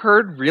 I've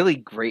heard really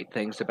great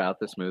things about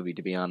this movie,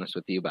 to be honest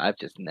with you, but I've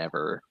just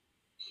never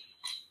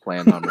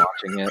planned on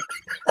watching it.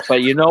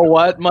 But you know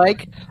what,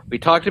 Mike? We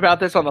talked about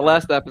this on the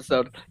last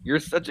episode. You're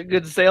such a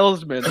good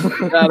salesman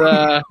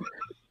that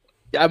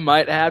I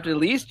might have to at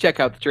least check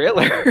out the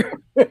trailer.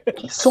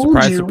 He sold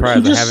Surprise, you. surprise!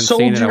 He I just haven't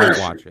sold seen it. I you won't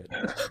a- watch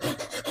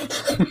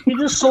it. He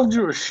just sold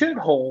you a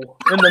shithole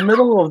in the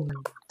middle of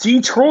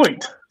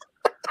Detroit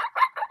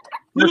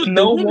with Dude,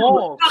 no the woman was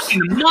walls.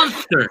 fucking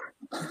monster.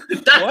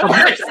 That's What?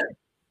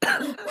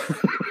 amazing.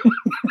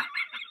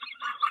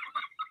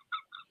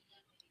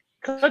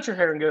 Cut your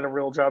hair and get a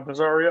real job,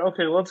 Nazario.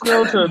 Okay, let's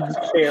go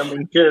to Cam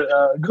and get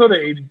go to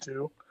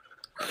 82.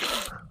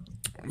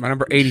 My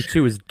number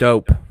 82 is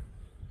Dope.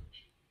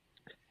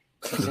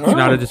 It's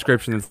not a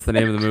description. It's the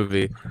name of the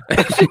movie.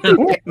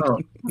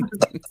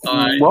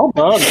 Well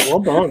done. Well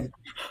done.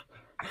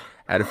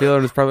 I had a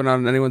feeling it's probably not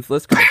on anyone's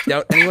list because I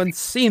doubt anyone's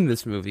seen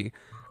this movie.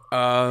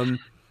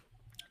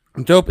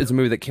 Dope is a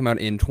movie that came out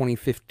in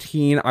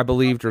 2015, I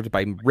believe, directed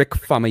by Rick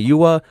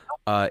Famuyiwa.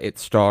 It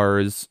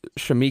stars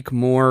Shamik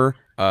Moore,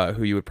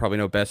 who you would probably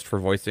know best for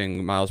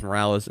voicing Miles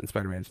Morales in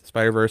Spider-Man Into the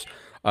Spider-Verse,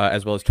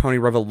 as well as Tony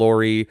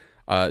Revolori.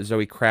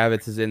 Zoe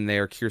Kravitz is in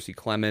there, Kiersey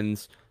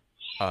Clemens.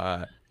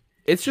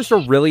 It's just a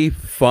really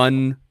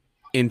fun,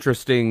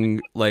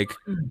 interesting, like,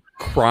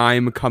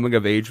 crime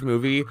coming-of-age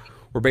movie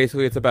where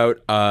basically it's about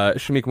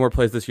Shamik Moore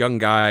plays this young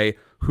guy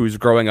who's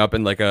growing up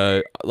in like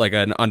an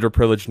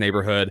underprivileged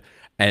neighborhood,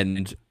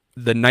 and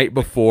the night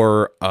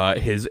before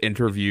his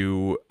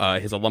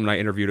alumni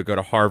interview to go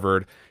to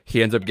Harvard,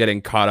 he ends up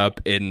getting caught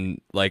up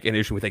in like an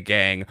issue with a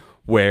gang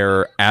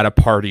where at a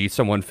party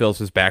someone fills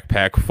his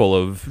backpack full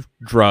of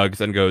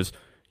drugs and goes,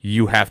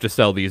 "You have to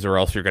sell these or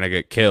else you're gonna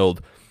get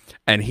killed."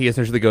 And he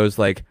essentially goes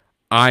like,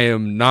 "I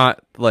am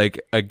not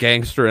like a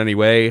gangster in any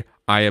way.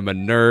 I am a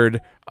nerd."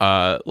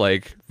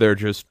 Like they're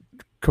just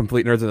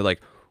complete nerds, and they're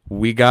like,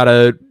 "We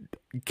gotta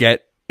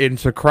get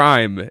into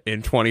crime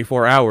in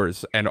 24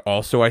 hours. And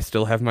also I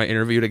still have my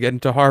interview to get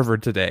into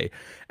Harvard today."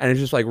 And it's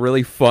just like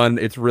really fun.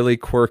 It's really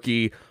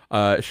quirky.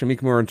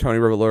 Shamik Moore and Tony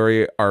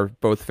Revolori are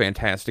both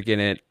fantastic in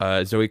it.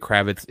 Zoe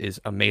Kravitz is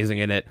amazing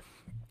in it.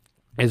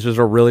 It's just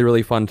a really,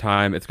 really fun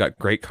time. It's got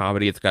great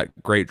comedy. It's got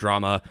great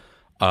drama.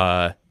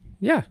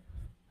 Yeah,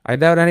 I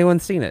doubt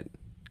anyone's seen it.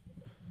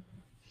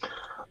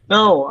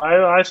 No,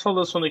 I saw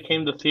this when it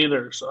came to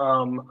theaters.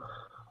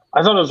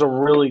 I thought it was a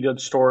really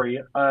good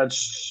story.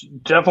 It's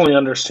definitely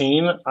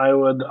underseen.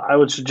 I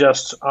would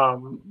suggest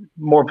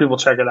more people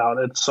check it out.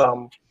 It's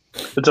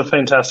a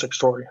fantastic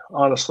story.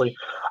 Honestly,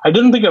 I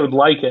didn't think I would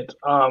like it.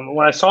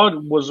 When I saw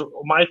it, was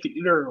my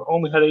theater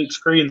only had 8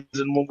 screens,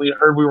 and when we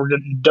heard we were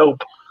getting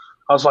Dope,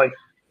 I was like,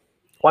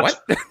 "What?"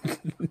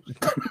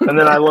 And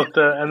then I looked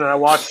at, and then I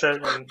watched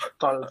it and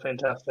thought it was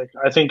fantastic.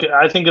 I think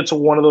it's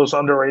one of those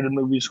underrated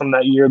movies from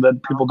that year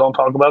that people don't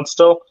talk about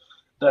still,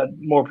 that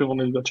more people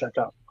need to go check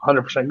out.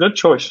 100%. Good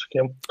choice,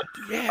 Kim.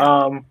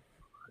 Yeah.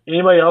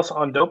 Anybody else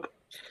on Dope?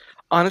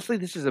 Honestly,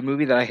 this is a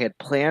movie that I had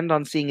planned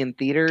on seeing in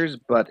theaters,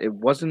 but it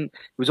was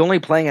only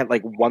playing at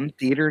like one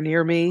theater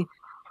near me,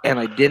 and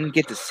I didn't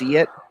get to see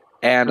it.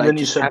 And then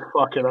you said,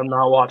 "Fuck it, I'm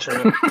not watching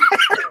it."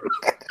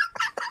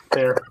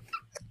 Fair.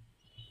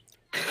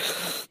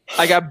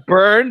 I got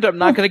burned. I'm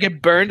not going to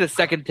get burned a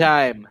second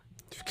time.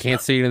 If you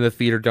can't see it in the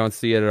theater, don't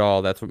see it at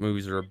all. That's what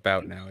movies are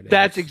about nowadays.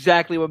 That's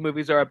exactly what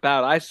movies are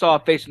about. I saw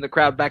Face in the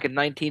Crowd back in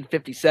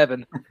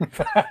 1957.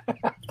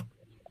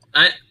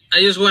 I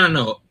just want to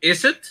know,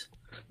 is it?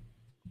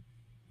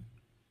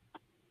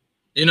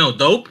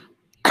 Dope?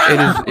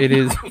 It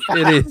is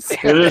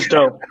It is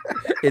Dope.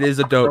 It is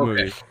a dope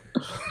Okay. movie.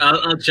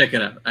 I'll check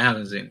it out. I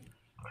haven't seen it.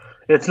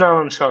 It's not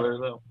on Shudder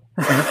though.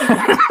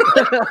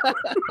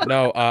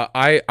 No,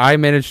 I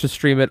managed to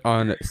stream it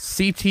on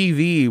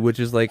CTV, which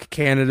is like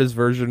Canada's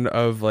version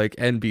of like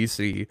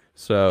NBC.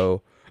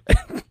 So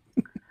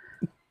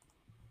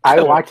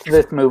I watched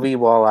this movie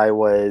while I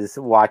was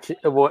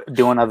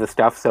doing other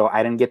stuff, so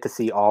I didn't get to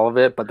see all of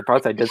it. But the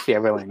parts I did see, I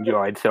really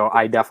enjoyed. So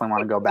I definitely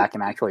want to go back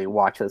and actually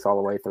watch this all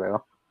the way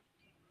through.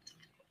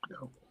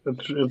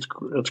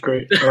 It's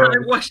great. I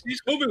watched this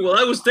movie while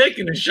I was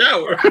taking a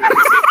shower.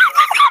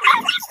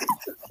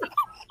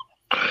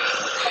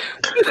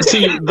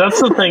 See,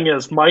 that's the thing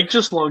is, Mike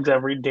just loves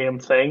every damn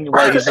thing.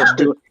 Like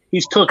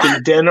he's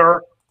cooking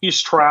dinner,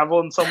 he's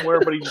traveling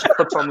somewhere, but he just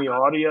puts on the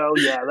audio.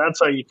 Yeah,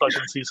 that's how you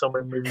fucking see so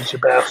many movies, you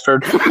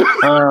bastard.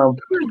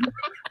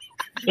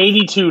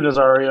 82,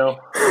 Nazario.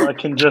 I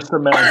can just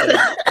imagine.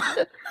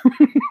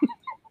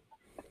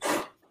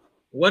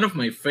 One of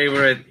my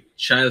favorite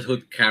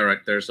childhood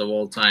characters of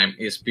all time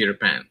is Peter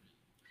Pan.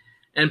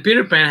 And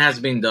Peter Pan has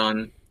been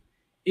done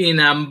in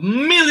a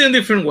million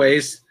different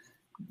ways,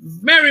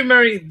 very,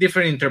 very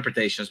different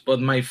interpretations. But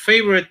my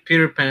favorite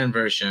Peter Pan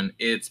version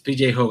is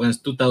P.J. Hogan's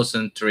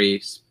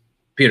 2003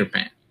 Peter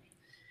Pan.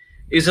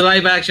 It's a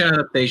live-action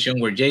adaptation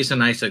where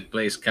Jason Isaac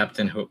plays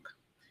Captain Hook.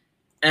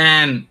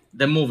 And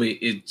the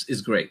movie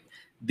is great.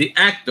 The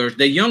actors,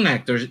 the young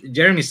actors,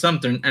 Jeremy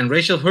Sumter and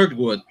Rachel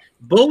Hurtwood,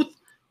 both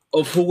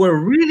of who were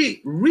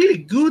really, really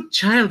good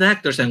child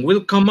actors and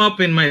will come up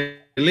in my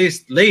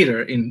list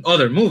later in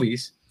other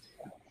movies,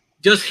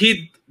 just hit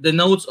the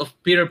notes of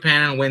Peter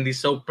Pan and Wendy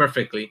so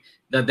perfectly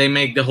that they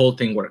make the whole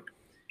thing work.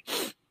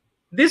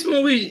 This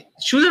movie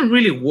shouldn't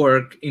really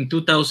work in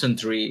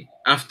 2003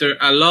 after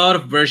a lot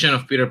of versions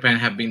of Peter Pan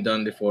have been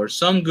done before.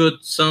 Some good,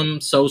 some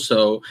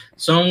so-so.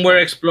 Some were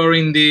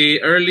exploring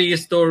the early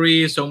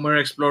stories, some were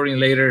exploring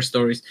later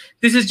stories.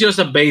 This is just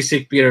a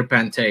basic Peter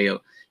Pan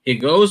tale. He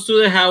goes to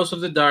the house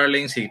of the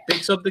Darlings, he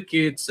picks up the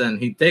kids, and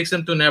he takes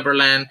them to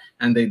Neverland,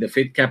 and they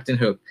defeat Captain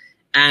Hook.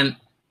 And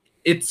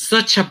it's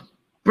such a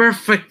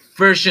perfect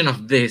version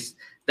of this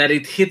that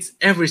it hits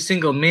every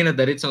single minute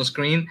that it's on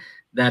screen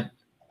that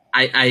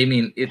I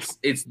mean,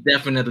 it's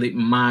definitely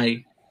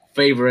my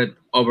favorite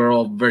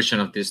overall version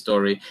of this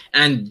story.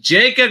 And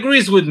Jake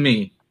agrees with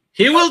me.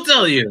 He will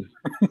tell you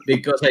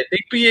because I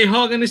think P.J.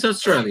 Hogan is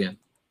Australian.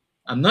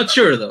 I'm not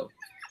sure though.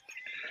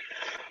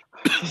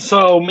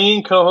 So me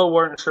and Coho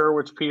weren't sure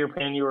which Peter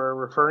Pan you were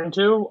referring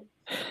to.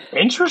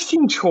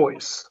 Interesting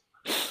choice.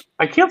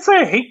 I can't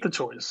say I hate the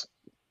choice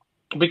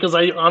because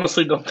I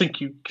honestly don't think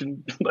you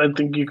can. I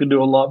think you could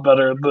do a lot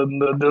better than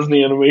the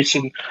Disney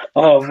animation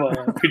of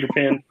Peter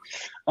Pan.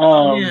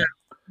 Yeah.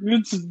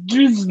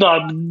 It's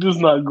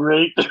not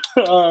great. It's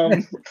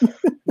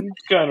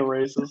kind of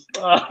racist,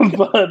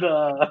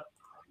 but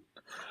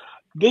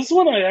this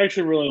one I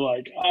actually really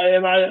like.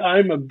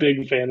 I'm a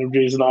big fan of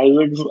Jason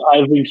Isaacs.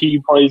 I think he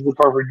plays the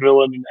perfect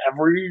villain in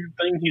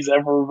everything he's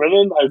ever been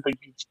in. I think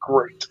he's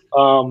great.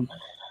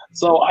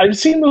 So I've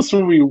seen this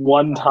movie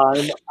one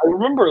time. I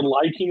remember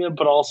liking it,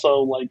 but also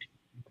like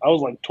I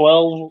was like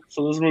 12,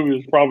 so this movie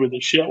was probably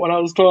the shit when I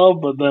was 12.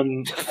 But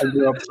then I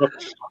grew up, so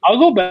I'll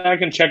go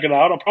back and check it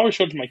out. I'll probably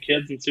show it to my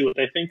kids and see what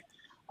they think,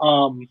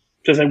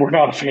 because they were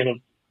not a fan of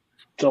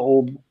the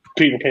old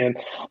Peter Pan.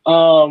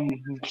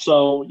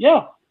 So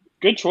yeah,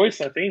 good choice.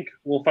 I think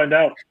we'll find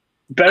out.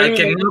 I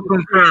can now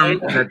confirm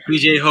that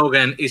PJ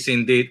Hogan is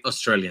indeed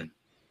Australian.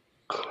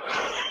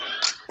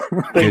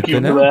 Thank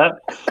you for that.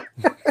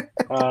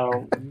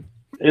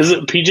 Is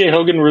it PJ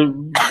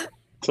Hogan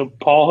to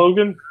Paul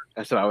Hogan?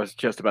 That's what I was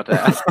just about to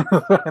ask.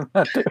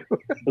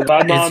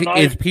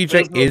 Is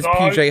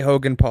PJ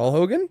Hogan Paul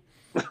Hogan?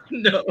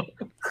 No.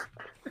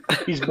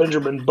 He's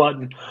Benjamin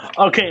Button.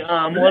 Okay,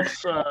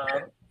 let's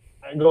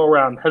go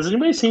around. Has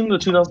anybody seen the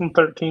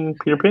 2013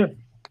 Peter Pan?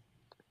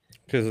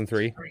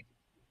 2003.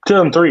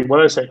 2003, what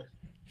did I say?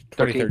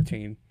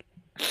 2013.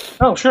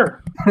 Oh,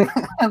 sure. Did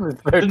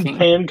Did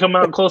Pan come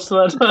out close to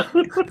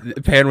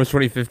that? Pan was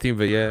 2015,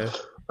 but yeah.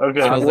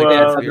 Okay, I was Like, like, he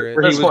yeah,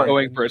 was this one.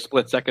 going for a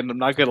split second. I'm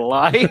not gonna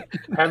lie.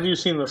 Have you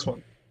seen this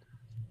one?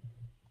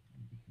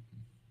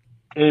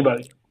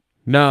 Anybody?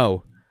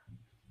 No.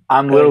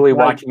 I'm literally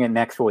Right. watching it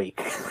next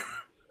week.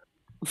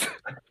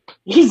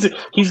 He's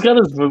got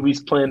his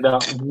movies planned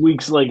out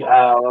weeks, like 5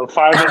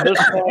 on this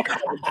one,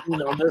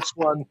 14 on this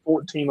one,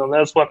 14 on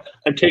this one.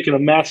 I'm taking a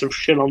massive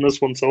shit on this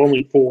one, so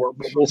only 4,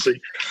 but we'll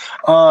see.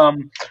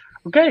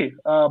 Okay,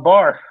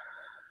 Bar,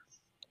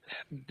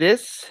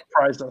 This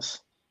surprised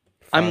us.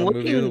 I'm Final movie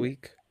of the looking.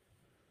 week.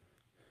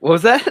 What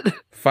was that?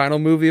 Final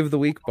movie of the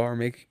week, Bar.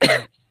 Make.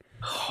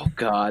 Oh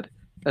God,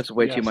 that's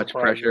way Yeah, too much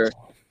surprised pressure. us.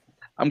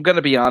 I'm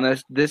gonna be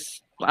honest.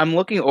 I'm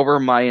looking over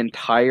my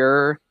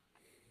entire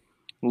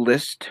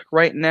list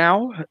right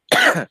now.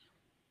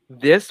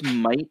 This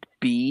might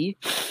be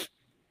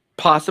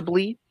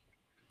possibly,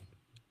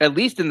 at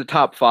least in the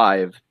top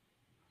 5,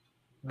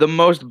 the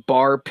most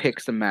Bar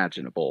picks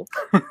imaginable.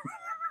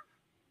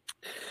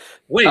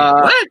 Wait,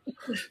 Uh, what?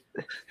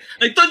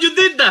 I thought you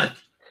did that.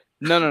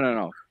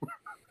 No.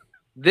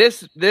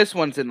 This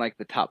one's in like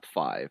the top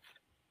 5,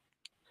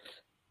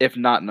 if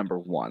not number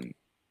 1,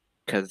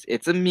 because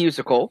it's a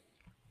musical.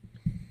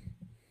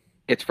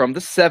 It's from the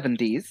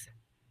 70s.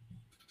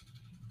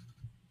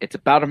 It's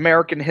about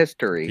American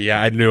history.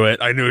 Yeah, I knew it.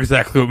 I knew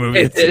exactly what movie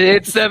It's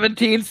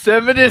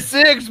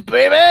 1776,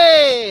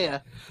 baby.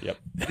 Yep.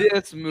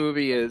 This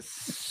movie is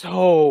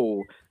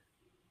so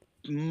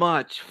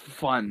much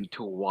fun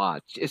to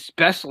watch,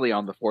 especially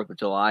on the 4th of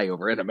July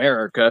over in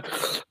America.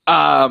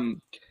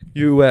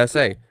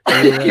 USA.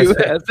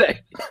 USA.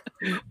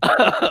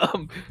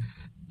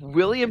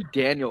 William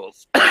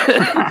Daniels.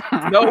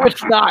 No,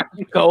 it's not.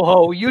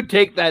 Coho, you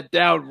take that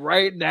down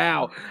right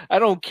now. I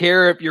don't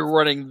care if you're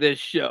running this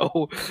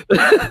show.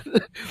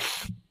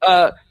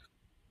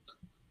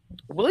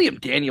 William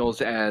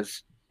Daniels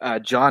as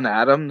John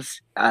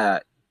Adams.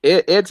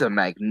 It's a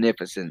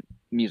magnificent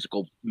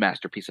musical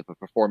masterpiece of a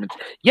performance.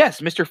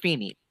 Yes, Mr.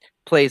 Feeney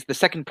plays the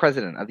 2nd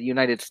president of the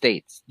United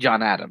States,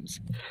 John Adams.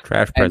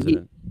 Trash And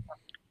president.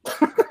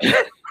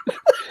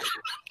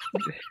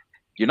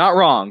 You're not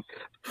wrong.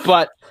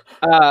 But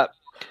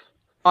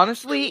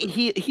honestly,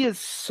 he is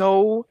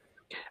so.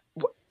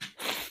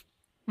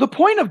 The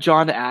point of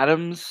John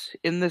Adams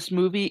in this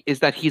movie is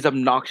that he's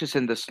obnoxious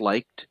and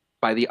disliked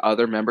by the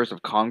other members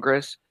of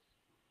Congress.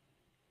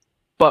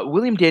 But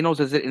William Daniels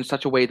does it in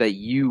such a way that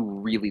you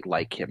really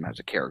like him as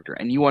a character,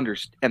 and you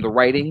understand. And the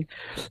writing,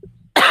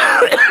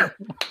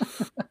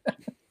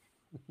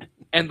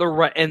 and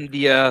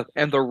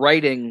the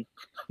writing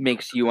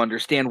makes you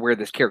understand where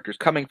this character is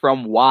coming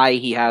from, why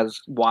he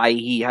has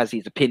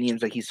these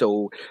opinions that he's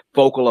so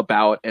vocal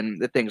about,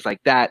 and things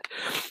like that.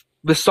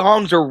 The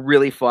songs are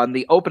really fun.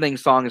 The opening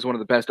song is one of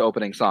the best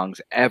opening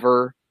songs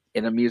ever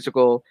in a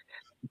musical.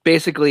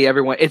 Basically,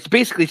 it's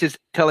basically just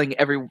telling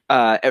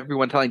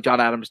everyone telling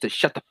John Adams to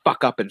shut the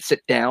fuck up and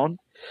sit down.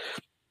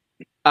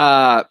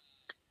 And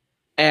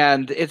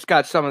it's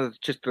got some of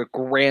just the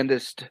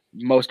grandest,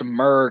 most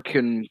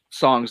American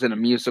songs in a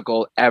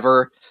musical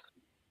ever.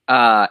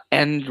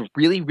 And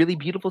really, really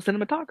beautiful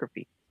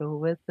cinematography. So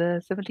with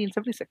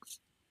 1776.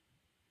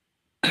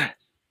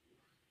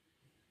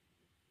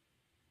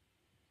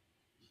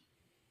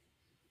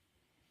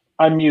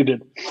 I'm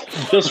muted.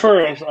 Just for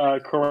a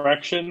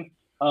correction,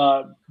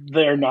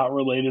 they're not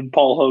related.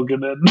 Paul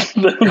Hogan and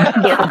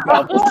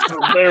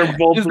they're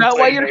both. Is that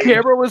why your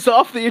camera was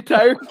off the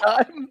entire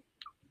time?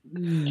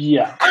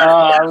 Yeah,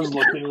 I was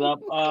looking it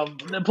up.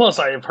 Plus,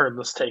 I have heard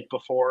this take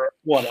before.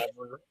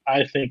 Whatever.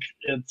 I think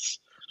it's.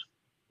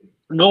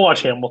 Go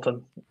watch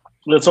Hamilton.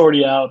 It's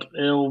already out.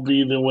 It will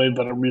be the way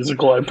better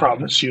musical. I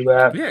promise you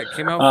that. Yeah, it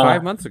came out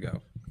 5 months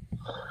ago.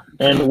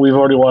 And we've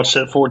already watched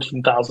it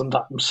 14,000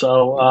 times.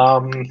 So,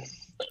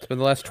 it's been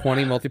the last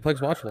 20 multiplex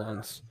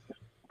watch-alongs.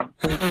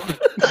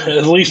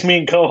 At least me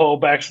and Coho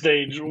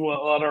backstage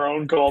on our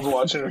own calls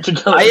watching it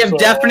together. I have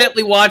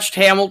definitely watched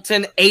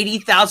Hamilton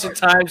 80,000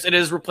 times. It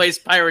has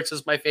replaced Pirates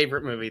as my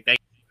favorite movie. Thank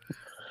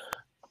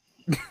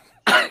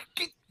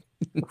you.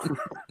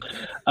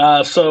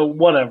 So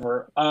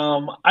whatever.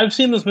 I've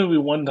seen this movie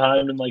one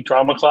time in like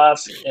drama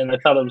class, and I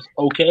thought it was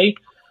okay.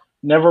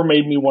 Never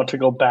made me want to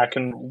go back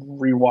and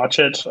rewatch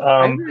it.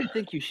 I really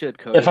think you should,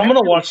 Cody. If I'm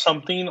going to watch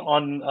something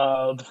on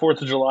the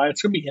 4th of July,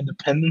 it's going to be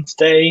Independence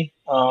Day.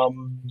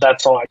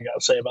 That's all I got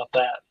to say about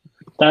that.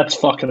 That's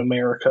fucking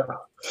America.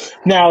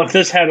 Now, if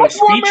this had a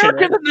speech more America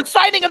in it, than the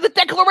signing of the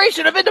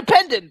Declaration of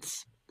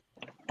Independence.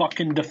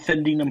 Fucking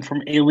defending them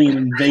from alien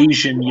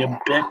invasion, you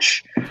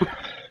bitch.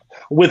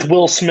 With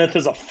Will Smith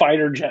as a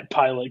fighter jet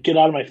pilot. Get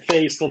out of my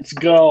face. Let's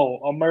go.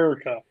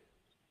 America.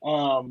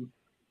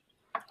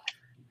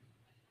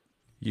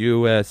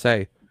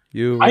 USA.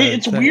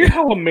 It's weird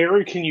how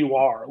American you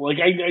are. Like,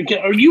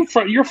 are you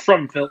from? You're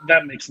from Phil.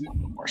 That makes a little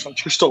bit more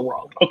sense. You're still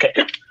wrong. Okay.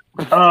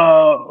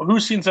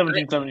 Who's seen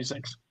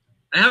 1776?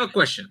 I have a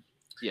question.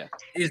 Yeah.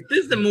 Is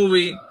this the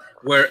movie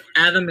where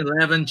Adam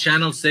 11,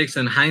 Channel 6,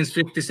 and Heinz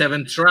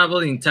 57 travel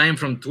in time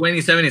from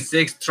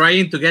 2076,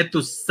 trying to get to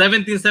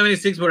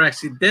 1776, but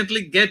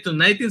accidentally get to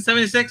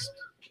 1976?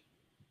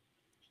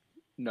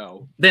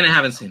 No. Then I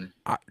haven't seen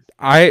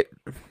it.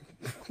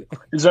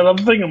 Is that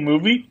other thing a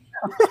movie?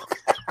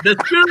 The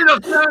Spirit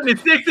of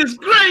 76 is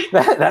great.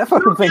 That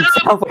fucking thing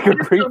sounds like a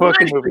great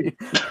fucking movie.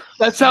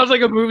 That sounds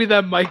like a movie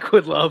that Mike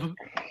would love.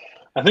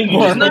 I think you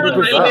It's just not made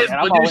on it my up. list,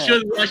 but you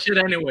should watch it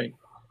anyway.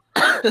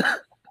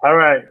 All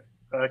right,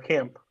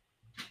 Camp.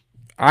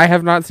 I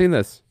have not seen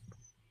this.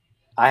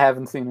 I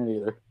haven't seen it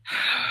either.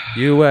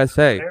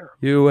 USA.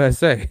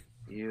 USA.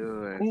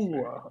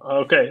 Ooh,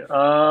 okay.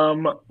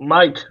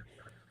 Mike,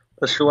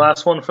 that's your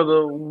last one for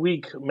the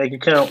week. Make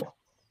it count.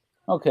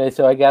 Okay,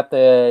 so I got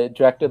the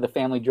director of the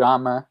family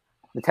drama,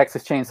 The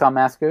Texas Chainsaw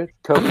Massacre,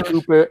 Toby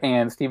Cooper,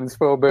 and Steven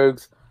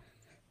Spielberg's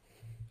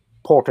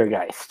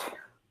Poltergeist.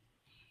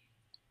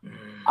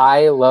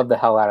 I love the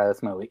hell out of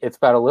this movie. It's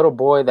about a little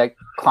boy that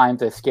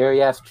climbs a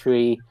scary-ass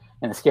tree,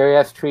 and the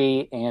scary-ass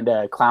tree and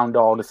a clown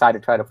doll decide to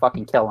try to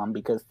fucking kill him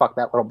because fuck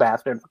that little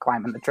bastard for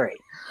climbing the tree.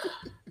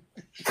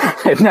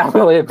 It's not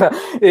really about...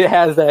 It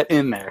has that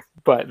in there,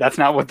 but that's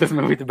not what this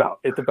movie's about.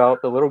 It's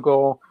about the little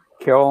girl,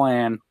 Carol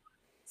Ann,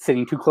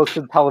 sitting too close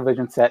to the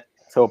television set,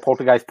 so a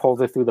poltergeist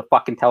pulls her through the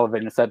fucking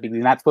television set because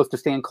you're not supposed to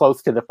stand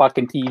close to the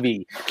fucking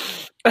TV.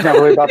 It's not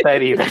really about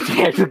that either.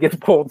 She actually gets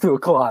pulled through a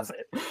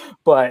closet.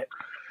 But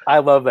I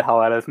love the hell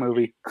out of this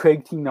movie.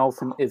 Craig T.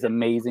 Nelson is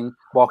amazing.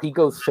 While he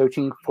goes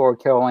searching for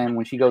Carol Ann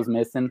when she goes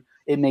missing,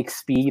 it makes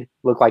Speed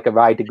look like a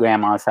ride to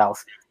Grandma's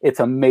house. It's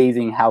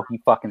amazing how he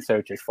fucking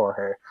searches for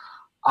her.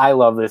 I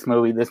love this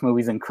movie. This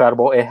movie's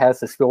incredible. It has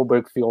the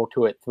Spielberg feel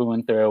to it through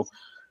and through.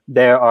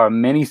 There are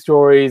many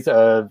stories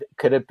of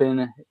could have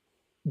been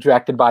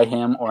directed by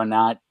him or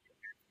not.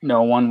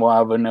 No one will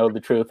ever know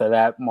the truth of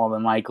that, more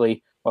than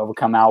likely, will ever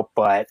come out.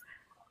 But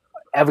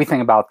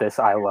everything about this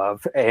I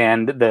love.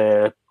 And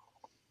the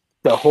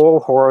whole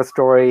horror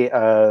story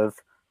of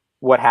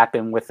what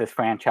happened with this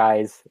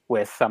franchise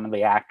with some of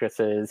the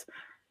actresses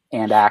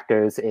and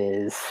actors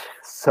is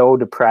so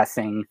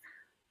depressing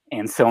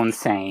and so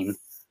insane.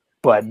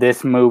 But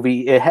this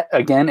movie, it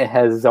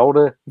has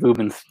Zelda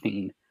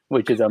Rubinstein,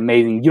 which is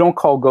amazing. You don't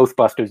call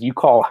Ghostbusters, you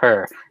call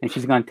her, and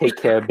she's going to take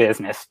care of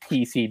business.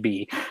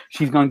 TCB.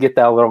 She's going to get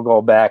that little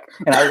girl back.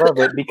 And I love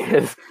it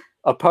because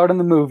a part in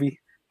the movie,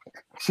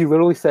 she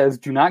literally says,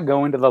 do not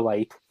go into the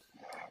light.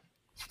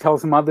 She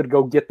tells the mother to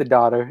go get the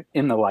daughter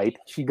in the light.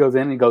 She goes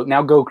in and goes,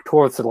 now go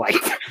towards the light.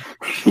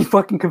 She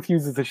fucking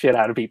confuses the shit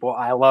out of people.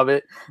 I love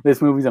it.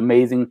 This movie's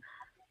amazing.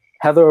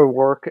 Heather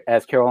O'Rourke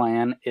as Carol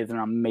Ann is an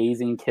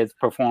amazing kid's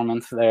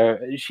performance there.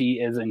 She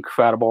is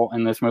incredible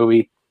in this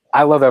movie.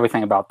 I love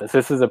everything about this.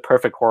 This is a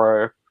perfect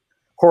horror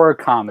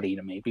comedy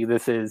to me.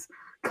 This is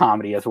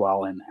comedy as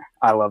well in there.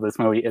 I love this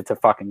movie. It's a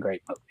fucking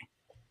great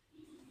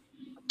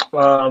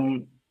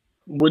movie.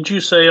 Would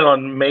you say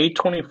on May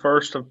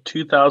 21st of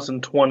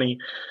 2020,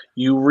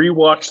 you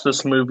rewatched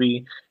this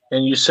movie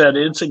and you said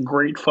it's a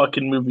great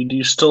fucking movie? Do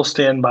you still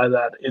stand by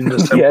that in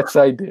December? Yes,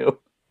 I do.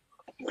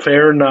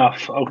 Fair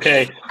enough.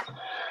 Okay.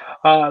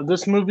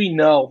 This movie,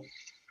 no.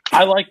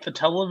 I like the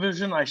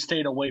television. I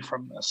stayed away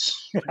from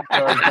this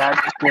because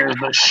that scared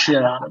the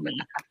shit out of me.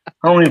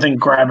 I don't even think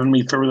grabbing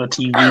me through the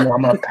TV. I'm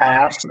gonna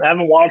pass. I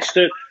haven't watched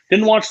it.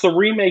 Didn't watch the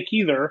remake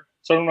either,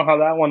 so I don't know how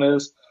that one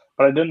is.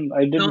 But I didn't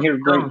hear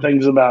great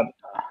things about it.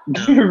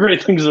 Didn't hear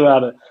great things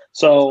about it.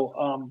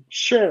 So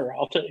sure,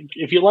 I'll take.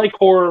 If you like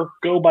horror,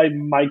 go by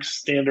Mike's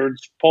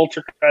standards.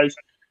 Poltergeist,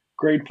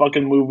 great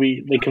fucking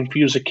movie. They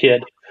confuse a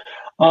kid.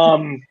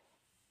 Who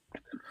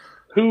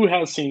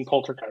has seen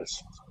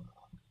Poltergeist?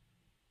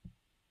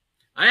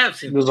 I have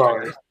seen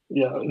Nazario.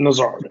 Yeah,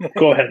 Nazario.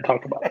 Go ahead,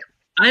 talk about it.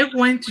 I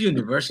went to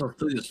Universal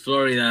Studios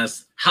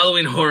Florida's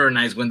Halloween Horror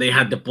Nights when they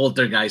had the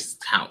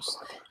Poltergeist house.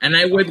 And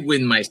I went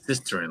with my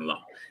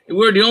sister-in-law. We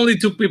were the only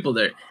two people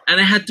there. And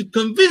I had to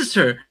convince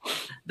her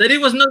that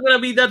it was not going to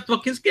be that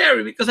fucking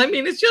scary because, I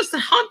mean, it's just a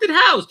haunted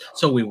house.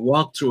 So we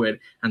walked through it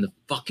and the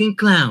fucking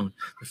clown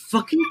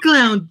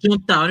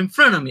jumped out in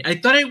front of me. I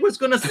thought I was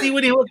going to see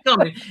when he was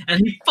coming and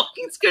he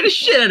fucking scared the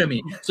shit out of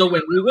me. So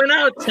when we went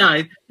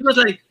outside, he was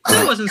like,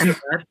 that wasn't so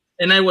bad.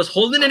 And I was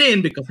holding it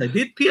in because I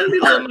did pee a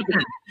little on my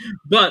pants.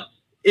 But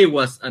it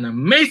was an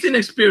amazing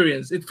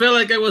experience. It felt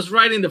like I was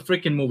right in the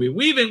freaking movie.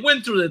 We even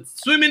went through the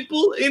swimming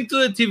pool into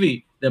the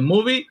TV. The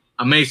movie,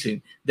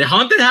 amazing. The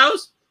haunted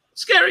house,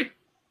 scary.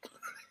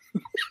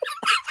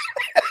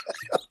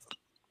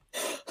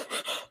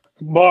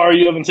 Bar,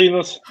 you haven't seen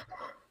this?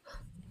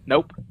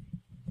 Nope.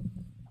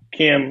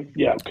 Cam,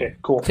 yeah, okay,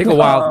 cool. Take a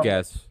wild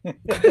guess.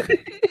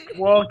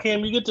 Well,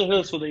 Cam, you get to hit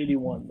us with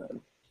 81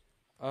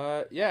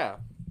 then. Yeah.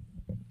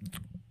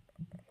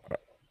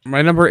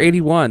 My number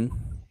 81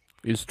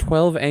 is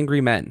 12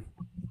 Angry Men.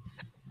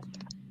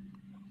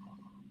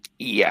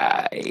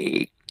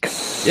 Yikes.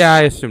 Yeah,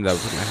 I assumed that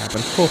was going to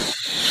happen. Cool.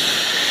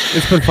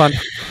 It's been fun.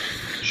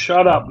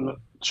 Shut up.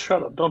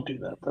 Don't do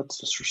that. That's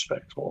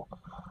disrespectful.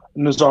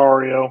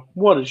 Nazario,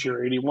 what is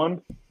your 81?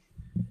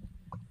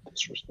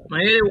 Disrespectful.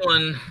 My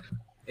 81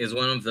 is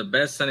one of the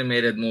best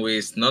animated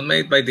movies not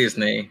made by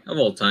Disney of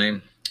all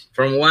time.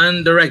 From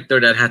one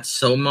director that had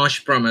so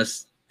much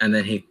promise and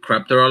then he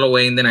crapped it all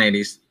away in the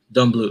 90s,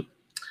 Don Bluth.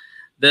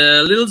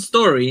 The little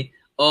story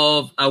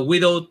of a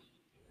widowed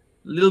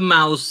little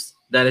mouse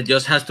that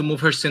just has to move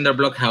her cinder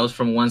block house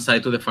from one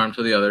side to the farm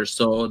to the other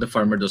so the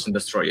farmer doesn't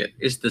destroy it.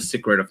 It's The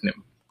Secret of NIMH.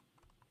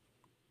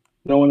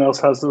 No one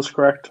else has this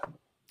correct?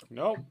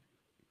 No.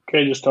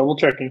 Okay, just double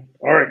checking.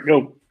 All right,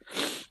 go.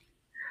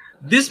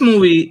 This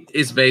movie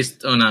is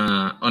based on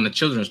a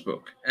children's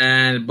book,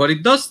 but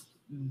it does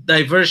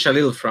diverge a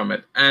little from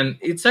it, and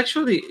it's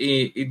actually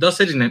it does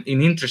it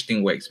in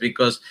interesting ways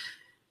because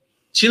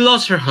she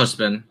lost her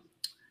husband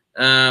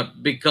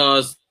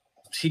because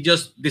he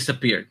just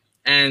disappeared,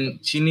 and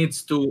she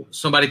needs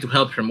somebody to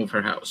help her move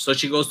her house. So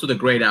she goes to the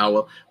Great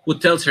Owl, who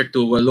tells her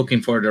to go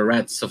looking for the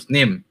rats of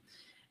NIMH,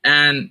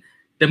 and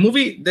the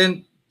movie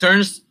then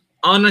turns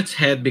on its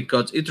head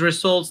because it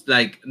results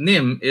like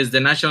NIMH is the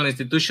National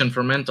Institution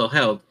for Mental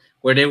Health,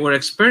 where they were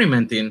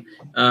experimenting.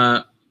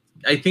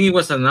 I think it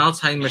was an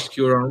Alzheimer's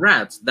cure on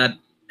rats that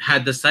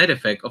had the side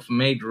effect of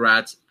made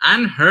rats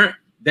and her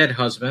dead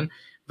husband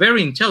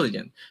very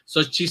intelligent.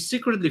 So she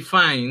secretly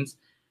finds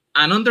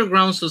an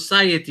underground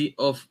society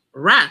of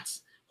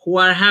rats who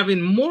are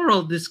having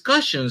moral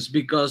discussions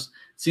because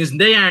since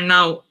they are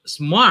now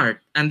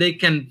smart and they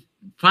can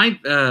find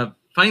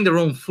their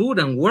own food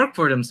and work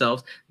for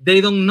themselves,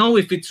 they don't know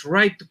if it's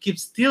right to keep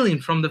stealing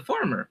from the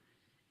farmer.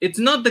 It's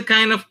not the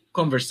kind of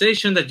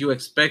conversation that you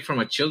expect from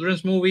a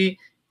children's movie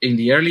in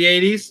the early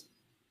 80s,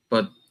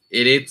 but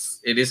it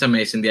is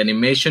amazing. The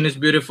animation is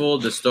beautiful.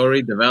 The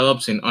story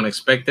develops in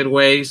unexpected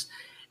ways,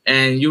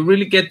 and you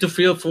really get to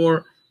feel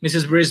for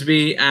Mrs.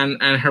 Brisby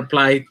and her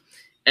plight.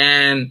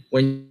 And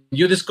when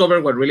you discover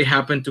what really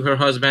happened to her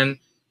husband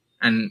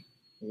and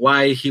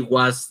why he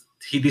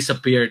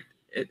disappeared,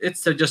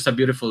 it's just a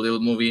beautiful little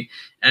movie,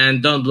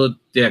 and Don Bluth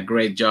did a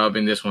great job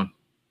in this one.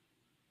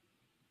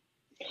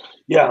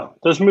 Yeah,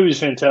 this movie's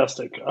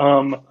fantastic.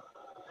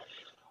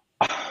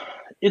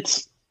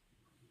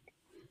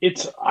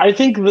 I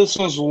think this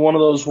was one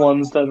of those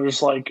ones that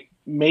was like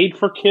made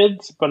for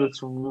kids, but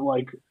it's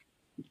like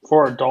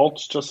for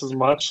adults just as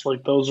much.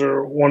 Like those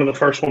are one of the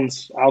first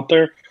ones out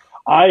there.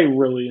 I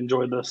really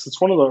enjoyed this.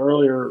 It's one of the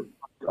earlier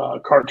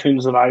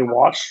cartoons that I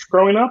watched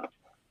growing up,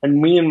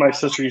 and me and my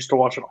sister used to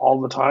watch it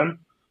all the time.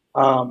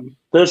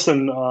 This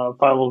and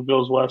Five Little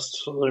Goes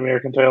West, The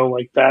American Tail,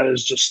 like that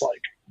is just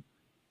like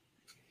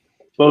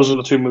those are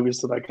the two movies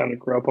that I kind of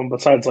grew up on.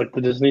 Besides like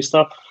the Disney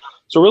stuff,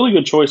 it's a really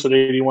good choice at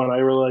 81. I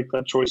really like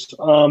that choice.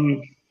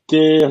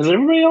 Has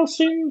everybody else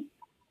seen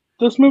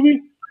this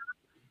movie?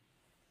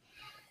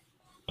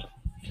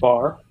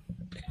 Bar.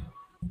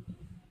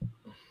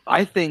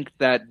 I think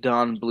that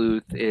Don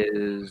Bluth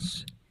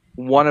is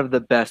one of the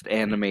best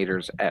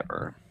animators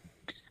ever.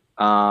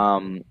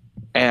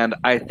 And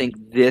I think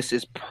this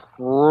is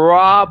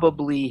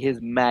probably his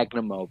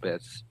magnum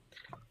opus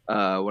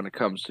when it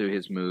comes to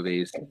his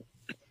movies.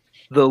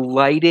 The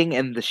lighting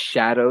and the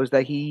shadows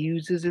that he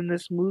uses in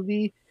this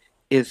movie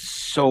is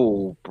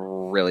so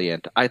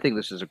brilliant. I think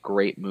this is a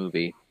great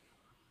movie.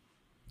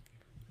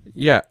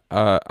 Yeah,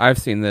 I've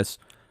seen this.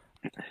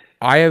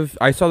 I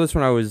saw this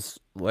when I was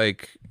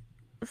like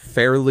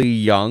fairly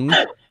young,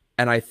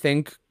 and I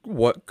think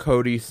what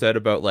Cody said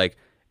about like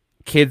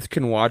kids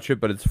can watch it,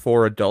 but it's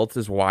for adults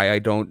is why I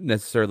don't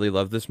necessarily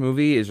love this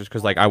movie. Is just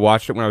because like I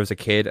watched it when I was a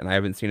kid and I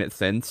haven't seen it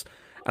since,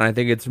 and I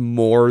think it's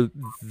more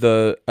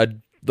the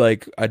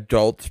like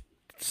adult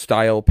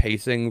style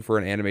pacing for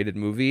an animated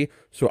movie.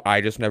 So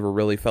I just never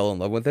really fell in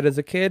love with it as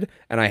a kid,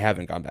 and I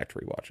haven't gone back to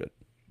rewatch it.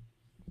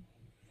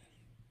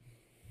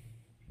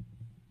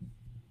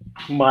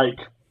 Mike.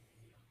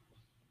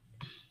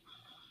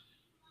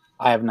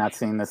 I have not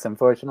seen this,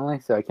 unfortunately,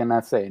 so I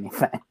cannot say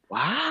anything.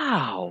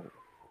 Wow.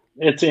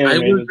 It's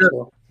animated.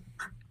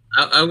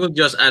 I will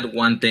just add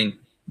one thing.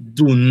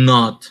 Do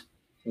not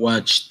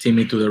watch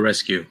Timmy to the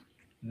Rescue.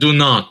 Do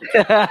not.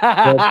 Just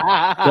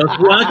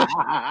watch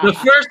the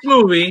first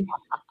movie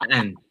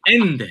and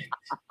end it.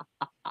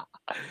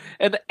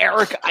 And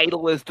Eric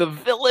Idle is the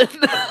villain.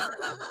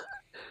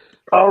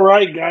 All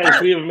right,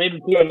 guys, we have made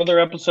it through another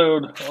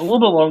episode a little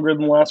bit longer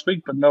than last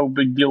week, but no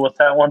big deal with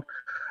that one.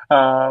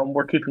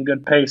 We're keeping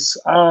good pace.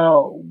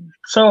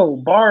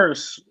 So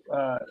bars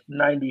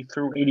 90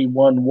 through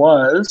 81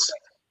 was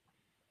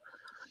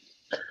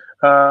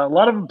a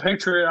lot of them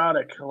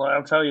patriotic.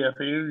 I'll tell you, if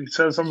he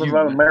says something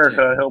about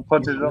America, he'll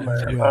put it on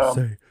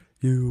there.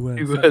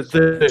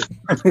 USA.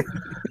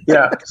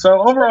 Yeah.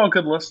 So overall,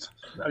 good list.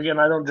 Again,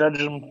 I don't judge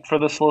him for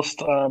this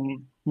list.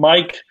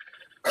 Mike,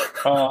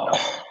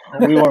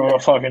 we went on a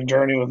fucking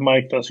journey with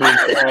Mike this week.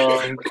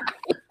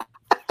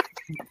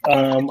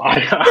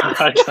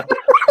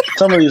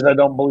 Some of these I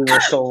don't believe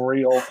are still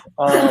real.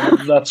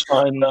 That's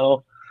fine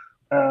though.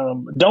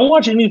 Don't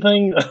watch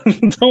anything.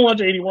 Don't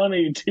watch 81,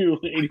 82,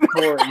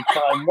 84, 85.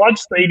 Watch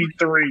the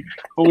 83.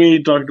 But we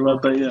ain't talked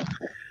about that yet.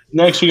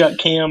 Next, we got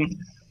Cam.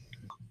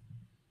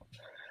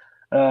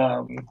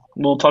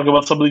 We'll talk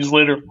about some of these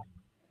later.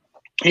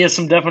 He has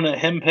some definite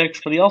him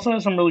picks, but he also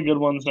has some really good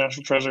ones.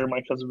 National Treasure,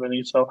 My Cousin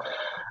Vinny. So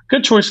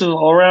good choices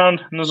all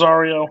around.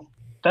 Nazario.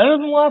 Better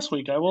than last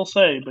week, I will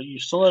say, but you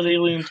still had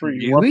Alien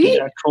 3. What the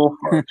actual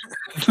fuck?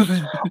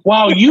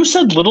 Wow, you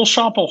said Little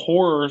Shop of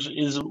Horrors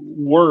is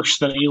worse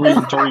than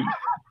Alien 3.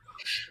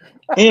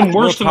 And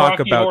worse than talk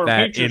Rocky about Horror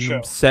that Picture in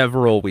Show.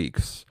 several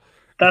weeks.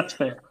 That's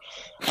fair.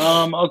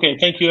 Okay,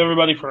 thank you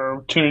everybody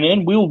for tuning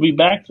in. We will be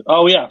back.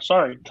 Oh yeah,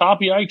 sorry.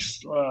 Top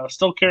Yikes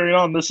still carrying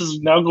on. This is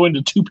now going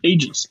to 2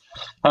 pages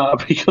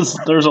because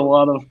there's a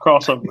lot of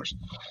crossovers.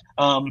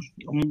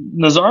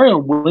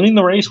 Nazario winning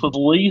the race with the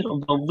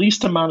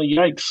least amount of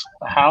yikes.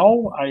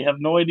 How? I have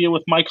no idea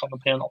with Mike on the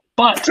panel,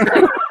 but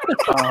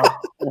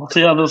we'll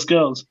see how this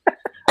goes.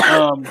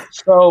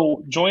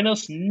 So join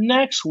us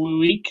next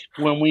week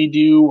when we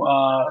do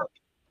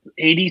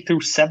 80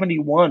 through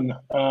 71.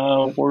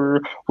 We're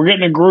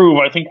getting a groove.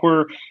 I think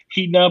we're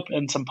heating up,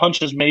 and some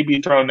punches may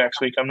be thrown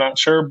next week. I'm not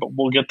sure, but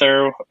we'll get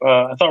there.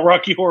 I thought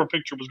Rocky Horror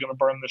Picture was going to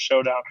burn the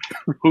show down.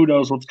 Who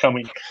knows what's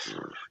coming?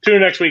 Tune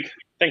in next week.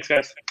 Thanks,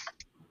 guys.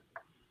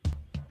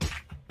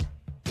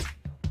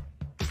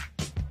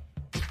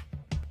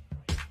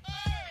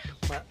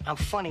 Well, I'm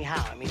funny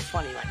how? I mean,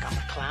 funny like I'm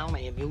a clown. I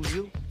amuse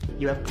you.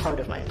 You have part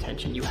of my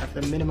attention. You have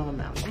the minimum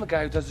amount. I'm the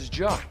guy who does his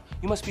job.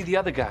 You must be the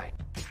other guy.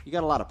 You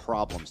got a lot of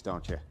problems,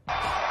 don't you?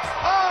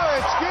 Oh,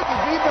 it's good to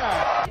be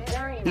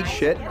back. Eat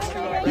shit.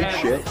 Eat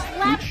shit.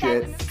 Eat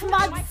shit.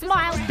 Smug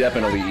smile.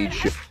 Definitely eat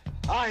shit.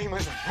 I'm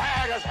as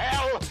mad as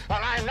hell,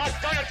 and I'm not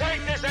gonna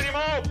take this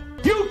anymore.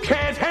 You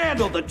can't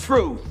handle the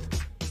truth.